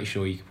 I'm pretty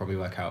sure you could probably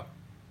work out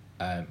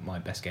my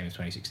best game of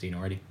 2016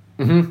 already.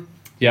 Mm-hmm.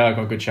 Yeah, I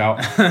got a good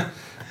shout.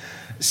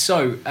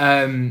 So,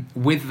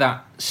 with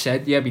that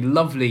said, it'd be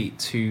lovely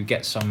to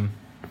get some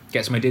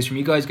ideas from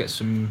you guys, get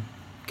some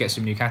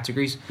new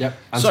categories. Yep.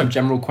 And some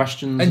general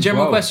questions. And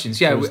general questions,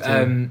 yeah.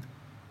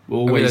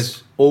 We're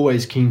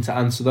always keen to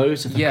answer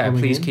those. If they're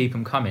please in. keep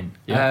them coming.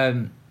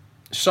 Yeah.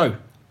 So,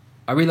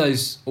 I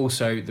realise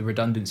also the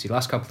redundancy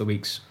last couple of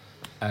weeks.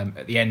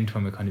 At the end,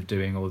 when we're kind of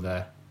doing all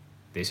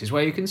this is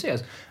where you can see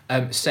us,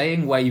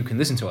 saying where you can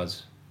listen to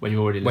us when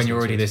you're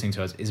already listening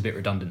to us is a bit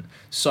redundant.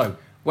 So,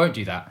 won't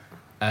do that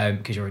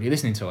because you're already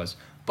listening to us.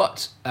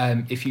 But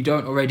if you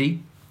don't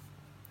already,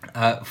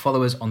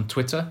 follow us on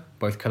Twitter,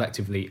 both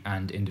collectively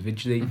and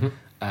individually.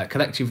 Mm-hmm.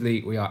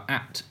 Collectively, we are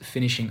at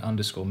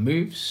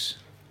finishing_moves.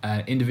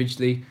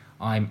 Individually,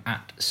 I'm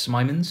at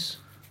Smimans.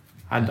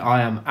 And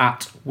I am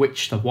at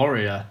Witch the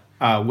Warrior.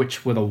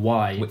 which with a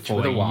Y Which for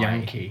with a Y.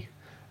 Yankee.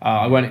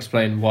 I won't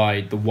explain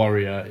why the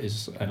Warrior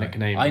is a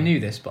nickname. I knew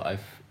this, but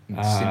I've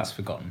since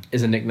forgotten.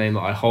 Is a nickname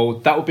that I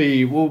hold. That will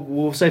be.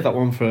 We'll save that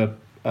one for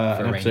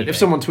an episode. If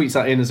someone tweets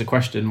that in as a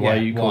question, why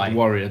you called the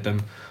Warrior,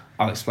 then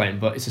I'll explain.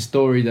 But it's a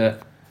story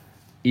that,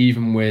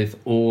 even with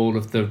all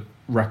of the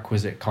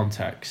requisite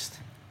context,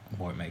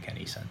 won't make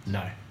any sense.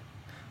 No,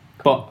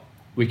 but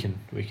we can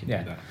do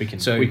that. We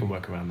can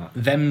work around that.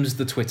 Them's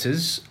the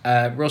Twitters.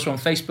 We're also on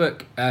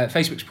Facebook.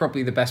 Facebook's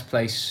probably the best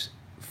place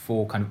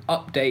for kind of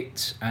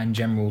updates and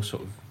general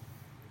sort of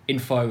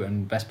info,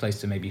 and best place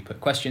to maybe put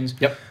questions.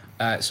 Yep.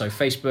 So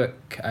Facebook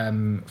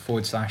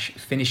 /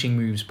 Finishing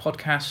Moves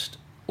Podcast,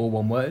 all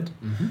one word.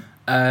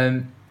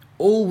 Mm-hmm.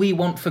 All we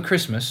want for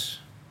Christmas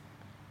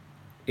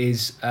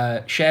is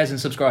shares and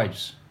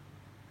subscribes.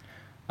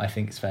 I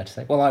think it's fair to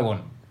say. Well, I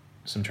want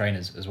some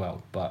trainers as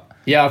well, but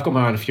yeah, I've got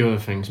my eye on a few other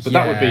things, but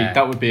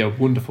that would be a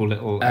wonderful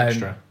little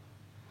extra.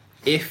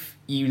 If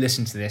you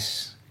listen to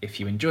this, if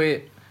you enjoy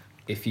it,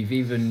 if you've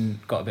even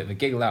got a bit of a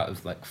giggle out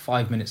of like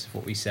 5 minutes of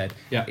what we said,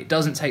 it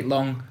doesn't take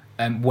long.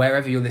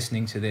 Wherever you're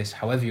listening to this,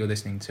 however you're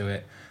listening to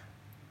it,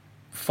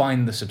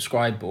 find the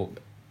subscribe, or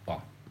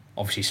well,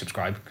 obviously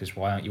subscribe, because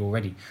why aren't you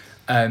already?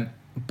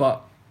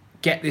 But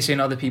get this in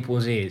other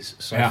people's ears.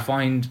 So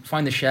find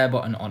the share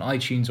button on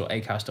iTunes or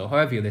Acast or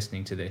however you're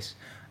listening to this,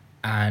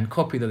 and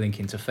copy the link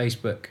into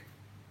Facebook.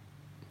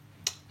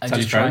 And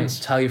just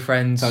tell your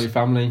friends, tell your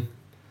family,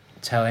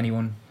 tell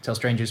anyone, tell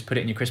strangers. Put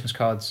it in your Christmas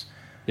cards.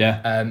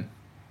 Yeah.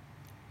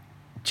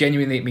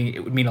 Genuinely,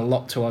 it would mean a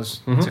lot to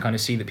us Mm-hmm. to kind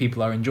of see that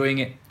people are enjoying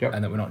it,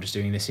 and that we're not just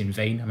doing this in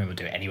vain. I mean, we'll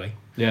do it anyway.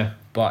 Yeah.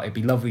 But it'd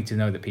be lovely to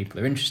know that people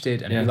are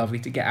interested, and it'd be lovely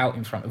to get out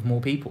in front of more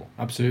people.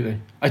 Absolutely.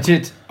 I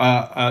did.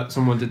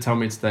 Someone did tell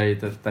me today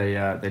that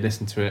they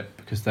listened to it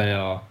because they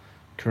are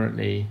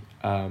currently,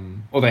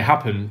 or they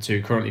happen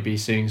to currently be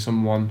seeing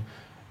someone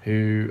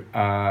who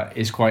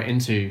is quite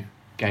into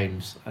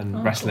games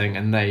and wrestling,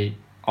 and they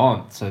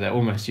aren't. So they're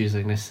almost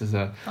using this as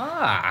a.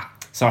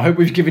 So I hope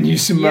we've given you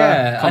some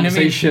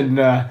conversation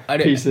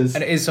pieces.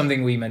 And it is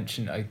something we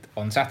mentioned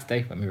on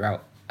Saturday when we were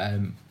out.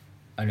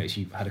 I noticed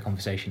you had a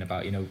conversation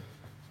about,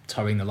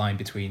 towing the line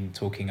between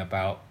talking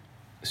about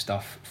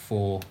stuff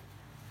for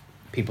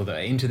people that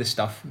are into this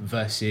stuff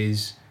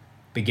versus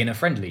beginner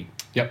friendly.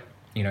 Yep.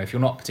 If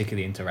you're not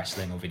particularly into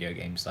wrestling or video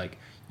games, like,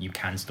 you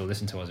can still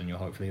listen to us and you'll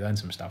hopefully learn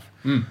some stuff.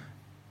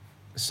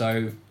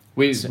 So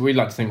we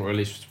like to think we're at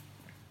least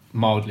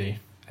mildly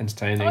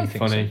entertaining,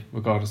 funny,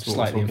 regardless of what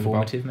slightly we're talking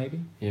informative, about.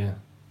 maybe. Yeah.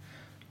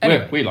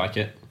 Anyway, we like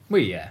it.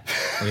 we like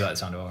the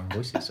sound of our own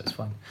voices, so it's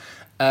fine.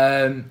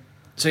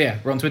 So yeah,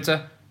 we're on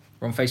Twitter,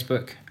 we're on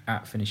Facebook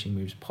at Finishing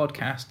Moves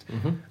Podcast.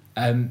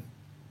 Mm-hmm.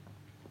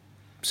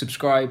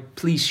 Subscribe,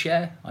 please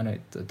share. I know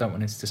I don't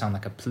want it to sound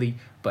like a plea,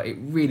 but it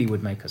really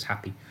would make us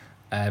happy.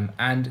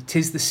 And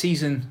 'tis the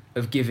season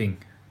of giving,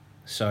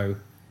 so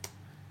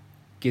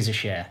gives a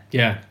share.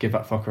 Yeah, give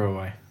that fucker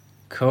away.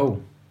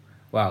 Cool.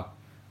 Well,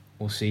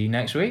 we'll see you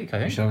next week, I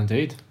think. We shall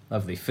indeed.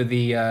 Lovely. For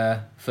the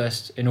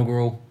first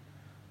inaugural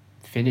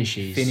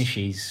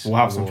Finishies. We'll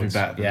have something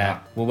better than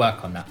that. We'll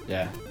work on that.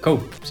 Yeah.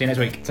 Cool. See you next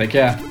week. Take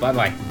care.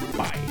 Bye-bye.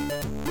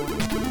 Bye.